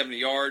 60, 70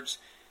 yards,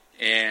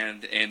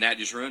 and that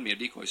just ruined me a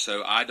decoy.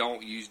 So I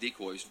don't use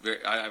decoys.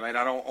 I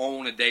don't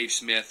own a Dave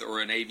Smith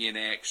or an Avian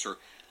X, or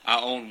I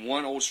own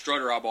one old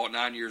Strutter I bought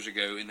 9 years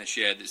ago in the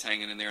shed that's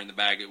hanging in there in the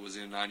bag it was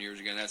in 9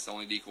 years ago, and that's the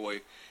only decoy.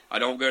 I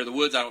don't go to the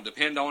woods. I don't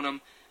depend on them.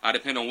 I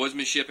depend on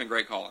woodsmanship and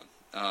great calling.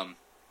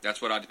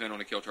 That's what I depend on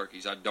to kill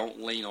turkeys. I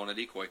don't lean on a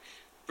decoy.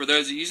 For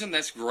those that use them,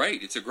 that's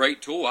great. It's a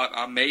great tool.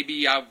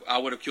 I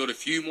would have killed a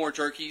few more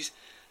turkeys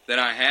than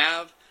I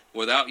have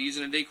without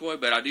using a decoy,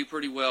 but I do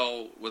pretty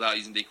well without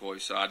using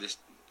decoys. So I just,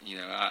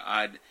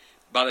 I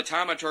by the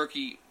time a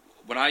turkey,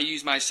 when I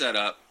use my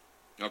setup,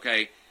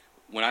 okay,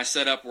 when I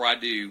set up where I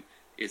do,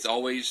 it's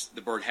always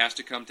the bird has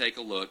to come take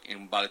a look,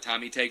 and by the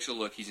time he takes a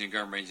look, he's in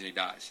gun range and he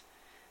dies.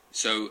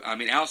 So, I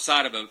mean,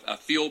 outside of a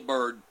field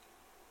bird,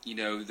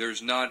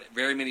 there's not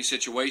very many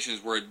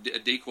situations where a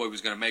decoy was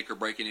going to make or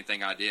break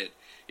anything I did.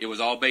 It was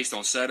all based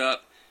on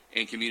setup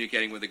and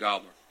communicating with the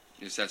gobbler.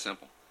 It's that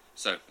simple.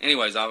 So,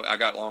 anyways, I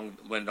got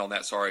long-winded on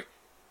that. Sorry.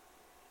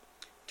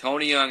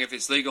 Tony Young, if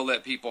it's legal,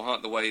 let people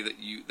hunt the way that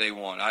they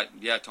want.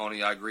 Yeah,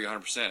 Tony, I agree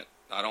 100%.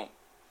 I don't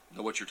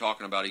know what you're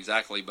talking about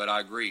exactly, but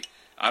I agree.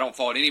 I don't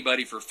fault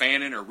anybody for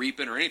fanning or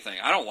reaping or anything.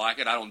 I don't like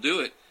it. I don't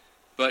do it.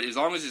 But as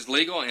long as it's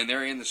legal and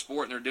they're in the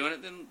sport and they're doing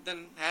it,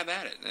 then have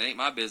at it. It ain't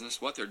my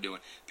business what they're doing.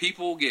 I'm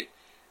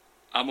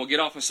going to get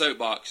off my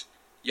soapbox.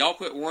 Y'all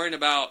quit worrying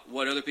about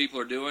what other people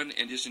are doing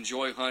and just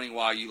enjoy hunting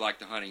while you like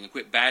the hunting. And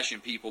quit bashing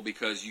people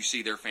because you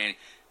see their fanning.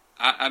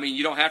 I mean,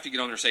 you don't have to get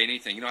on there and say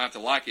anything. You don't have to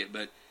like it,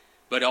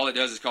 but all it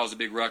does is cause a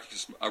big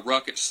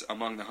ruckus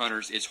among the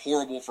hunters. It's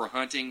horrible for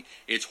hunting.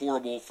 It's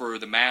horrible for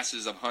the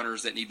masses of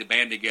hunters that need to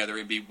band together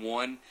and be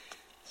one.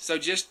 So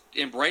just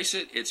embrace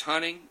it. It's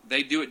hunting.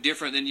 They do it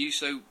different than you,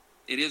 so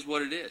it is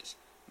what it is.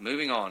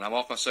 Moving on. I'm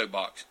off my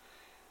soapbox.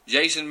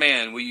 Jason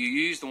Mann, will you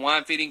use the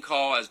wine feeding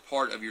call as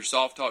part of your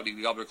soft talk to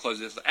the gobbler close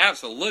this?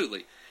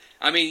 Absolutely.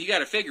 I mean, you got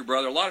to figure,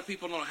 brother, a lot of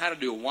people don't know how to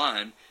do a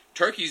whine.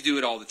 Turkeys do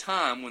it all the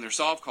time when they're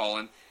soft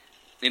calling.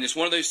 And it's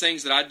one of those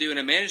things that I do in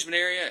a management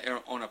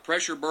area on a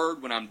pressure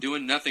bird when I'm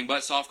doing nothing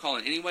but soft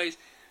calling anyways.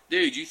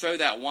 Dude, you throw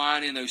that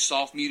whine in those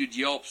soft muted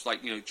yelps,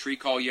 like, tree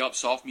call yelps,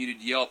 soft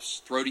muted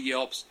yelps, throaty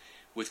yelps,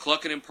 with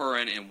clucking and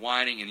purring and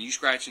whining and you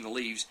scratching the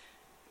leaves.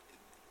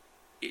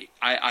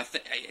 I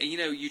think,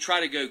 you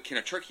try to go, can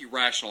a turkey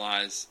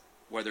rationalize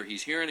whether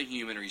he's hearing a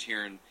human or he's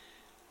hearing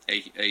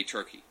a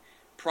turkey?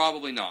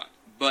 Probably not.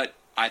 But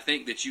I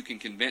think that you can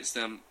convince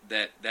them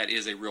that that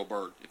is a real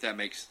bird, if that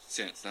makes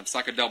sense. That's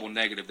like a double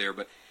negative there.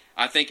 But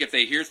I think if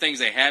they hear things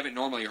they haven't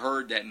normally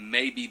heard, that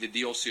may be the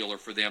deal sealer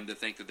for them to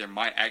think that there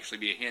might actually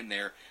be a hen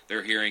there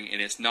they're hearing,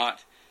 and it's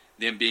not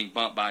them being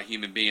bumped by a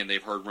human being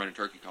they've heard running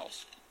turkey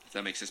calls. If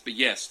that makes sense. But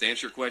yes, to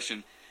answer your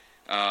question,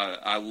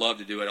 I love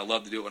to do it. I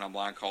love to do it when I'm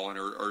blind calling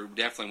or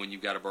definitely when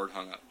you've got a bird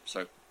hung up.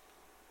 So,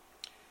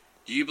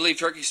 do you believe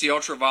turkeys see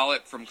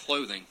ultraviolet from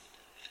clothing?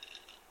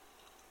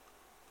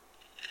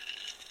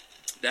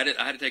 I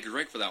had to take a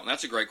drink for that one.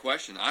 That's a great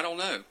question. I don't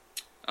know.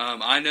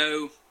 I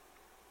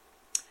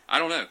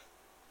don't know.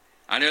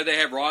 I know they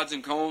have rods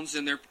and cones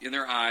in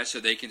their eyes so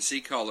they can see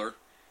color,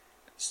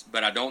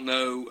 but I don't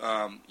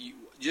know.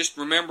 Just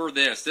remember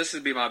this. This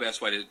would be my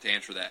best way to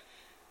answer that.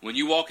 When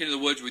you walk into the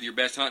woods with your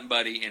best hunting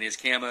buddy and his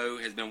camo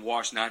has been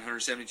washed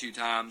 972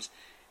 times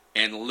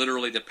and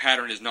literally the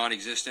pattern is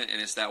non-existent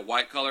and it's that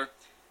white color,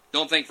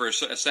 don't think for a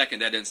second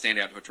that doesn't stand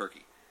out to a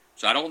turkey.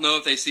 So I don't know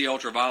if they see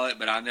ultraviolet,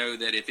 but I know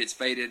that if it's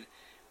faded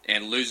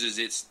and loses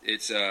its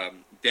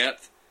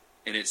depth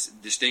and its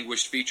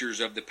distinguished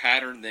features of the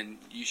pattern, then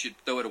you should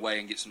throw it away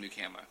and get some new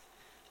camo.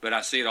 But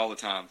I see it all the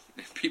time.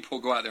 People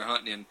go out there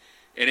hunting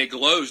and it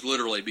glows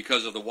literally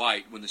because of the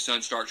white. When the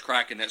sun starts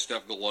cracking, that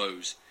stuff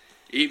glows.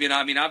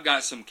 I've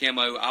got some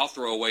camo I'll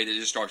throw away that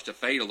just starts to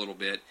fade a little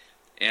bit,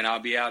 and I'll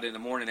be out in the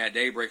morning at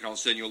daybreak, and all of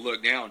a sudden you'll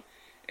look down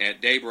at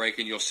daybreak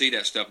and you'll see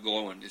that stuff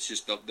glowing. It's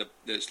just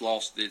it's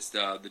lost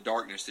the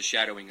darkness, the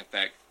shadowing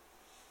effect.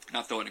 And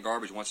I throw it in the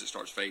garbage once it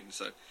starts fading.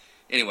 So,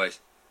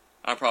 anyways,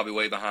 I'm probably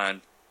way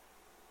behind.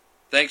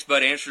 Thanks,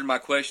 bud. Answered my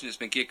question. It's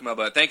been kicking my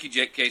butt. Thank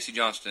you, Casey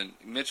Johnston.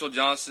 Mitchell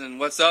Johnson,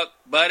 what's up,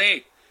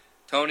 buddy?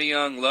 Tony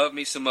Young, love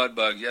me some mud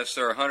bugs. Yes,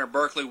 sir. Hunter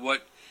Berkeley,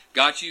 what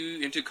got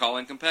you into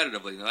calling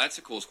competitively? Now, that's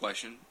a cool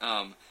question.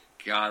 God,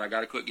 I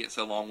got to quit getting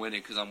so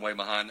long-winded because I'm way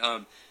behind.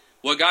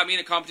 What got me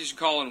into competition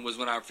calling was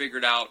when I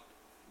figured out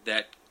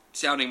that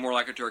sounding more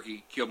like a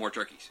turkey killed more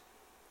turkeys.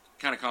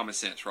 Kind of common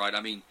sense, right? I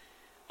mean,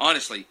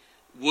 honestly,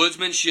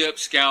 woodsmanship,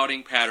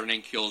 scouting,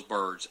 patterning kills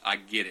birds. I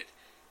get it.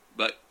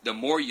 But the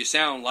more you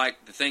sound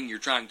like the thing you're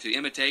trying to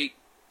imitate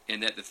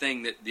and that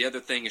the other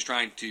thing is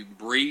trying to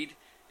breed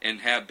and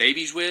have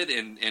babies with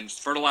and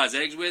fertilize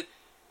eggs with,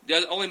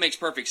 it only makes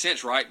perfect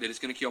sense, right, that it's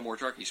going to kill more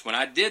turkeys. When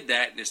I did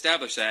that and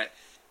established that,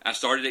 I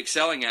started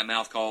excelling at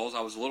mouth calls.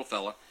 I was a little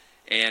fella.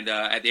 And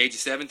at the age of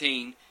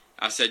 17,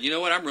 I said, you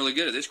know what, I'm really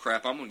good at this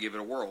crap. I'm going to give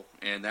it a whirl.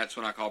 And that's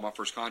when I called my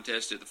first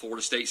contest at the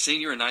Florida State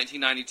Senior in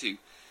 1992.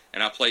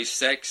 And I placed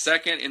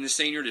second in the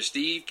senior to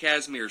Steve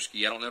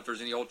Kazmierski. I don't know if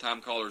there's any old-time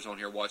callers on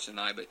here watching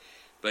tonight,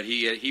 but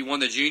he won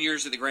the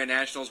juniors at the Grand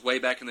Nationals way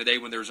back in the day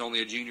when there was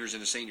only a juniors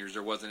and a seniors.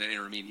 There wasn't an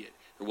intermediate.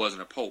 There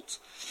wasn't a Poltz.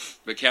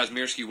 But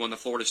Kazmierski won the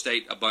Florida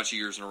State a bunch of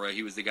years in a row.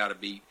 He was the guy to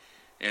beat.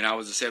 And I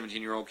was a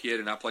 17-year-old kid,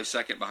 and I placed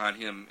second behind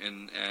him.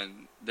 And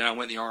then I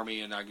went in the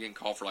Army, and I didn't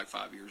call for like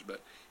 5 years. But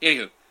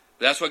anywho,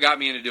 that's what got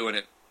me into doing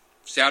it,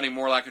 sounding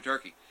more like a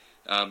turkey.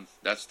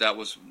 That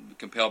was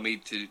compelled me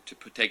to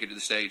take it to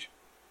the stage.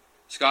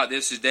 Scott,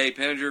 this is Dave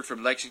Penninger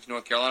from Lexington,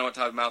 North Carolina. What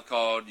type of mouth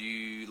call do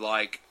you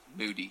like?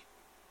 Moody.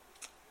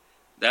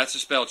 That's a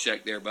spell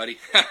check there, buddy.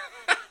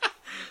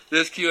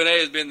 This Q&A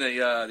has been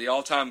the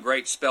all-time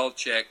great spell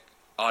check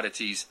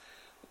oddities.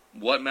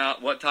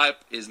 What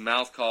type is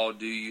mouth call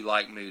do you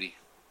like, Moody?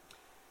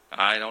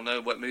 I don't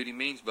know what Moody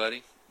means,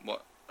 buddy.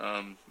 What?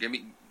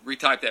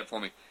 Retype that for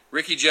me.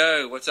 Ricky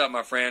Joe, what's up,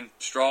 my friend?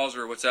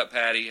 Strawser, what's up,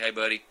 Patty? Hey,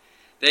 buddy.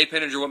 Dave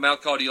Penninger, what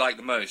mouth call do you like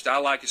the most? I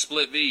like a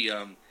split V.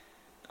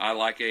 I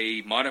like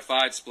a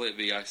modified split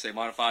V. I say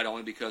modified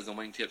only because the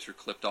wingtips are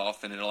clipped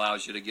off and it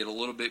allows you to get a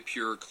little bit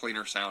pure,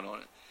 cleaner sound on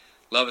it.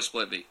 Love a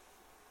split V.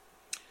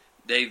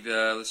 Dave,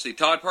 let's see.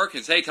 Todd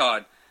Perkins. Hey,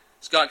 Todd.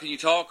 Scott, can you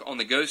talk on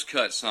the ghost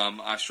cut some?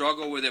 I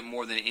struggle with it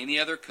more than any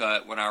other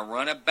cut. When I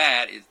run a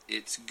bat,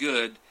 it's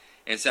good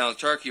and sounds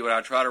turkey. When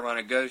I try to run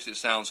a ghost, it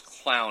sounds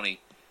clowny.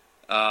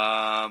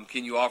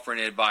 Can you offer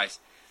any advice?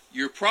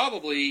 You're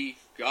probably...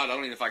 God, I don't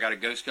even know if I got a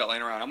ghost cut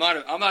laying around.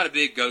 I'm not a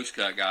big ghost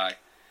cut guy.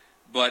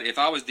 But if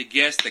I was to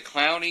guess, the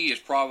clowny is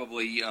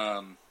probably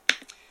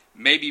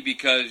maybe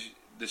because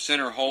the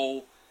center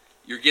hole,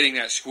 you're getting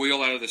that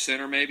squeal out of the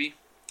center maybe.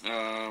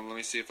 Let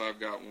me see if I've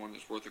got one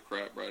that's worth a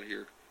crap right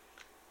here.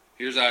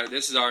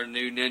 This is our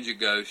new Ninja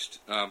Ghost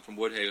from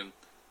Woodhaven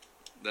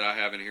that I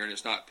have in here, and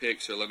it's not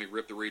picked, so let me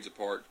rip the reeds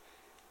apart.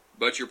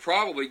 But you're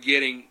probably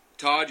getting,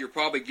 Todd,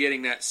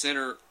 that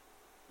center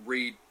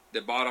reed,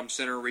 the bottom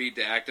center reed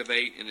to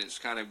activate, and it's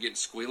kind of getting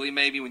squealy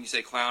maybe when you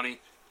say clowny.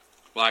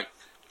 Like,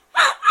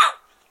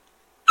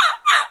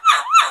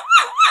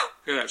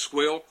 hear that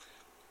squeal?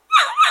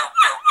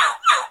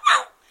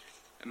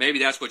 And maybe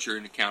that's what you're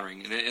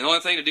encountering. And the only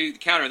thing to do to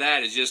counter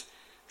that is just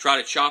try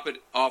to chop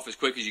it off as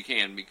quick as you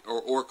can,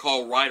 or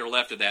call right or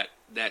left of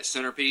that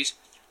centerpiece.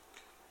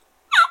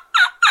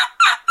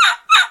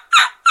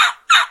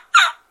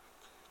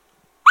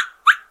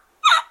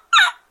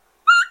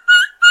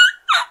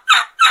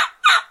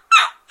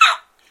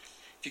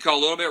 If you call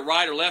a little bit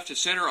right or left to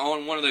center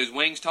on one of those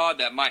wings, Todd,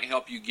 that might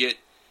help you get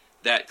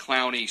that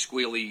clowny,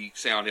 squealy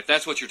sound. If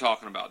that's what you're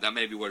talking about, that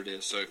may be what it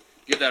is. So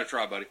give that a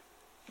try, buddy.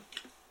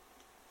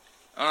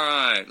 All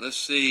right, let's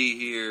see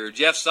here.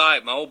 Jeff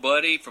Sipe, my old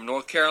buddy from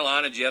North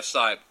Carolina, Jeff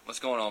Sipe. What's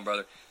going on,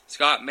 brother?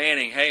 Scott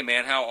Manning, hey,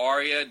 man, how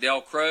are you?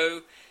 Del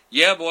Crow,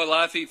 yeah, boy,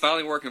 live feed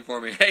finally working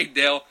for me. Hey,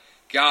 Del,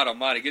 God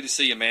almighty, good to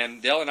see you, man.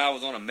 Del and I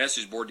was on a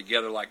message board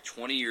together like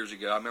 20 years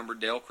ago. I remember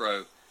Del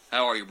Crow.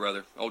 How are you,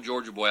 brother? Old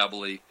Georgia boy, I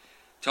believe.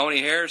 Tony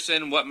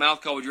Harrison, what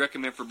mouth call would you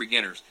recommend for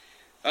beginners?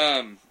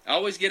 I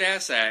always get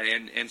asked that,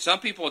 and some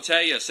people will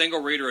tell you a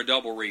single read or a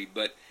double read,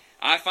 but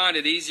I find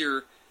it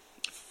easier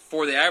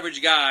for the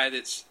average guy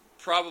that's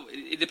probably,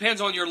 it depends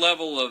on your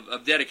level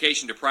of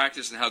dedication to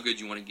practice and how good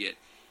you want to get.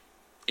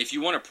 If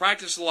you want to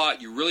practice a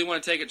lot, you really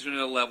want to take it to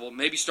another level,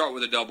 maybe start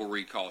with a double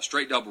read call, a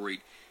straight double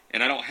read.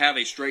 And I don't have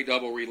a straight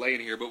double read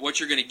laying here, but what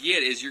you're going to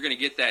get is you're going to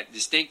get that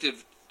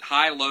distinctive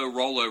high-low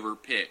rollover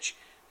pitch.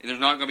 And there's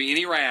not going to be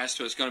any rasp,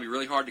 so it's going to be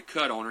really hard to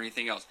cut on or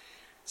anything else.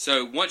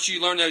 So once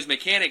you learn those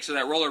mechanics of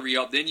that rollover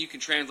yelp, then you can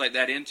translate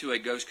that into a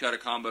ghost cut, a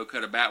combo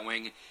cut, a bat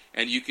wing,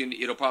 and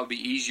it'll probably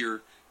be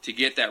easier to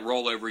get that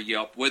rollover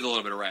yelp with a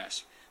little bit of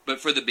rasp. But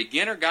for the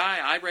beginner guy,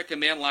 I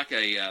recommend like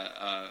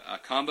a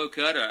combo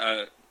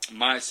cut.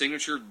 My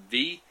signature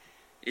V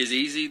is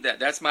easy.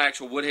 That's my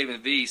actual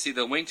Woodhaven V. See,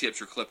 the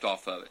wingtips are clipped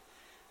off of it.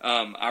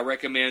 I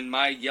recommend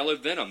my Yellow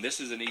Venom. This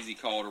is an easy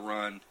call to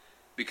run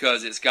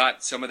because it's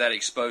got some of that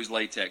exposed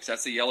latex.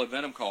 That's the Yellow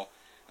Venom call.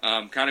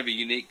 Kind of a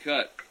unique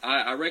cut.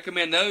 I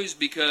recommend those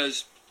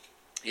because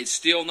it's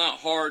still not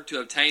hard to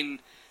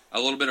obtain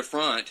a little bit of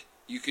front.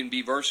 You can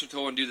be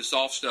versatile and do the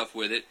soft stuff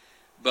with it.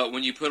 But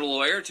when you put a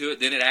little air to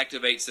it, then it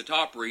activates the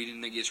top reed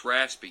and it gets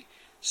raspy.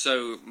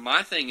 So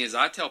my thing is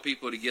I tell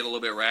people to get a little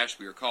bit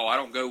raspier call. I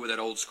don't go with that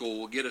old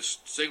school. Get a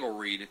single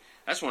reed.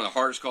 That's one of the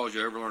hardest calls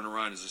you ever learn to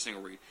run is a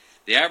single reed.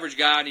 The average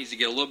guy needs to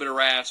get a little bit of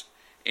rasp.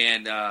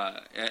 And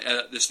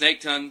the snake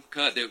tongue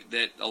cut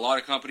that a lot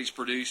of companies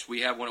produce,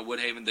 we have one at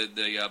Woodhaven,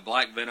 the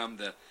Black Venom,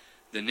 the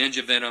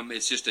Ninja Venom.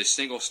 It's just a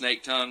single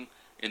snake tongue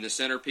in the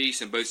centerpiece,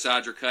 and both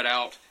sides are cut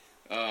out.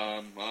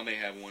 I may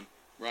have one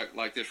right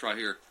like this right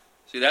here.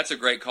 See, that's a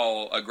great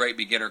call, a great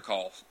beginner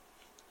call.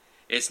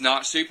 It's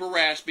not super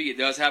raspy. It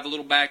does have a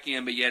little back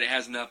end, but yet it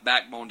has enough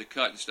backbone to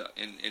cut and stuff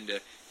and to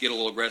get a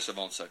little aggressive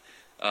on. So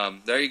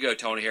there you go,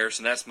 Tony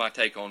Harrison. That's my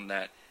take on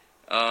that.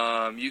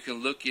 You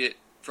can look it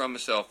from a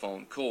cell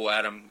phone. Cool,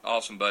 Adam.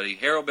 Awesome, buddy.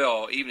 Harold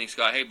Bell, evening,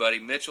 Scott. Hey, buddy.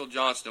 Mitchell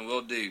Johnston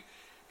will do.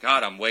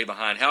 God, I'm way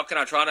behind. How can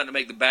I try not to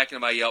make the back end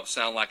of my yelp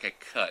sound like a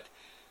cut?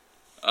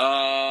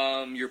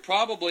 You're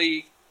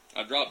probably,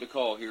 I dropped the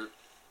call here.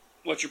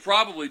 What you're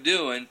probably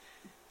doing,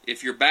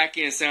 if your back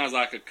end sounds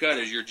like a cut,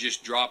 is you're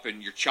just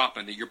dropping, you're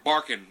chopping it, you're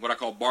barking, what I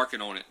call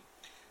barking on it.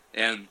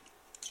 And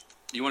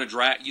you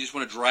just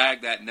want to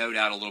drag that note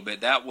out a little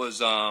bit. That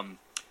was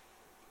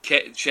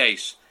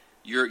Chase.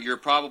 You're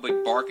probably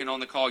barking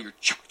on the call. You're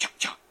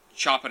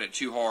chopping it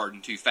too hard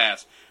and too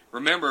fast.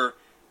 Remember,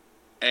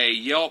 a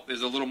yelp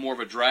is a little more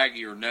of a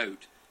draggier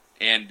note,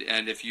 and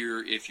if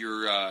you're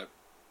let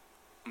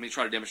me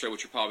try to demonstrate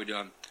what you're probably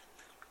doing.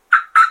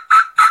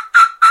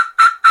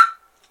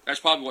 That's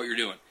probably what you're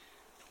doing.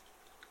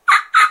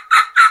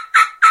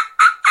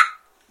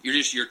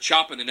 you're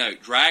chopping the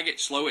note. Drag it,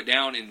 slow it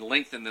down, and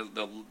lengthen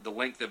the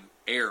length of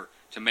air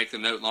to make the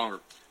note longer.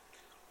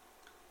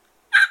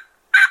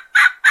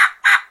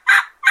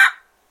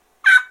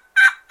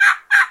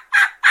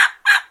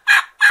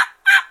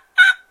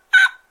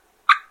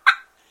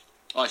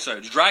 Like so.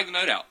 Just drag the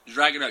note out. Just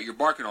drag it out. You're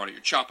barking on it.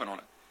 You're chopping on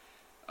it.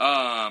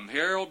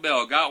 Harold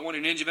Bell, got one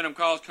in Ninja Venom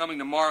calls coming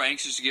tomorrow.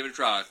 Anxious to give it a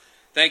try.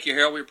 Thank you,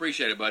 Harold. We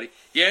appreciate it, buddy.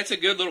 Yeah, it's a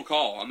good little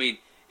call. I mean,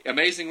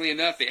 amazingly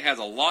enough, it has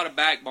a lot of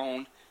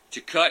backbone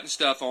to cut and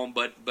stuff on,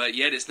 but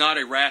yet it's not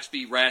a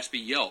raspy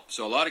yelp.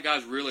 So a lot of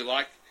guys really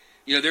like,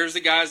 there's the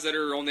guys that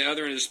are on the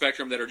other end of the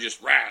spectrum that are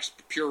just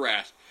pure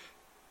rasp.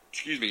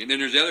 Excuse me. And then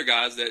there's the other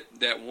guys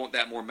that want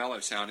that more mellow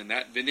sound, and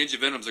that Ninja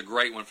Venom's a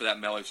great one for that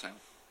mellow sound.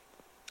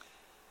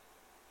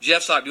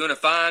 Jeff Sipe doing a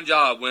fine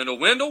job, Wendell.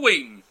 Wendell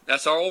Wheaton.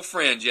 That's our old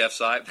friend, Jeff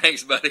Sipe.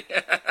 Thanks, buddy.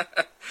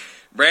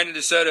 Brandon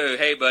DeSoto.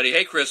 Hey, buddy.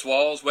 Hey, Chris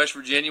Walls, West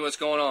Virginia. What's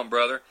going on,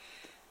 brother?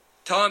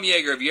 Tom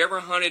Yeager. Have you ever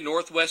hunted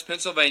Northwest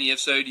Pennsylvania? If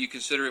so, do you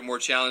consider it more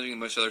challenging than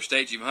most other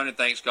states? You've hunted.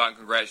 Thanks, Scott, and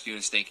congrats to you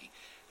and Stinky.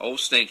 Old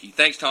Stinky.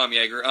 Thanks, Tom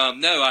Yeager.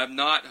 No, I've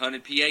not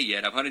hunted PA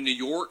yet. I've hunted New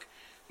York.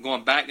 I'm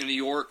going back to New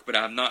York, but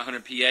I have not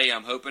hunted PA.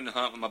 I'm hoping to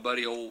hunt with my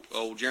buddy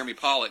old Jeremy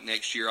Pollock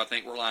next year. I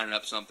think we're lining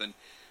up something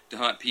to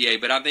hunt PA,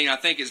 but I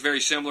think it's very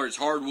similar. It's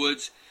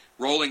hardwoods,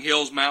 rolling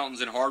hills, mountains,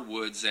 and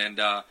hardwoods, and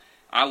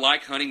I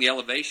like hunting the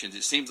elevations.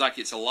 It seems like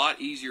it's a lot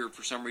easier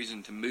for some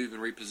reason to move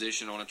and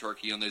reposition on a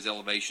turkey on those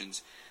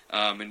elevations,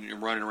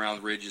 and running around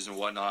the ridges and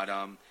whatnot.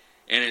 And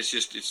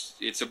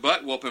it's a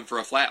butt whooping for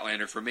a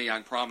flatlander for me. I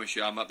can promise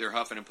you, I'm up there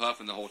huffing and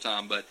puffing the whole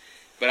time, but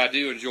I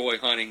do enjoy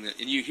hunting.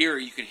 And you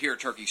can hear a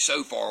turkey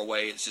so far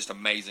away. It's just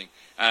amazing.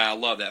 I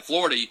love that.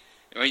 Florida.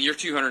 I mean, you're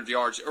 200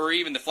 yards, or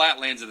even the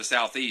flatlands of the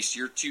southeast,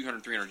 you're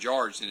 200, 300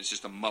 yards, and it's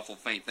just a muffled,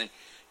 faint thing.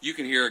 You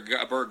can hear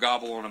a bird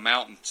gobble on a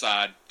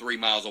mountainside 3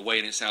 miles away,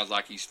 and it sounds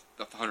like he's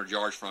 100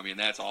 yards from you, and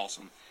that's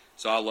awesome.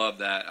 So I love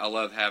that. I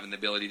love having the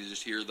ability to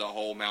just hear the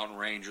whole mountain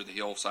range or the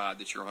hillside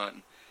that you're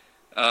hunting.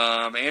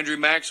 Andrew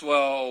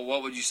Maxwell,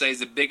 what would you say is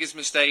the biggest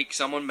mistake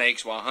someone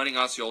makes while hunting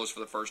Osceolas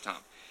for the first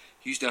time?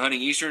 Used to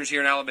hunting Easterns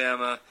here in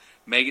Alabama,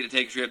 may get to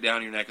take a trip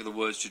down your neck of the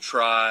woods to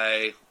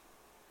try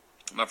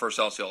my first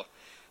Osceola.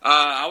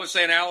 I would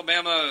say in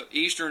Alabama,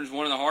 Eastern's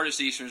one of the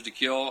hardest Easterns to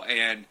kill,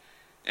 and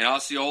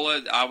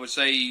Osceola, I would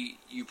say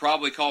you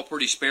probably call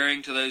pretty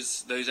sparing to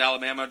those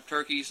Alabama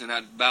turkeys, and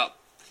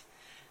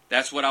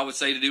that's what I would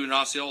say to do in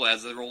Osceola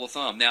as a rule of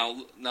thumb.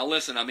 Now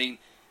listen, I mean,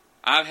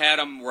 I've had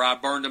them where I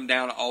burned them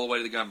down all the way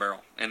to the gun barrel,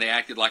 and they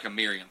acted like a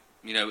Miriam.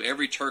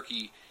 Every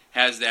turkey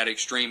has that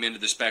extreme end of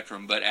the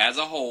spectrum, but as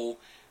a whole,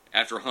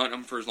 after hunting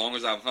them for as long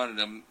as I've hunted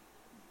them,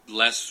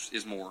 less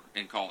is more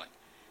in calling.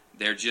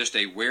 They're just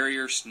a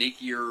warier,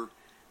 sneakier,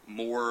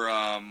 more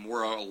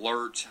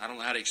alert. I don't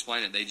know how to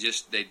explain it.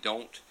 They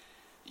don't.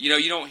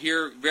 You don't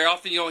hear very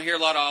often. You don't hear a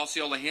lot of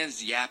Osceola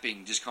hens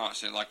yapping just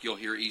constant like you'll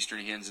hear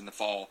Eastern hens in the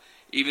fall.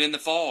 Even in the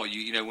fall,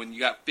 when you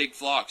got big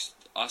flocks,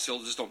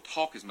 Osceola just don't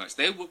talk as much.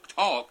 They will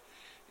talk.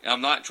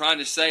 I'm not trying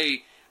to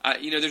say.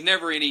 There's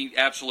never any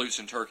absolutes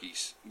in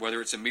turkeys,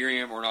 whether it's a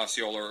Miriam or an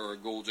Osceola or a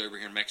Gould's over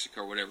here in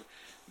Mexico or whatever.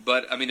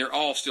 But I mean, they're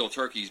all still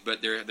turkeys.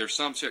 But there's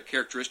some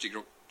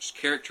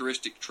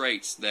characteristic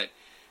traits that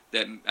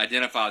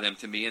identify them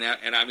to me,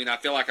 and I mean I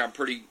feel like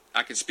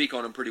I can speak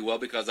on them pretty well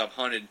because I've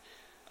hunted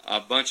a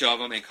bunch of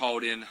them and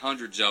called in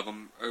hundreds of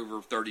them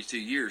over 32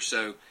 years.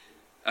 So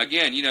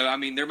again, I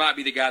mean there might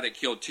be the guy that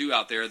killed two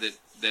out there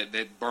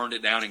that burned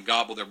it down and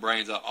gobbled their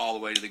brains out all the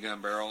way to the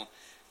gun barrel.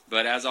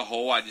 But as a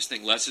whole, I just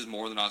think less is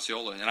more than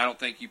Osceola, and I don't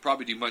think you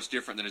probably do much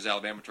different than his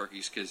Alabama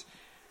turkeys because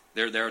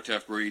they're a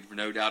tough breed,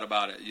 no doubt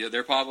about it. You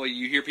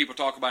hear people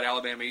talk about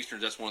Alabama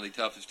Easterns. That's one of the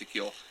toughest to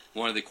kill,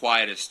 one of the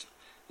quietest,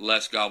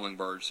 less gobbling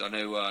birds. I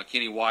know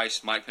Kenny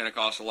Weiss, Mike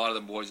Pentecost, a lot of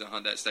them boys that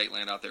hunt that state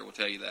land out there will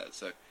tell you that.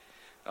 So,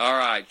 all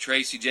right,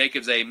 Tracy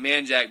Jacobs,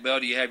 amen. Jack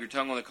Bell, do you have your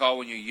tongue on the call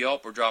when you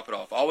yelp or drop it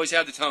off? Always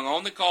have the tongue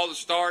on the call to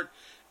start,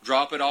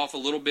 drop it off a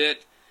little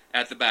bit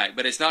at the back,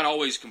 but it's not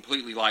always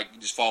completely like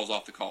it just falls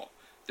off the call.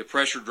 The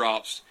pressure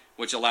drops,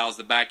 which allows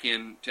the back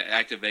end to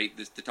activate.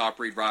 The top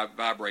reed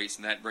vibrates,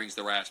 and that brings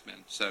the rasp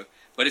in. So,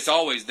 but it's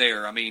always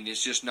there. I mean,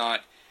 it's just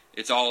not.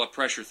 It's all a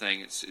pressure thing.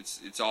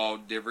 It's all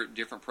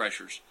different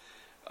pressures.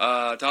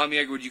 Tom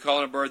Yeager, would you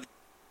call it a bird?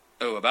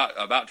 Oh,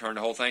 about turned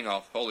the whole thing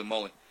off. Holy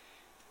moly!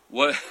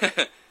 What?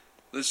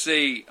 Let's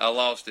see. I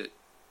lost it.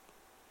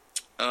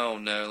 Oh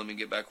no! Let me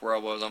get back where I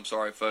was. I'm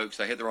sorry, folks.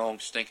 I hit the wrong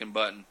stinking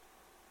button.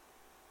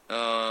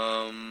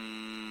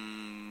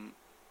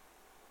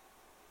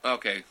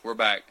 Okay, we're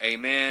back.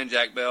 Amen,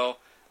 Jack Bell.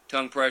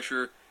 Tongue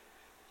pressure.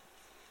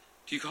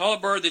 Do you call a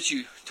bird that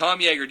you...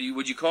 Tom Yeager,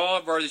 would you call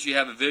a bird that you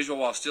have a visual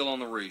while still on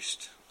the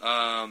roost?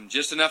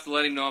 Just enough to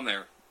let him know I'm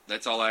there.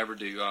 That's all I ever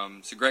do.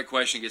 It's a great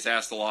question. It gets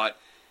asked a lot.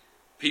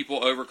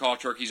 People overcall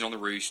turkeys on the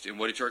roost, and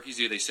what do turkeys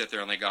do? They sit there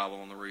and they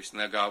gobble on the roost,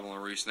 and they gobble on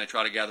the roost, and they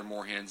try to gather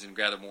more hens and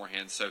gather more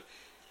hens. So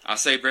I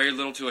say very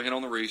little to a hen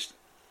on the roost.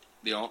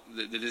 The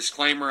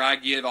disclaimer I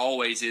give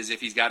always is if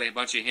he's got a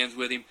bunch of hens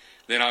with him,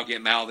 then I'll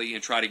get mouthy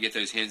and try to get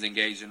those hens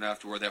engaged enough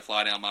to where they'll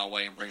fly down my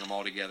way and bring them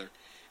all together.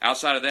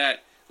 Outside of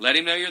that, let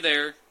him know you're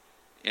there.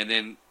 and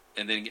then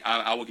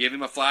I will give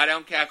him a fly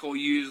down cackle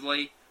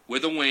usually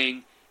with a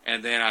wing,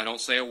 and then I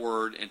don't say a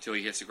word until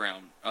he hits the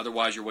ground.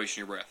 Otherwise, you're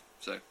wasting your breath.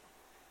 So,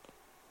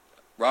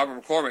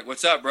 Robert McCormick,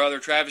 what's up, brother?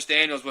 Travis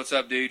Daniels, what's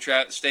up, dude?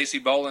 Stacy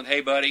Boland,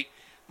 hey, buddy.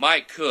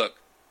 Mike Cook,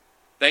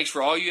 thanks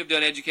for all you have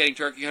done educating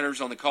turkey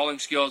hunters on the calling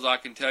skills. I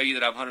can tell you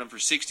that I've hunted them for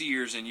 60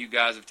 years, and you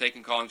guys have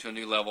taken calling to a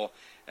new level,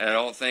 and I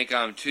don't think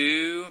I'm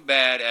too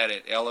bad at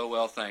it.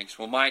 LOL, thanks.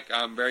 Well, Mike,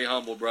 I'm very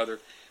humble, brother.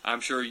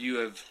 I'm sure you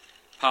have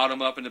piled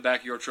them up in the back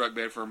of your truck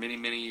bed for many,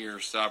 many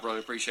years, so I really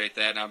appreciate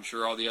that, and I'm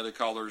sure all the other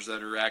callers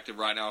that are active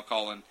right now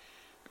calling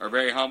are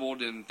very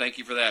humbled, and thank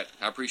you for that.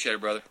 I appreciate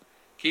it, brother.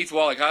 Keith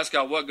Wallach, hi,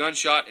 Scott, what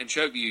gunshot and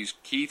choke do you use?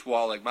 Keith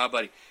Wallach, my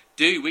buddy.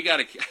 Dude, we got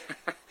to...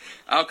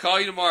 I'll call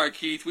you tomorrow,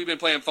 Keith. We've been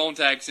playing phone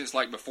tag since,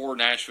 like, before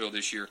Nashville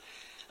this year.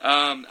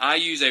 I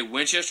use a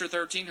Winchester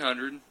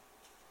 1300.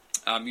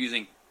 I'm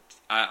using...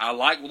 I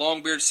like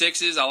Longbeard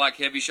 6s. I like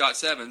heavy shot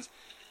 7s.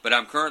 But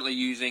I'm currently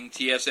using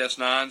TSS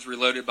 9s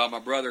reloaded by my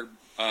brother,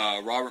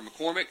 Robert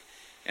McCormick.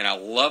 And I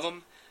love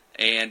them.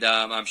 And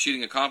I'm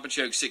shooting a Comp and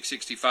Choke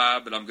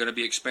 665, but I'm going to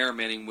be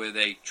experimenting with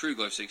a True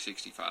Glow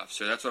 665.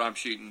 So that's what I'm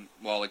shooting,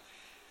 Wally.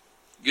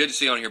 Good to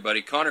see you on here,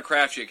 buddy. Connor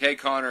Kraftchick, hey,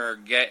 Connor.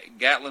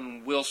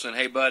 Gatlin Wilson,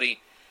 hey,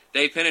 buddy.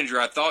 Dave Penninger,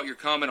 I thought your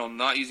comment on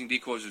not using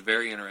decoys was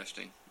very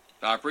interesting.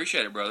 I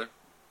appreciate it, brother.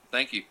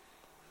 Thank you.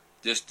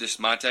 Just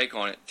my take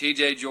on it.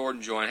 TJ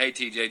Jordan joined. Hey,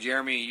 TJ.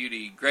 Jeremy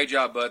Udy, great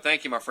job, bud.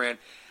 Thank you, my friend.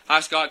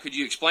 Hi, Scott. Could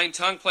you explain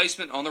tongue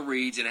placement on the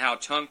reeds and how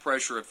tongue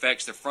pressure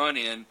affects the front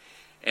end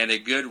and a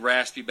good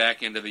raspy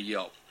back end of a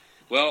yelp?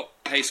 Well,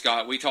 hey,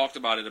 Scott, we talked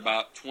about it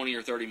about 20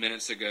 or 30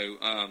 minutes ago.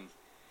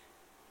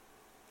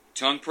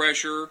 Tongue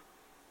pressure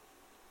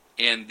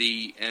and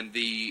the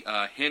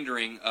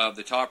hindering of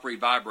the top reed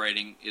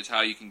vibrating is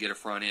how you can get a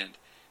front end.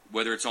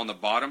 Whether it's on the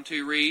bottom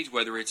two reeds,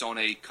 whether it's on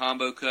a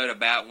combo cut, a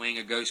bat wing,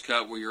 a ghost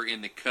cut, where you're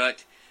in the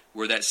cut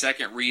where that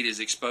second reed is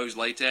exposed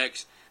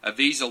latex, a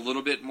V's a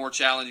little bit more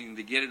challenging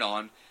to get it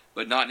on,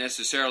 but not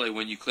necessarily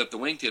when you clip the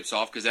wingtips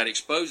off, because that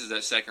exposes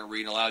that second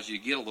reed and allows you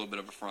to get a little bit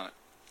of a front.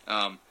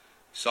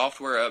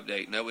 Software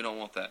update. No, we don't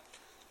want that.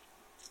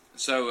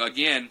 So,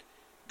 again,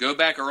 go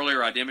back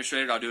earlier. I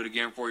demonstrated. I'll do it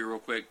again for you real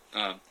quick.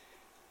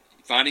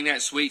 Finding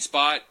that sweet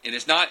spot, and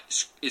it's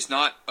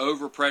not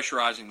over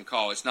pressurizing the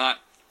call. It's not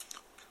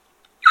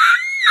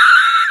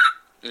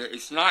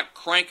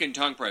cranking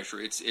tongue pressure.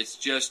 It's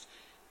just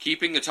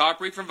keeping the top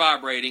reed from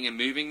vibrating and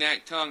moving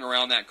that tongue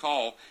around that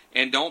call.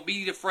 And don't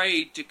be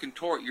afraid to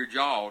contort your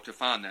jaw to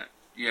find that.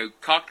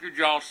 Cock your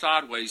jaw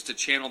sideways to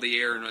channel the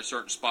air in a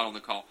certain spot on the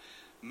call.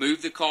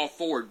 Move the call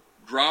forward.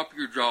 Drop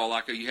your jaw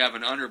like you have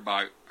an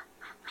underbite.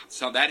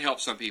 So that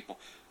helps some people.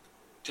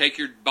 Take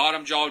your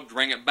bottom jaw,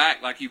 bring it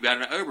back like you've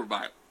got an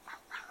overbite.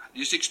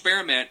 Just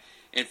experiment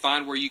and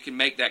find where you can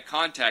make that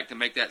contact to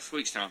make that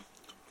sweet sound.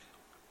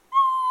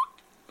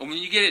 And when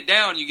you get it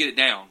down,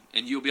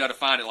 and you'll be able to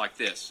find it like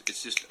this.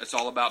 It's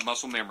all about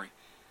muscle memory,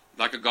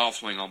 like a golf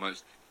swing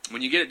almost.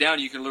 When you get it down,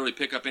 you can literally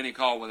pick up any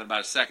call within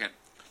about a second.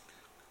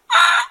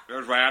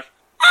 There's Raz.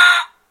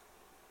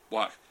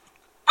 Watch.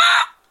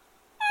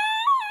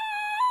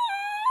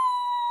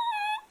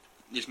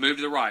 Just move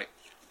to the right.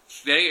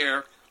 Steady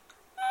air.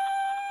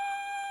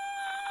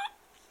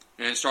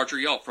 And start your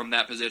yelp from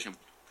that position.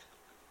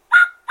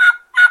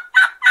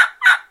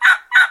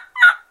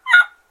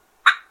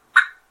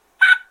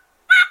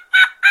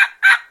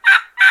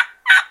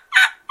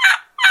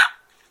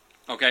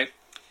 Okay?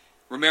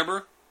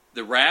 Remember,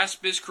 the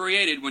rasp is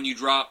created when you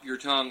drop your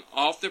tongue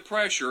off the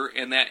pressure,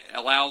 and that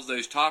allows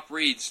those top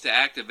reeds to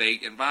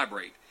activate and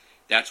vibrate.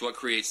 That's what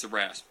creates the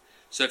rasp.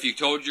 So if you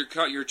hold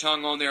your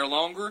tongue on there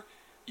longer,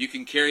 you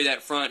can carry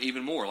that front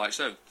even more, like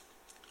so.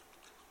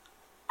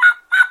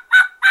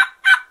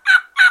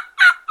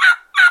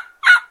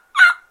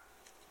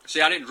 See,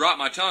 I didn't drop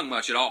my tongue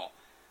much at all.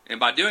 And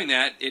by doing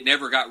that, it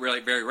never got really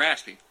very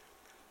raspy.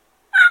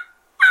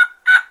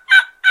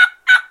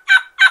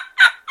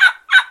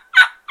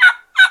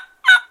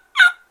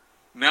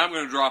 Now I'm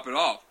going to drop it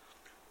off.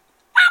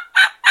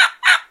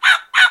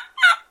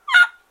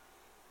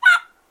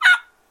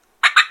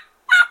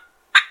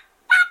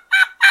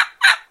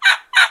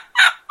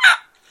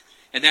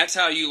 And that's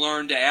how you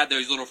learn to add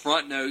those little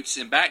front notes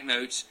and back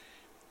notes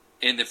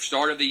in the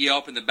start of the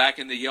yelp and the back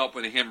end of the yelp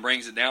when the hem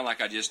brings it down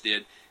like I just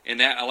did. And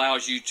that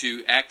allows you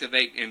to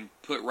activate and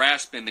put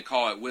rasp in the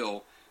call at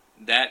will.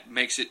 That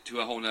makes it to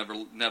a whole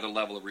another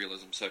level of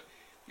realism. So,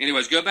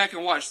 anyways, go back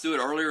and watch through it.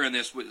 Earlier in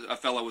this, a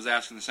fellow was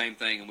asking the same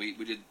thing, and we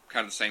did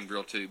kind of the same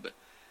drill too. But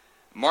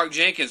Mark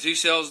Jenkins, who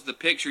sells the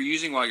picks you're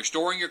using while you're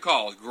storing your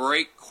calls?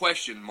 Great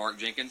question, Mark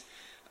Jenkins.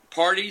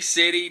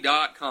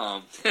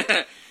 PartyCity.com.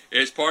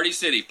 It's Party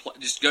City.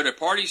 Just go to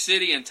Party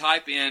City and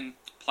type in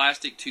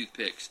plastic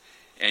toothpicks,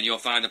 and you'll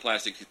find the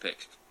plastic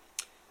toothpicks.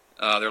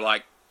 They're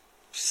like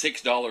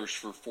 $6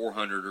 for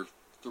 400 or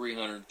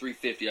 300,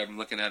 350. I've been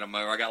looking at them.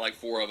 I got like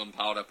 4 of them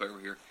piled up over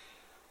here.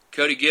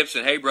 Cody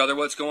Gibson, hey brother,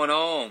 what's going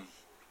on?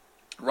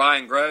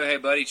 Ryan Grow, hey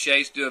buddy.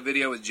 Chase, do a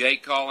video with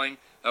Jake calling.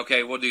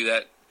 Okay, we'll do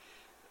that.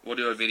 We'll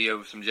do a video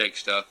with some Jake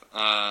stuff.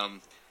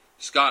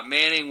 Scott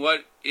Manning,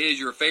 what is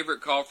your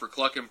favorite call for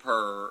cluck and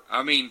purr?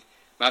 I mean,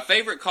 my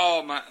favorite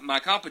call, my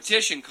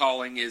competition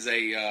calling is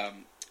a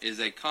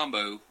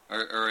combo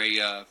or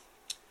a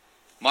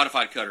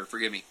modified cutter.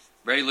 Forgive me,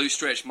 very loose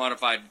stretch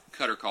modified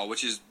cutter call,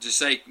 which is to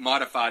say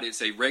modified.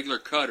 It's a regular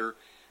cutter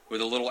with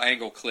a little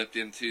angle clipped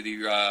into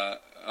the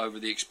over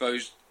the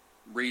exposed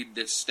reed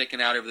that's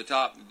sticking out over the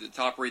top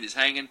reed that's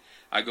hanging.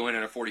 I go in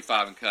at a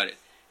 45 and cut it,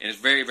 and it's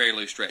very, very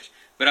loose stretch.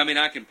 But I mean,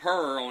 I can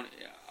purr on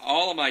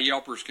all of my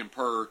yelpers can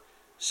purr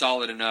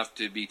solid enough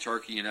to be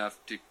turkey enough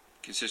to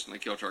consistently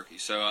kill turkey.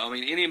 So I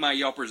mean, any of my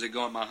yelpers that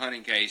go in my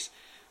hunting case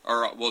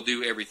will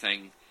do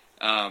everything.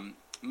 One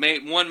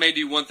may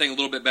do one thing a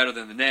little bit better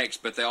than the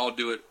next, but they all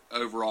do it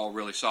overall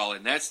really solid.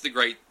 And that's a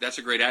great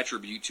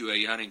attribute to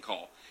a hunting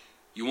call.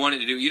 You want it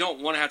to do. You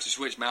don't want to have to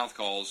switch mouth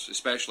calls,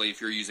 especially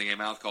if you're using a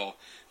mouth call.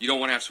 You don't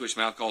want to have to switch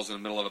mouth calls in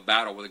the middle of a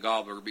battle with a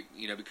gobbler,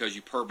 because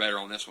you purr better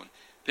on this one.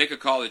 Pick a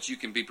call that you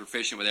can be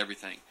proficient with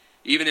everything,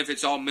 even if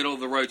it's all middle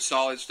of the road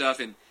solid stuff,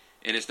 and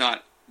it's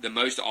not the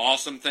most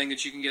awesome thing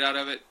that you can get out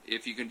of it.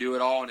 If you can do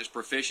it all and it's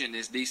proficient and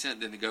it's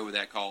decent, then to go with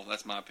that call.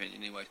 That's my opinion,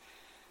 anyway.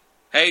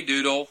 Hey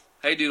Doodle,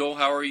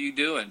 how are you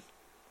doing?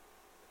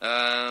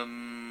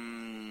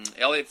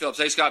 Elliot Phillips.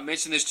 Hey Scott,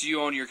 mentioned this to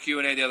you on your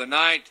Q&A the other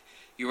night.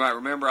 You might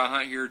remember I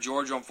hunt here,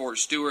 Georgia, on Fort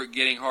Stewart.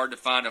 Getting hard to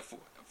find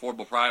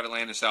affordable private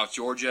land in South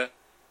Georgia.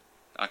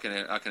 I can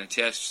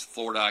attest,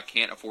 Florida, I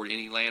can't afford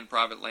any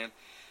private land.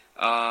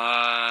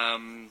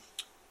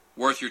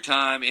 Worth your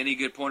time. Any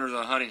good pointers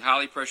on hunting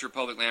highly pressured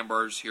public land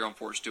birds here on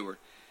Fort Stewart?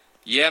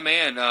 Yeah,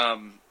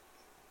 man.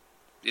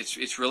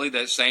 It's really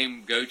that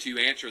same go-to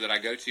answer that I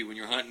go to when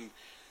you're hunting.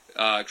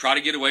 Try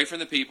to get away from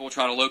the people.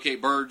 Try to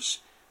locate birds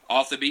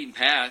off the beaten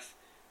path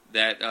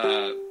that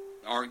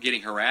aren't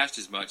getting harassed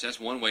as much. That's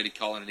one way to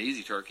call it an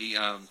easy turkey.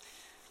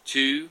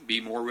 2,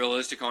 be more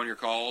realistic on your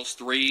calls.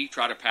 3,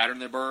 try to pattern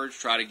the birds.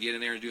 Try to get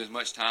in there and do as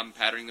much time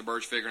patterning the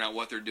birds, figuring out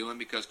what they're doing,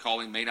 because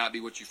calling may not be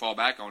what you fall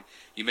back on.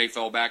 You may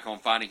fall back on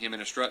finding him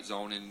in a strut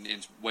zone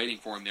and waiting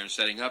for him there and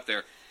setting up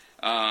there.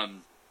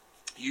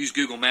 Use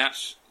Google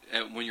Maps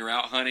when you're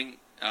out hunting.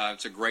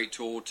 It's a great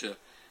tool to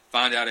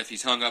find out if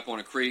he's hung up on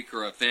a creek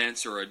or a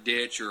fence or a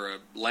ditch or a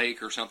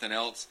lake or something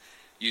else.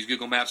 Use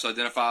Google Maps to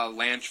identify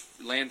land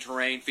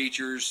terrain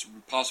features,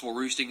 possible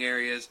roosting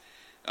areas.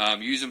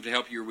 Use them to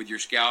help you with your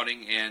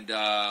scouting. And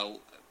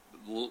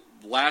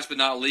last but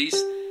not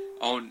least,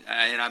 and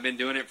I've been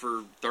doing it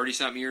for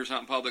 30-something years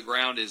hunting public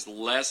ground, is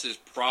less is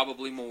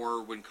probably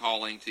more when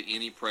calling to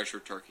any pressure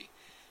turkey.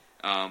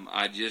 They're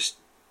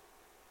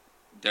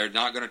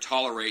not going to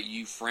tolerate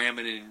you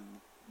framming and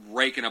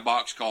raking a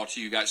box call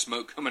till you got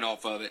smoke coming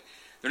off of it.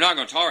 They're not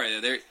going to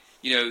tolerate it.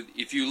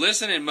 If you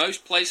listen in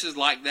most places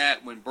like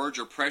that, when birds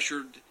are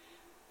pressured,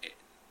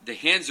 the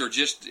hens are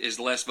just as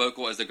less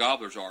vocal as the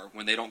gobblers are.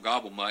 When they don't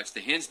gobble much, the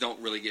hens don't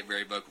really get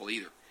very vocal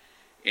either.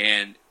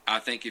 And I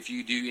think if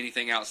you do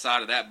anything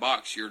outside of that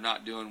box, you're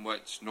not doing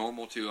what's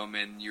normal to them,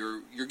 and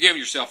you're giving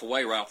yourself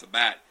away right off the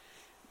bat.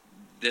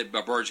 That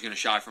a bird's going to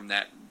shy from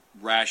that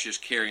rashes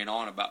carrying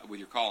on with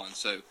your calling.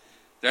 So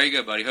there you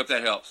go, buddy. Hope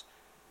that helps.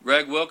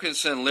 Greg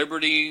Wilkinson,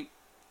 Liberty,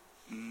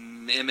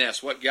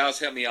 MS. What guys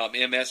help me out?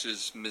 MS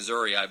is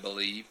Missouri, I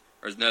believe.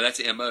 Or no,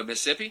 that's MO,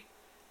 Mississippi.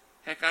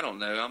 Heck, I don't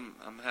know. I'm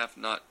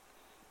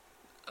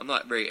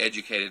not very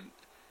educated.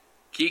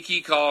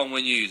 Kiki call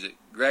when you use it.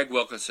 Greg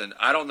Wilkinson.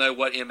 I don't know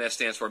what MS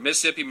stands for.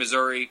 Mississippi,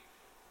 Missouri.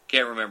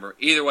 Can't remember.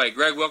 Either way,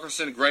 Greg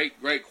Wilkinson.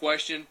 Great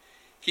question.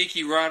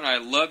 Kiki run. I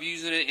love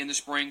using it in the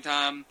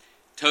springtime.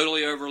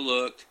 Totally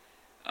overlooked.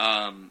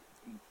 I've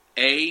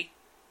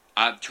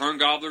turned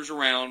gobblers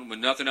around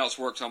when nothing else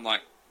works. I'm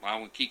like, well, I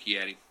want Kiki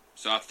at him.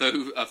 So I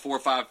threw 4 or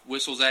 5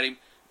 whistles at him,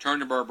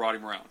 turned the bird, brought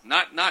him around.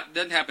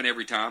 Doesn't happen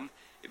every time.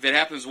 If it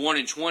happens 1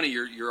 in 20,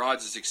 your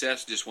odds of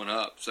success just went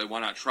up. So why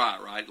not try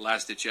it, right?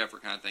 Last ditch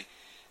effort kind of thing.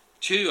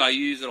 2, I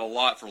use it a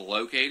lot for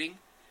locating.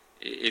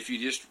 If you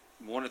just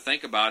want to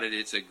think about it,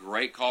 it's a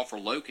great call for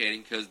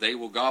locating because they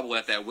will gobble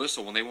at that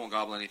whistle when they won't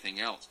gobble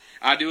anything else.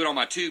 I do it on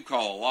my tube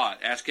call a lot.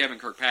 Ask Kevin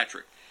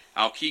Kirkpatrick.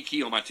 I'll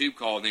key on my tube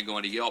call and then go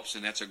into yelps,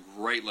 and that's a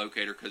great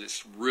locator because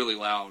it's really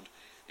loud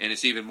and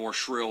it's even more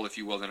shrill, if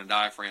you will, than a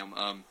diaphragm.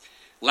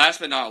 Last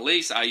but not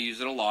least, I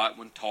use it a lot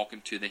when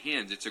talking to the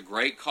hens. It's a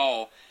great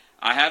call.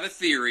 I have a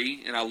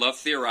theory, and I love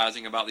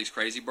theorizing about these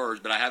crazy birds,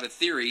 but I have a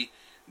theory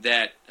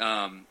that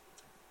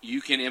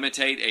you can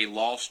imitate a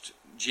lost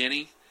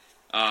Jenny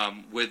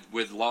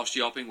with lost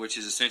yelping, which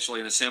is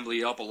essentially an assembly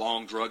yelp, a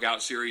long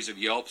drug-out series of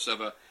yelps.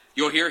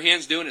 You'll hear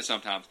hens doing it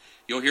sometimes.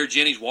 You'll hear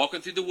Jennies walking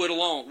through the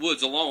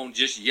woods alone,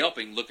 just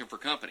yelping, looking for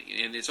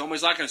company. And it's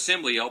almost like an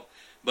assembly yelp,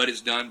 but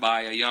it's done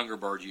by a younger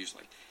bird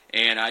usually.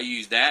 And I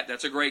use that.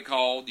 That's a great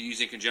call to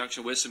use in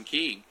conjunction with some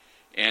keying.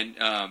 And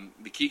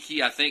the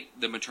key, I think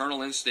the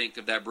maternal instinct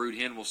of that brood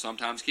hen will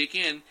sometimes kick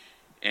in,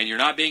 and you're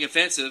not being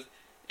offensive,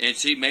 and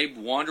she may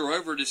wander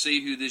over to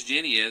see who this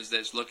Jenny is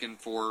that's looking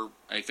for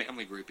a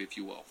family group, if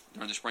you will,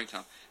 during the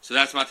springtime. So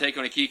that's my take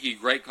on a kiki.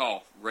 Great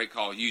call.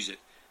 Use it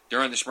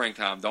during the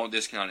springtime. Don't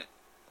discount it.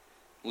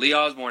 Lee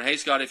Osborne, hey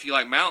Scott, if you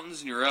like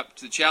mountains and you're up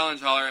to the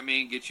challenge, holler at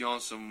me and get you on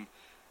some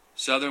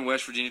Southern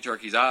West Virginia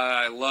turkeys.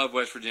 I love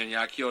West Virginia.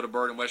 I killed a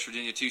bird in West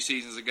Virginia 2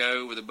 seasons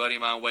ago with a buddy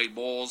of mine, Wade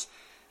Boyles,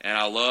 and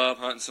I love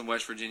hunting some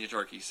West Virginia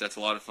turkeys. That's a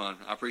lot of fun.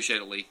 I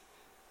appreciate it, Lee.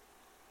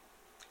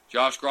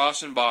 Josh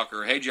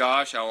Grossenbacher. Hey,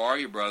 Josh. How are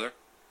you, brother?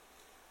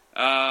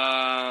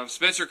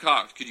 Spencer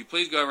Cox. Could you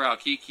please go over how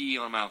kiki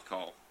on mouth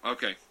call?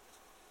 Okay.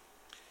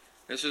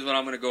 This is what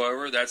I'm going to go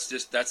over. That's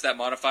that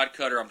modified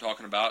cutter I'm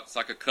talking about. It's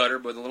like a cutter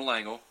with a little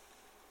angle.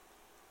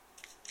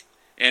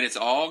 And it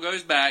all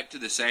goes back to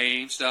the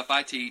same stuff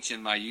I teach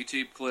in my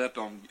YouTube clip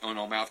on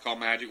Mouth Call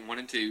Magic 1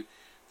 and 2.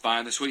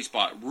 Find the sweet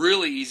spot.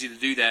 Really easy to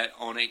do that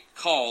on a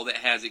call that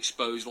has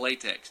exposed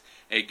latex.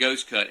 A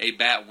ghost cut, a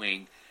bat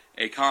wing,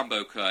 a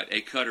combo cut,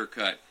 a cutter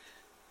cut.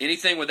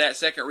 Anything with that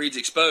second reed's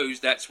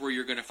exposed, that's where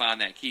you're going to find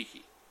that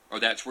kiki. Or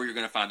that's where you're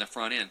going to find the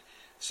front end.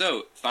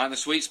 So, find the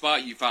sweet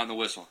spot, you find the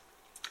whistle.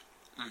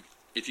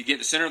 If you get in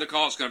the center of the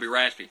call, it's going to be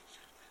raspy.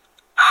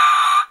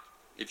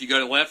 If you go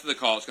to the left of the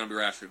call, it's going to be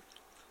raspy.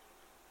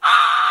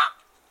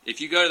 If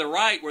you go to the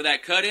right where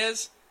that cut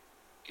is,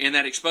 in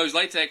that exposed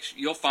latex,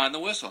 you'll find the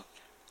whistle.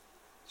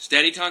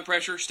 Steady tongue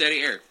pressure,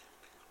 steady air.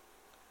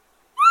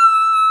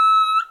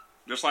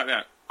 Just like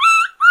that.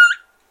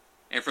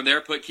 And from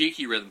there, put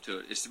kiki rhythm to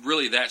it. It's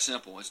really that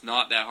simple. It's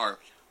not that hard.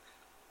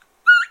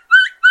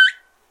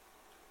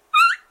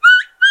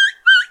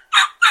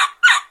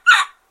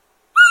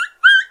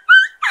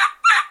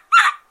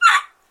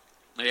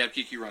 They have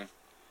kiki run.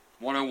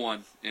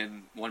 101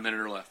 in 1 minute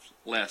or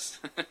less.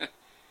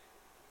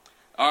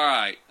 All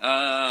right.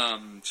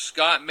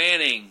 Scott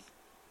Manning.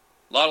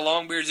 A lot of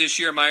longbeards this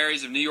year in my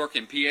areas of New York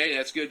and PA.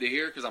 That's good to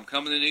hear because I'm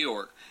coming to New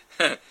York.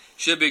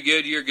 Should be a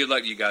good year. Good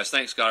luck to you guys.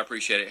 Thanks, Scott. I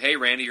appreciate it. Hey,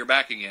 Randy, you're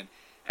back again.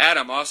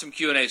 Adam, awesome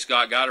Q&A,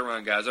 Scott. Got to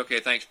run, guys. Okay,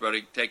 thanks,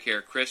 buddy. Take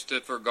care.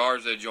 Christopher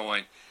Garza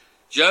joined.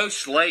 Joe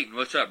Slayton,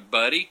 what's up,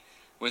 buddy?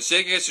 When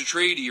sitting against a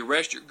tree, do you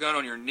rest your gun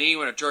on your knee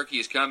when a turkey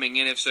is coming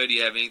in? If so, do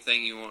you have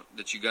anything you want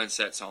that your gun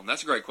sets on?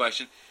 That's a great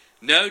question.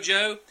 No,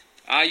 Joe.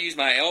 I use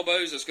my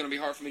elbows. It's going to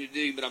be hard for me to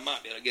do, but I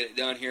might be able to get it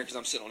done here because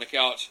I'm sitting on the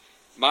couch.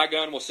 My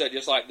gun will set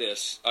just like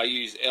this. I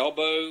use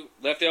elbow,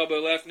 left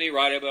knee,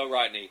 right elbow,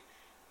 right knee.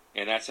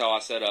 And that's how I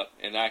set up.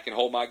 And I can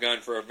hold my gun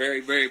for a very,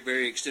 very,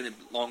 very extended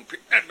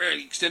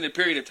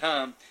period of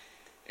time.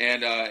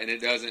 And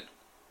it doesn't,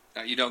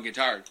 you don't get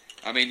tired.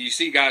 I mean, you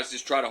see guys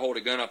just try to hold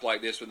a gun up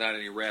like this without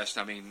any rest.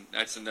 I mean,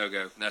 that's a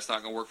no-go. That's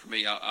not going to work for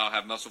me. I'll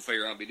have muscle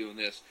failure. I'll be doing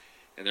this.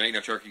 And there ain't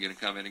no turkey going to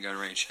come in and gun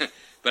range.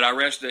 But I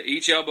rest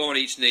each elbow and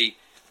each knee.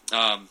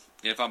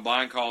 If I'm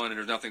blind calling and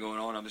there's nothing going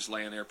on, I'm just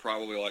laying there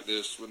probably like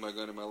this with my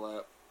gun in my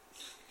lap.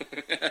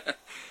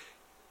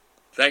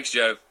 Thanks,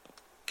 Joe.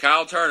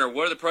 Kyle Turner,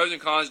 what are the pros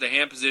and cons to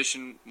hand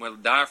position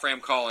with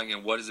diaphragm calling,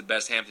 and what is the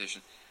best hand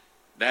position?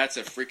 That's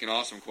a freaking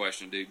awesome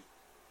question, dude.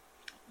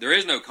 There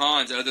is no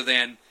cons other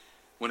than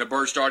when a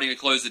bird's starting to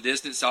close the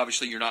distance,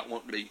 obviously you're not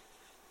wanting to be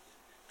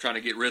trying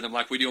to get rhythm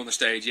like we do on the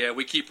stage. Yeah,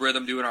 we keep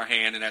rhythm doing our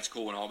hand, and that's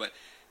cool and all.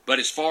 But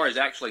as far as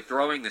actually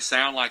throwing the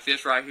sound like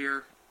this right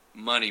here,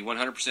 money,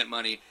 100%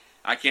 money.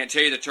 I can't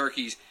tell you the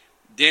turkeys.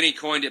 Denny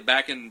coined it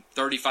back in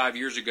 35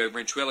 years ago,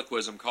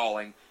 ventriloquism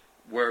calling,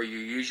 where you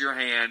use your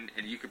hand,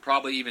 and you could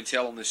probably even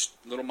tell on this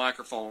little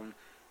microphone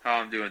how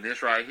I'm doing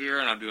this right here,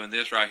 and I'm doing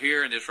this right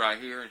here, and this right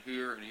here, and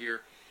here, and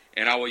here.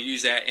 And I will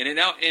use that. And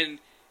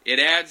it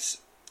adds,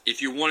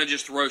 if you want to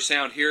just throw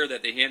sound here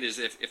that the hand is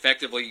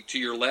effectively to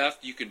your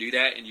left, you can do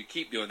that, and you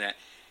keep doing that.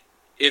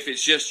 If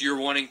it's just you're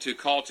wanting to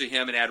call to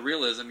him and add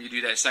realism, you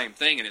do that same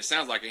thing, and it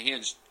sounds like a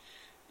hen's.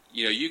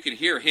 You know, you can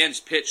hear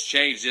hens' pitch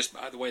change just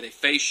by the way they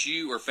face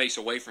you or face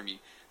away from you.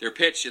 Their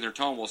pitch and their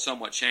tone will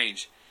somewhat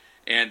change.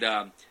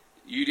 And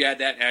you add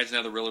that, adds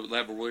another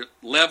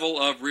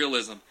level of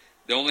realism.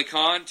 The only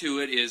con to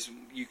it is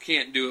you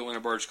can't do it when a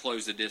bird's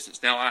close the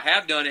distance. Now, I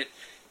have done it,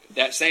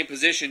 that same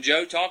position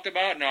Joe talked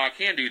about. Now, I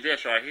can do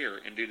this right here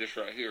and do this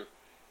right here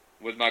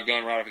with my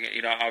gun right up against.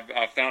 You know,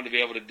 I've found to be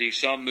able to do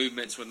some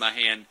movements with my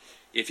hand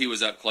if he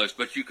was up close.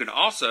 But you can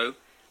also,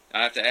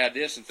 I have to add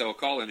this and throw a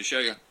call in to show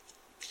you,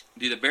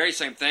 do the very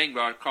same thing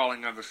by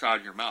calling on the side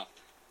of your mouth.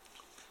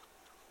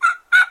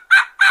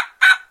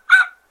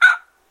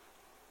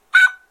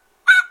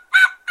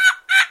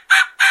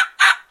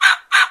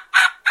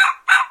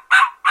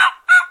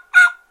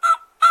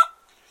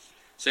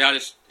 See,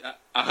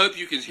 I hope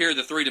you can hear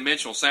the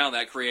three-dimensional sound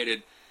that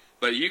created,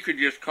 but you could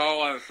just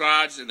call on the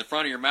sides in the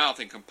front of your mouth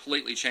and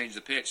completely change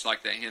the pitch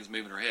like that hen's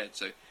moving her head.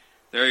 So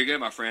there you go,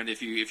 my friend.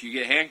 If you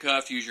get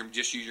handcuffed,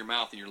 just use your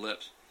mouth and your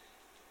lips.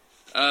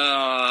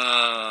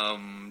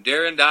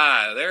 Darren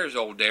Dye. There's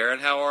old Darren.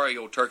 How are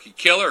you, old turkey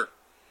killer?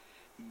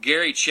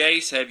 Gary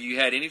Chase, have you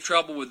had any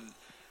trouble with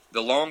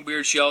the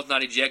longbeard shells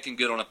not ejecting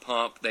good on a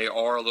pump? They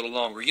are a little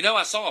longer. You know,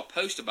 I saw a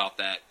post about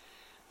that.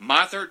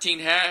 My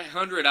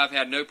 1300, I've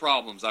had no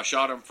problems. I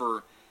shot them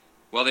for,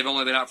 well, they've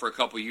only been out for a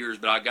couple years,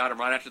 but I got them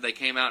right after they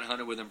came out and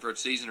hunted with them for a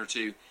season or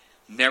two.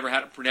 Never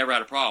had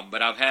a problem.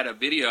 But I've had a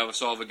video I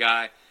saw of a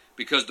guy,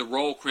 because the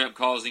roll crimp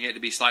causing it to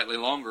be slightly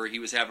longer, he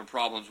was having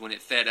problems when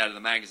it fed out of the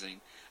magazine.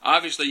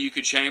 Obviously, you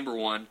could chamber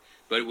one,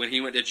 but when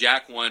he went to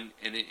jack one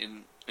and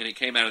it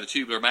came out of the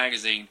tubular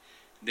magazine,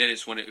 then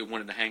it's when it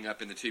wanted to hang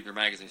up in the tubular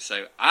magazine.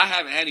 So I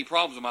haven't had any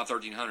problems with my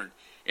 1300.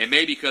 And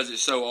maybe because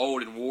it's so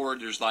old and wore,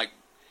 there's like,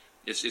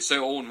 it's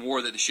so old and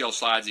wore that the shell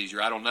slides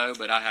easier. I don't know,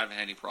 but I haven't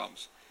had any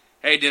problems.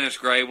 Hey, Dennis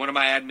Gray, one of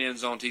my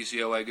admins on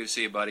TCOA. Good to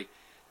see you, buddy.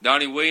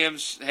 Donnie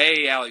Williams.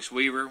 Hey, Alex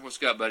Weaver.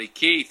 What's up, buddy?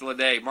 Keith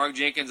Leday. Mark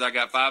Jenkins. I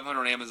got 500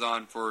 on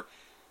Amazon for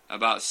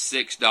about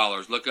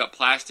 $6. Look up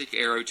plastic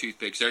arrow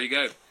toothpicks. There you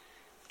go.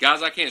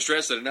 Guys, I can't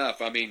stress it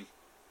enough. I mean,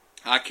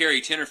 I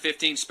carry 10 or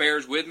 15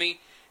 spares with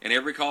me, and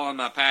every call on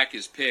my pack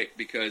is picked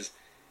because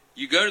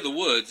you go to the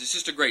woods. It's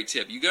just a great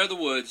tip. You go to the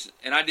woods,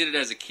 and I did it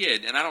as a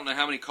kid, and I don't know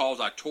how many calls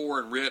I tore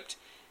and ripped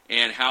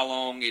and how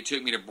long it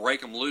took me to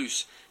break them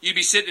loose. You'd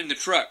be sitting in the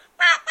truck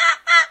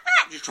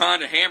just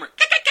trying to hammer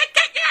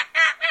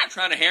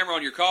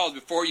on your calls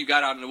before you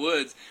got out in the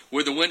woods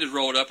with the windows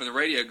rolled up and the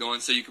radio going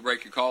so you could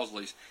break your calls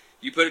loose.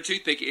 You put a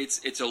toothpick,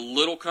 it's a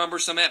little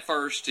cumbersome at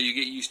first till you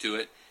get used to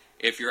it.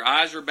 If your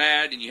eyes are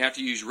bad and you have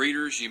to use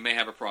readers, you may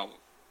have a problem.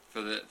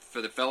 For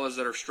the fellas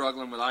that are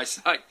struggling with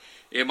eyesight,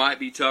 it might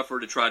be tougher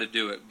to try to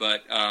do it.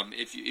 But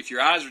if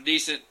your eyes are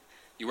decent,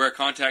 you wear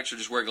contacts or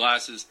just wear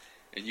glasses,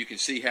 and you can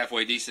see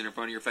halfway decent in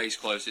front of your face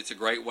close, it's a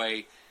great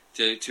way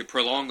to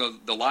prolong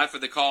the life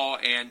of the call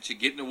and to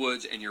get in the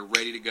woods and you're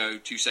ready to go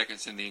 2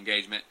 seconds in the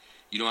engagement.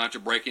 You don't have to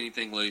break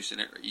anything loose,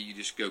 and you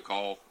just go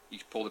call. You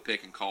pull the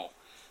pick and call.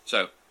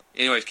 So,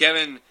 anyways,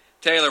 Kevin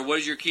Taylor, what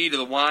is your key to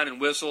the whine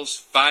and whistles?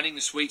 Finding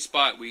the sweet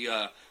spot. We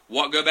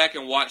go back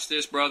and watch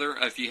this, brother,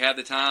 if you have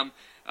the time.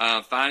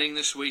 Finding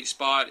the sweet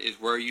spot is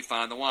where you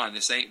find the whine.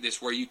 This ain't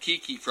this where you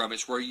kiki from.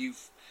 It's where you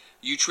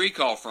tree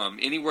call from.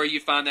 Anywhere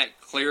you find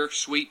that clear,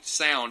 sweet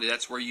sound,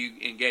 that's where you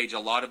engage a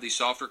lot of the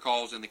softer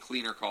calls and the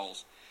cleaner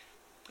calls.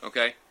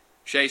 Okay?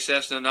 Shay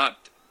Cessna, not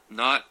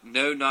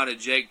a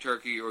Jake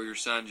Turkey or your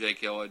son, Jake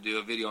Hill. I do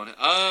a video on it.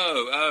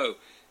 Oh.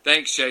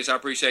 Thanks, Chase. I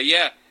appreciate it.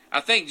 Yeah, I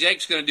think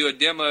Jake's going to do a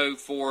demo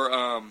for,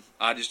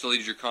 I just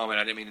deleted your comment.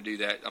 I didn't mean to do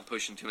that. I'm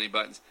pushing too many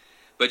buttons.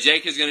 But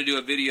Jake is going to do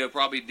a video,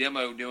 probably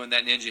demo, doing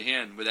that Ninja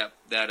Hen with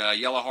that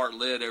Yellow Heart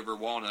lid over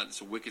walnut.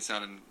 It's a wicked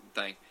sounding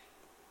thing.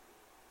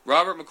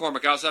 Robert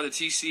McCormick, outside of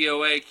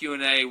TCOA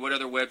Q&A, what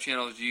other web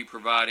channels do you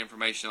provide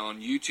information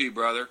on? YouTube,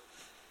 brother.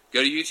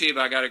 Go to YouTube.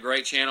 I got a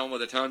great channel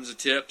with tons of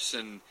tips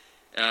and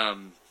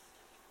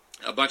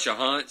a bunch of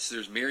hunts.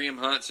 There's Miriam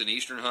hunts and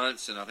Eastern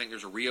hunts, and I think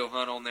there's a Rio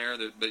hunt on there.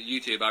 But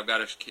YouTube, I've got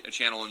a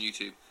channel on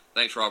YouTube.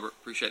 Thanks, Robert.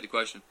 Appreciate the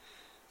question.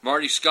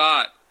 Marty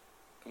Scott,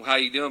 how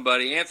you doing,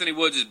 buddy? Anthony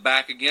Woods is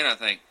back again, I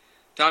think.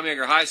 Tom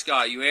Yeager, hi,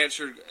 Scott. You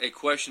answered a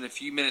question a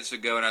few minutes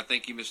ago, and I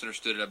think you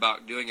misunderstood it,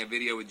 about doing a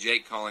video with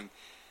Jake calling,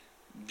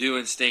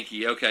 doing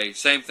Stinky. Okay,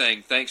 same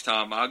thing. Thanks,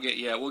 Tom.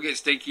 We'll get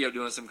Stinky up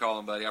doing some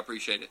calling, buddy. I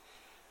appreciate it.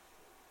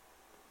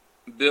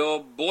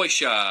 Bill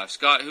Boyshaw,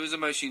 Scott, who's the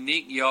most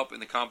unique Yelp in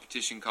the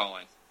competition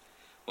calling?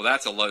 Well,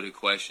 that's a loaded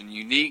question.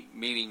 Unique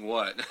meaning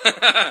what?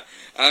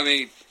 I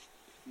mean,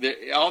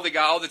 all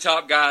the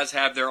top guys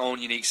have their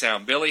own unique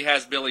sound. Billy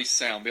has Billy's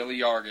sound. Billy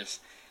Yargis.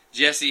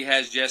 Jesse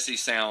has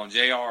Jesse's sound.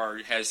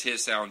 JR has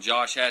his sound.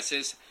 Josh has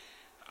his.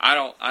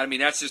 I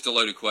mean, that's just a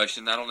loaded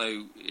question. I don't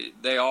know.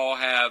 They all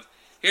have.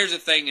 Here's the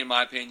thing, in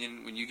my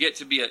opinion, when you get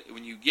to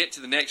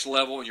the next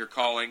level in your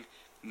calling,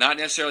 not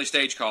necessarily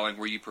stage calling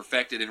where you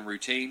perfect it in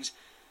routines,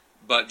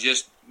 but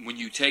just when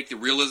you take the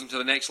realism to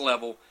the next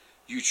level,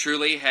 you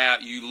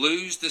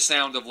lose the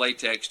sound of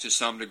latex to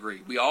some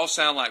degree. We all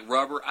sound like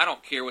rubber. I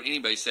don't care what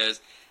anybody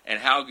says and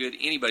how good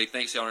anybody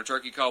thinks they are on a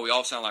turkey call. We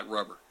all sound like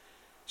rubber.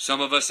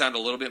 Some of us sound a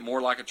little bit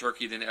more like a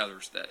turkey than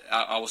others.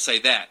 I will say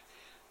that.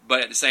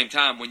 But at the same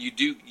time, when you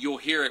do, you'll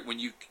hear it when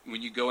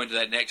you go into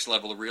that next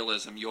level of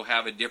realism. You'll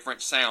have a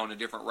different sound, a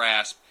different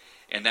rasp,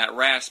 and that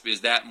rasp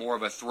is that more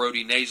of a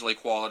throaty, nasally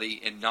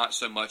quality, and not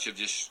so much of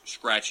just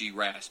scratchy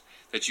rasp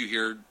that you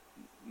hear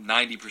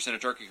 90%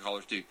 of turkey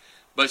callers do.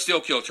 But still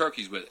kill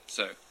turkeys with it.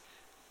 So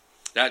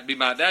that'd be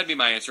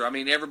my answer. I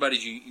mean,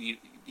 everybody's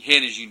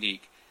hen is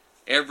unique.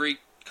 Every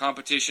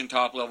competition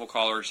top level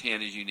caller's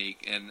hen is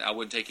unique, and I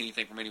wouldn't take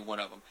anything from any one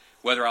of them.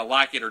 Whether I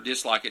like it or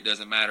dislike it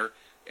doesn't matter.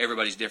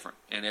 Everybody's different,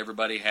 and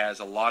everybody has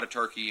a lot of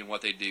turkey in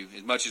what they do.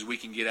 As much as we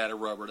can get out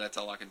of rubber, that's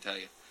all I can tell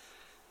you.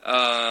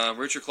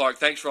 Richard Clark,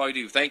 thanks for all you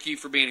do. Thank you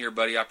for being here,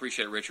 buddy. I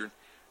appreciate it, Richard.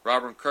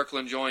 Robert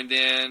Kirkland joined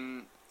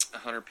in.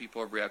 100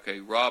 people over here. Okay,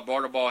 Rob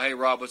Bartleball. Hey,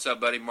 Rob, what's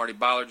up, buddy? Marty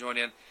Byler joined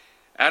in.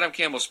 Adam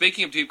Campbell,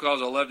 speaking of tube calls,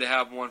 I'd love to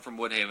have one from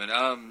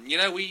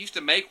Woodhaven. We used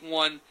to make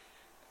one.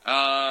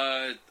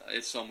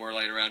 It's somewhere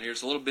laying around here.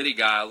 It's a little bitty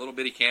guy, a little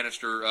bitty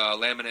canister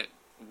laminate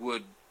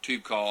wood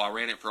tube call. I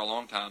ran it for a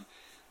long time.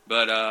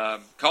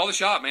 But call the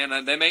shop,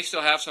 man. They may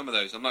still have some of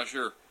those. I'm not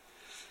sure.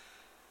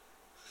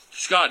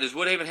 Scott, does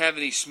Woodhaven have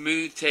any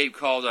smooth tape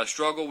calls? I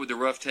struggle with the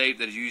rough tape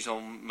that is used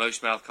on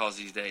most mouth calls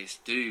these days.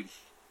 Dude,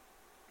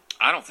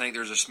 I don't think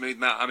there's a smooth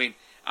mouth. I mean,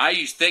 I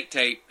use thick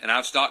tape, and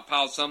I've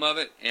stockpiled some of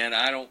it, and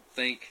I don't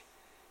think,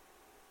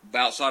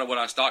 outside of what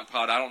I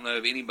stockpiled, I don't know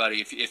of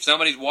anybody. If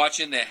somebody's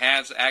watching that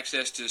has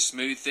access to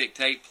smooth, thick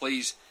tape,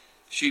 please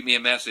shoot me a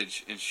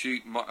message and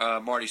shoot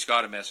Marty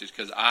Scott a message,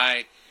 because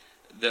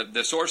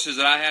the sources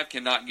that I have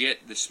cannot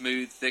get the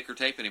smooth, thicker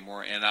tape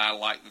anymore, and I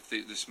like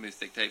the smooth,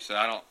 thick tape. So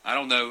I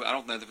don't know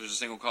if there's a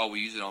single call we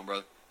use it on,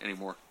 brother,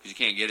 anymore, because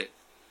you can't get it.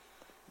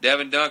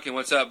 Devin Duncan,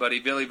 what's up, buddy?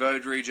 Billy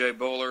Vaudry, Jay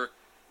Bowler,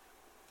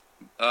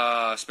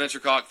 Spencer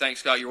Cock, thanks,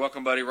 Scott. You're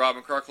welcome, buddy.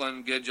 Robin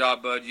Kirkland, good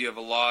job, bud. You have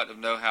a lot of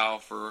know-how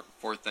for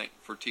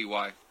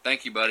TY.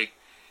 Thank you, buddy.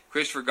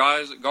 Christopher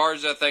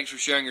Garza, thanks for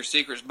sharing your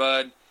secrets,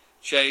 bud.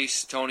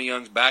 Chase, Tony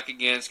Young's back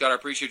again. Scott, I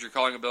appreciate your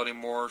calling ability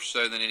more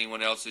so than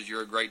anyone else's.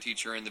 You're a great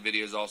teacher in the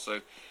videos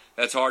also.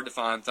 That's hard to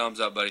find.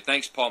 Thumbs up, buddy.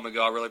 Thanks, Paul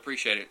McGill. I really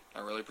appreciate it.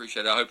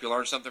 I hope you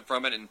learned something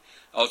from it, and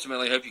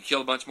ultimately hope you kill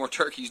a bunch more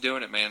turkeys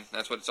doing it, man.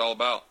 That's what it's all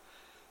about.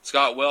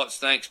 Scott Welch,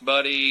 thanks,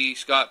 buddy.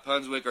 Scott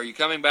Punswick, are you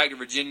coming back to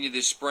Virginia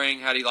this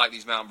spring? How do you like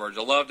these mountain birds?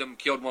 I loved them.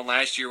 Killed one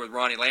last year with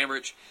Ronnie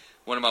Lambrich,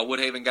 one of my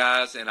Woodhaven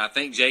guys, and I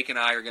think Jake and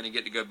I are going to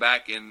get to go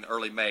back in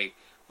early May.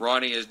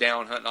 Ronnie is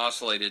down hunting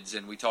oscillateds,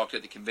 and we talked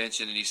at the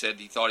convention, and he said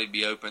he thought he'd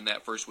be open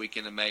that first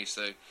weekend of May.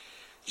 So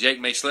Jake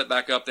may slip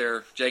back up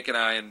there, Jake and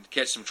I, and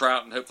catch some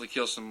trout and hopefully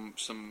kill some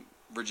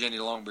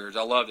Virginia longbeards.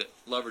 I loved it.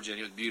 Love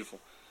Virginia. It was beautiful.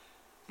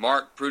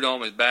 Mark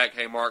Prudhomme is back.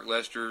 Hey, Mark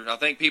Lester. I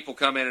think people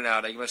come in and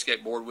out. They must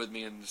get bored with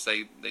me and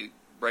say they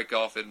break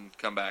off and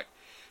come back.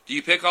 Do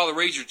you pick all the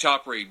reeds or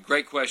top reed?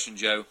 Great question,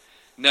 Joe.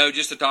 No,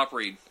 just the top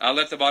reed. I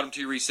let the bottom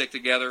two reeds stick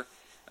together.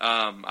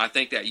 I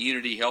think that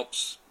unity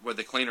helps with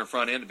the cleaner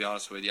front end, to be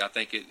honest with you. I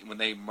think when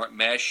they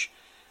mesh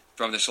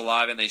from the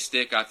saliva and they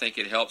stick, I think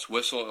it helps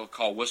it'll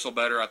call whistle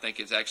better. I think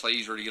it's actually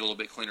easier to get a little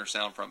bit cleaner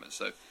sound from it.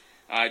 So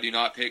I do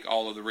not pick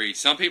all of the reeds.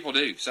 Some people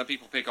do. Some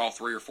people pick all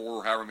 3 or 4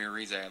 or however many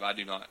reeds they have. I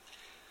do not.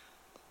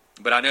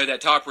 But I know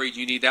that top reed,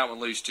 you need that one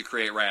loose to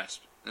create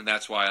rasp, and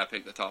that's why I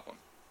picked the top one.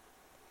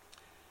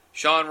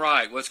 Sean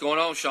Wright. What's going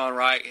on, Sean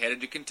Wright?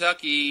 Headed to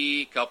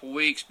Kentucky. Couple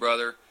weeks,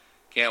 brother.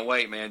 Can't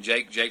wait, man.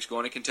 Jake's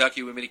going to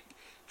Kentucky with me to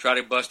try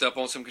to bust up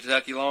on some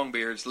Kentucky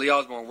longbeards. Lee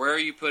Osborne, where are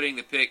you putting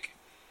the pick?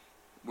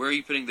 Where are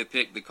you putting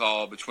the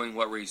call between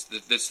what reeds?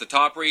 That's the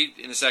top reed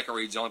and the second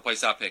reed is the only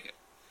place I pick it.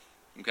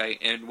 Okay,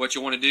 and what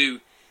you want to do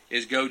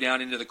is go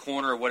down into the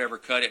corner of whatever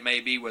cut it may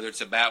be, whether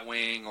it's a bat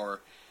wing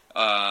or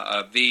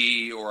a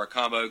V or a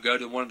combo. Go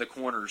to one of the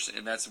corners,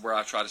 and that's where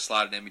I try to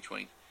slide it in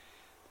between.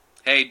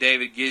 Hey,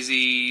 David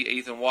Gizzy,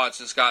 Ethan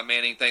Watson, Scott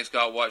Manning. Thanks,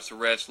 God. Watch the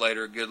rest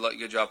later. Good luck.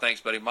 Good job. Thanks,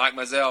 buddy. Mike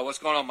Mazel. What's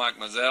going on, Mike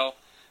Mazel?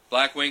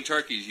 Black Wing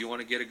Turkeys. You want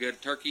to get a good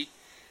turkey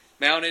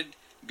mounted?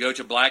 Go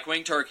to Black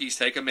Wing Turkeys.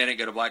 Take a minute.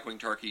 Go to Black Wing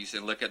Turkeys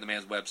and look at the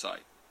man's website.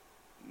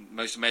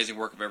 Most amazing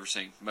work I've ever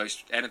seen.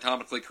 Most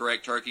anatomically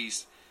correct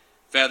turkeys.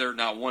 Feather,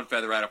 not one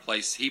feather out of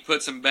place. He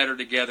puts them better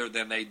together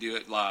than they do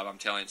it live. I'm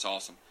telling you, it's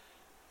awesome.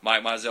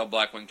 Mike Mazel,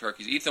 Black Wing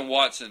Turkeys. Ethan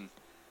Watson.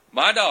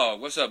 My dog,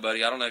 what's up,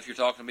 buddy? I don't know if you're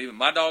talking to me, but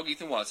my dog,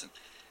 Ethan Watson.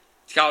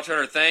 Kyle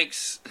Turner,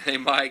 thanks. Hey,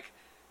 Mike.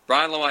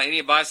 Brian Lamont, any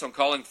advice on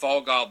calling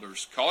fall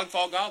gobblers? Calling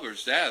fall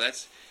gobblers, yeah,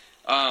 that's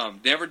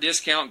never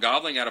discount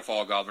gobbling at a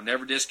fall gobbler.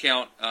 Never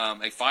discount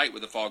a fight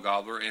with a fall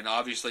gobbler, and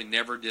obviously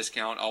never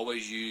discount.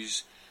 Always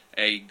use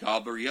a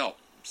gobbler yelp.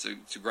 So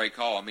it's a great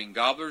call. I mean,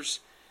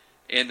 gobblers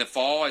in the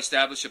fall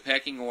establish a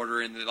pecking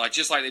order,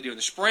 just like they do in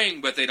the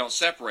spring, but they don't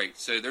separate.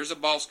 So there's a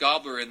boss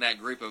gobbler in that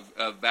group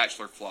of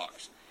bachelor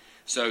flocks.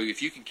 So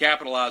if you can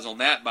capitalize on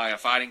that by a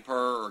fighting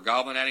purr or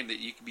gobbling at him, that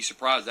you can be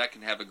surprised that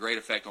can have a great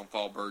effect on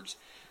fall birds.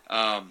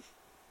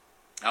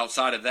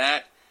 Outside of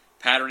that,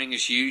 patterning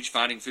is huge.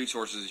 Finding food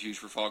sources is huge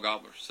for fall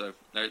gobblers. So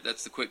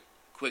that's the quick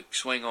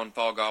swing on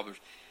fall gobblers.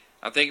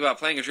 I'm thinking about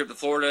planning a trip to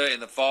Florida in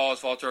the fall. Is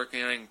fall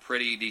turkey hunting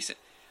pretty decent?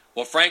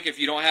 Well, Frank, if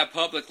you don't have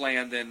public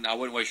land, then I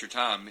wouldn't waste your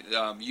time.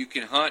 You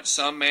can hunt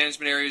some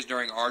management areas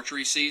during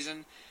archery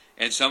season,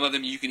 and some of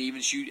them you can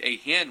even shoot a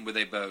hen with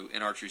a bow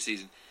in archery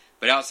season.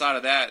 But outside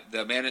of that,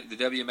 the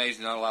WMA does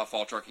not allow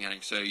fall turkey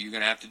hunting, so you're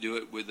going to have to do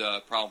it with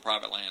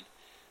private land.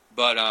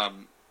 But,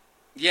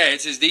 yeah,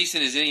 it's as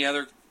decent as any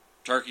other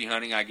turkey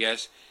hunting, I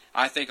guess.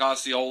 I think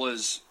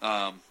Osceolas,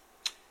 I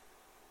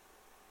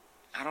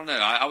don't know,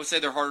 I would say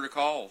they're harder to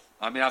call.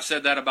 I mean, I've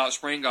said that about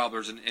spring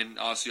gobblers and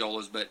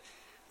Osceolas, but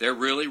they're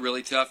really,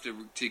 really tough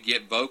to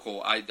get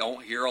vocal. I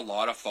don't hear a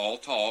lot of fall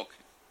talk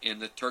in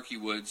the turkey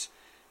woods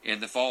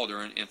in the fall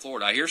in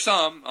Florida. I hear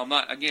some. I'm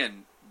not,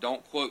 again,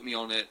 don't quote me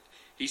on it.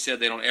 He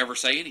said they don't ever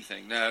say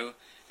anything. No,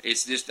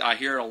 it's just I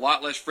hear it a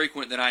lot less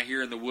frequent than I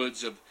hear in the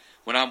woods of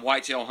when I'm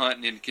whitetail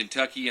hunting in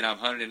Kentucky, and I've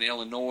hunted in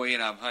Illinois,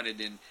 and I've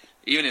hunted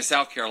even in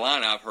South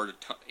Carolina. I've heard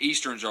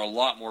Easterns are a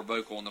lot more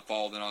vocal in the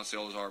fall than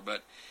Osceolas are.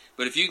 But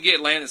if you can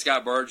get land that's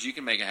got birds, you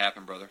can make it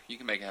happen, brother. You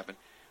can make it happen.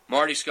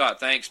 Marty Scott,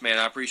 thanks, man.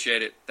 I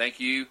appreciate it. Thank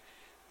you.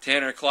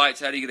 Tanner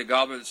Kleitz, how do you get a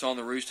gobbler that's on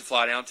the roost to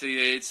fly down to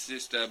you? It's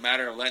just a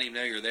matter of letting him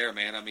know you're there,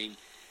 man. I mean,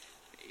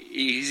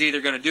 he's either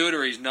going to do it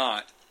or he's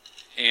not.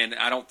 And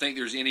I don't think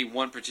there's any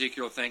one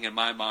particular thing in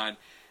my mind.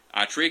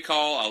 I tree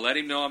call, I let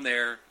him know I'm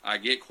there, I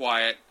get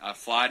quiet, I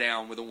fly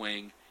down with a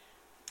wing.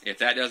 If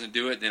that doesn't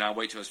do it, then I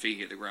wait till his feet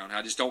hit the ground.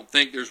 I just don't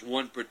think there's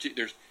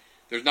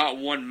there's not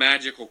one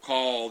magical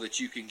call that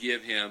you can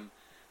give him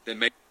that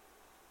makes.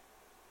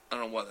 I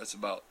don't know what that's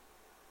about.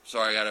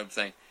 Sorry, I got to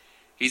think.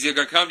 He's either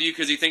going to come to you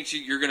because he thinks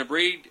you're going to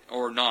breed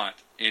or not.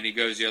 and he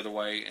goes the other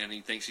way, and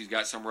he thinks he's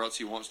got somewhere else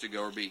he wants to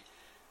go or be.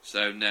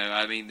 So, no,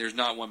 I mean, there's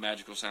not one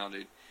magical sound,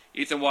 dude.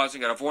 Ethan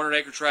Watson got a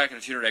 400-acre track and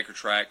a 200-acre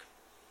track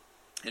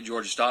in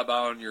Georgia. Stop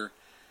by on your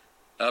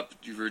up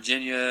to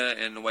Virginia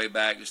and the way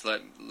back. Just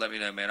let me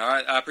know, man. All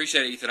right, I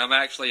appreciate it, Ethan. I'm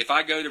actually, if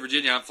I go to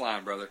Virginia, I'm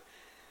flying, brother.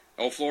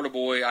 Old Florida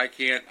boy, I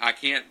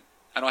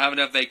don't have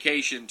enough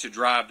vacation to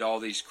drive to all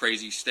these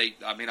crazy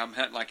states. I mean, I'm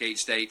hunting like 8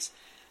 states.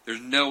 There's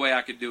no way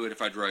I could do it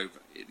if I drove.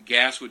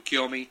 Gas would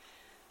kill me,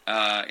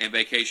 and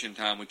vacation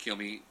time would kill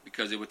me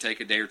because it would take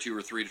a day or 2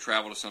 or 3 to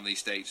travel to some of these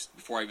states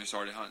before I even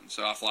started hunting.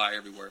 So I fly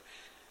everywhere.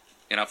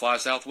 And I fly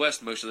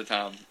Southwest most of the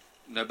time.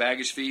 No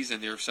baggage fees,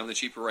 and they're some of the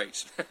cheaper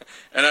rates.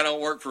 And I don't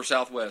work for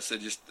Southwest, so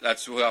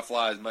that's who I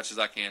fly as much as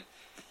I can.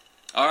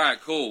 All right,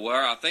 cool. Well,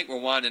 I think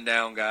we're winding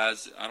down,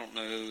 guys. I don't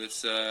know.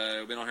 It's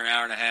we've been on here an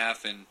hour and a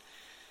half, and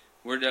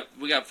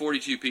we got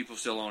 42 people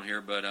still on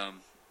here, but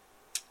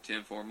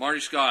 10-4. Marty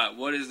Scott,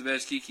 what is the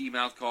best kiki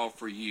mouth call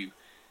for you?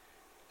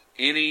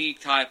 Any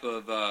type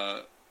of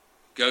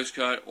ghost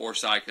cut or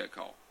side cut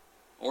call,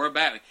 or a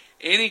bat.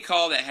 Any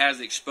call that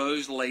has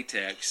exposed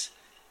latex,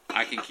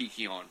 I can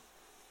kiki on.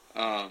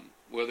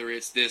 Whether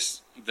it's this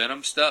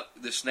venom stuff,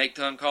 the snake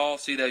tongue call,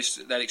 see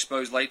that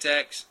exposed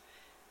latex,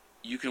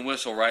 you can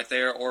whistle right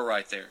there or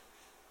right there.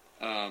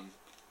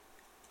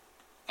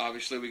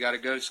 Obviously, we got a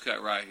ghost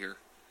cut right here.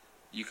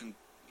 You can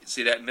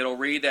see that middle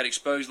reed, that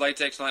exposed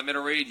latex on that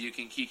middle reed, you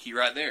can kiki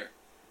right there.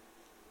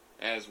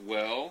 As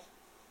well,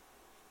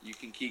 you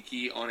can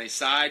kiki on a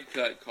side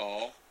cut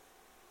call.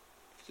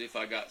 See if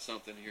I got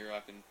something here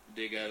I can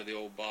dig out of the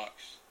old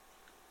box.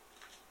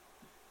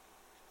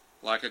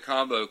 Like a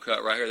combo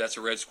cut right here. That's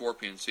a red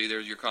scorpion. See,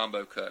 there's your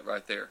combo cut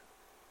right there.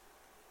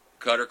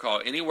 Cut or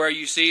call. Anywhere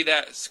you see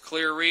that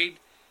clear reed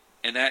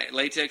and that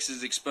latex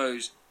is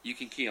exposed, you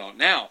can key on.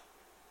 Now,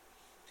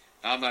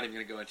 I'm not even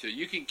going to go into it.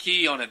 You can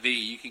key on a V.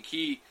 You can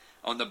key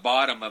on the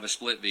bottom of a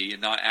split V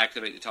and not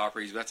activate the top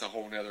reeds. That's a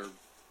whole other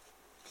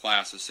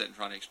class of sitting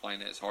trying to explain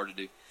that. It's hard to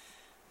do.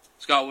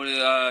 Scott, what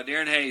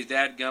Darren Hayes,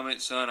 Dad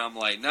Gummit, son, I'm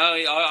late. No,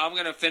 I'm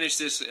going to finish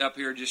this up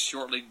here just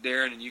shortly,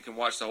 Darren, and you can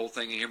watch the whole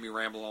thing and hear me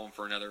ramble on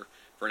for an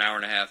hour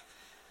and a half.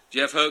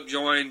 Jeff Hope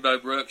joined, Bo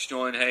Brooks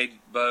joined. Hey,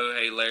 Bo,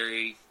 hey,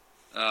 Larry,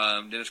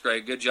 Dennis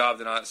Gray. Good job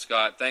tonight,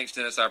 Scott. Thanks,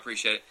 Dennis. I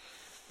appreciate it.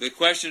 The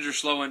questions are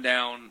slowing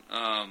down.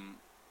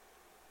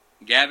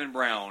 Gavin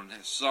Brown,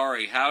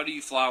 sorry, how do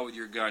you fly with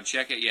your gun?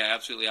 Check it. Yeah,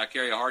 absolutely. I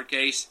carry a hard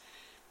case.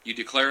 You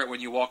declare it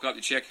when you walk up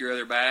to check your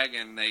other bag,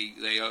 and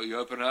you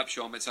open it up,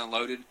 show them it's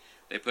unloaded.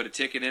 They put a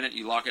ticket in it,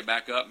 you lock it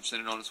back up, and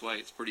send it on its way.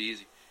 It's pretty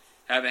easy.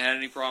 Haven't had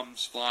any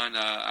problems flying,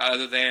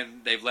 other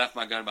than they've left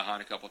my gun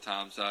behind a couple of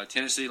times.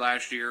 Tennessee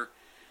last year,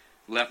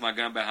 left my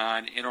gun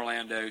behind. In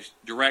Orlando,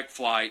 direct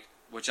flight,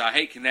 which I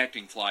hate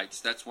connecting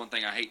flights. That's one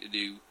thing I hate to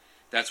do.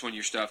 That's when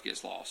your stuff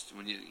gets lost.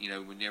 When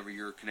whenever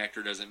your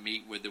connector doesn't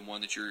meet with the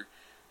one that you're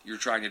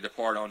trying to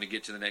depart on to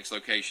get to the next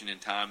location in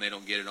time, they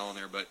don't get it on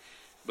there.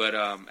 But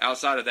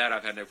outside of that,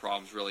 I've had no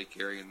problems really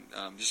carrying.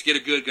 Just get a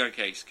good gun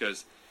case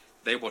because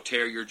they will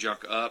tear your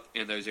junk up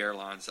in those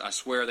airlines. I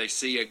swear they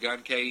see a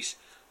gun case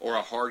or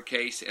a hard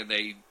case and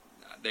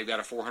they've got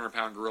a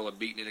 400-pound gorilla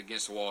beating it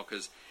against the wall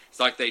because it's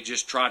like they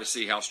just try to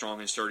see how strong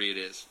and sturdy it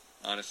is,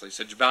 honestly.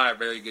 So just buy a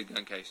very good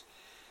gun case.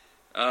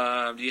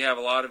 Do you have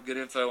a lot of good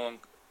info on?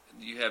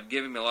 You have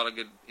given me a lot of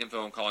good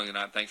info on calling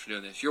tonight. Thanks for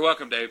doing this. You're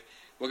welcome, Dave.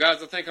 Well,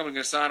 guys, I think I'm going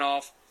to sign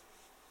off.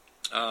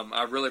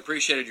 I really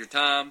appreciated your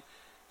time.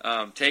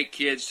 Take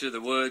kids to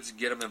the woods,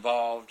 get them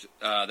involved.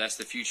 That's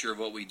the future of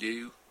what we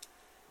do.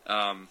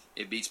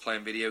 It beats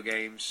playing video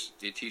games.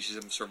 It teaches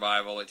them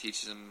survival. It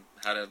teaches them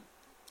how to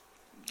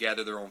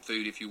gather their own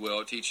food, if you will.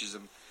 It teaches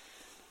them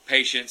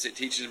patience. It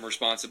teaches them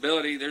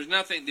responsibility. There's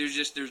nothing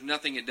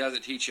it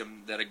doesn't teach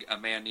them that a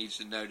man needs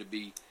to know to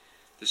be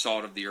the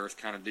salt of the earth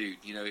kind of dude.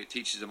 It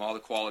teaches them all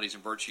the qualities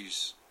and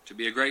virtues to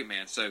be a great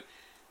man. So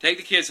take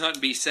the kids hunting,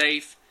 be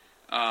safe,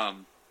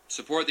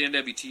 support the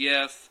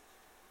NWTF.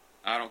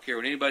 I don't care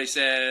what anybody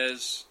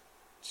says.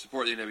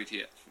 Support the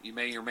NWTF. You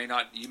may or may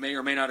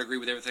not agree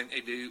with everything they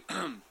do.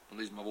 I'm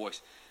losing my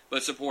voice,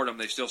 but support them.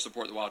 They still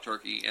support the wild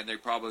turkey, and they're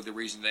probably the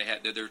reason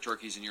there are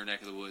turkeys in your neck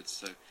of the woods.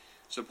 So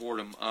support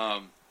them,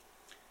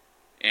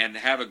 and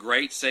have a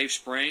great, safe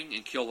spring,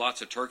 and kill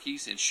lots of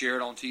turkeys, and share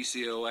it on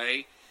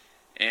TCOA.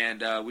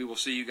 And we will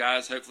see you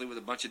guys hopefully with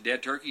a bunch of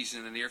dead turkeys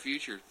in the near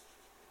future.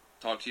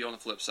 Talk to you on the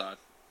flip side.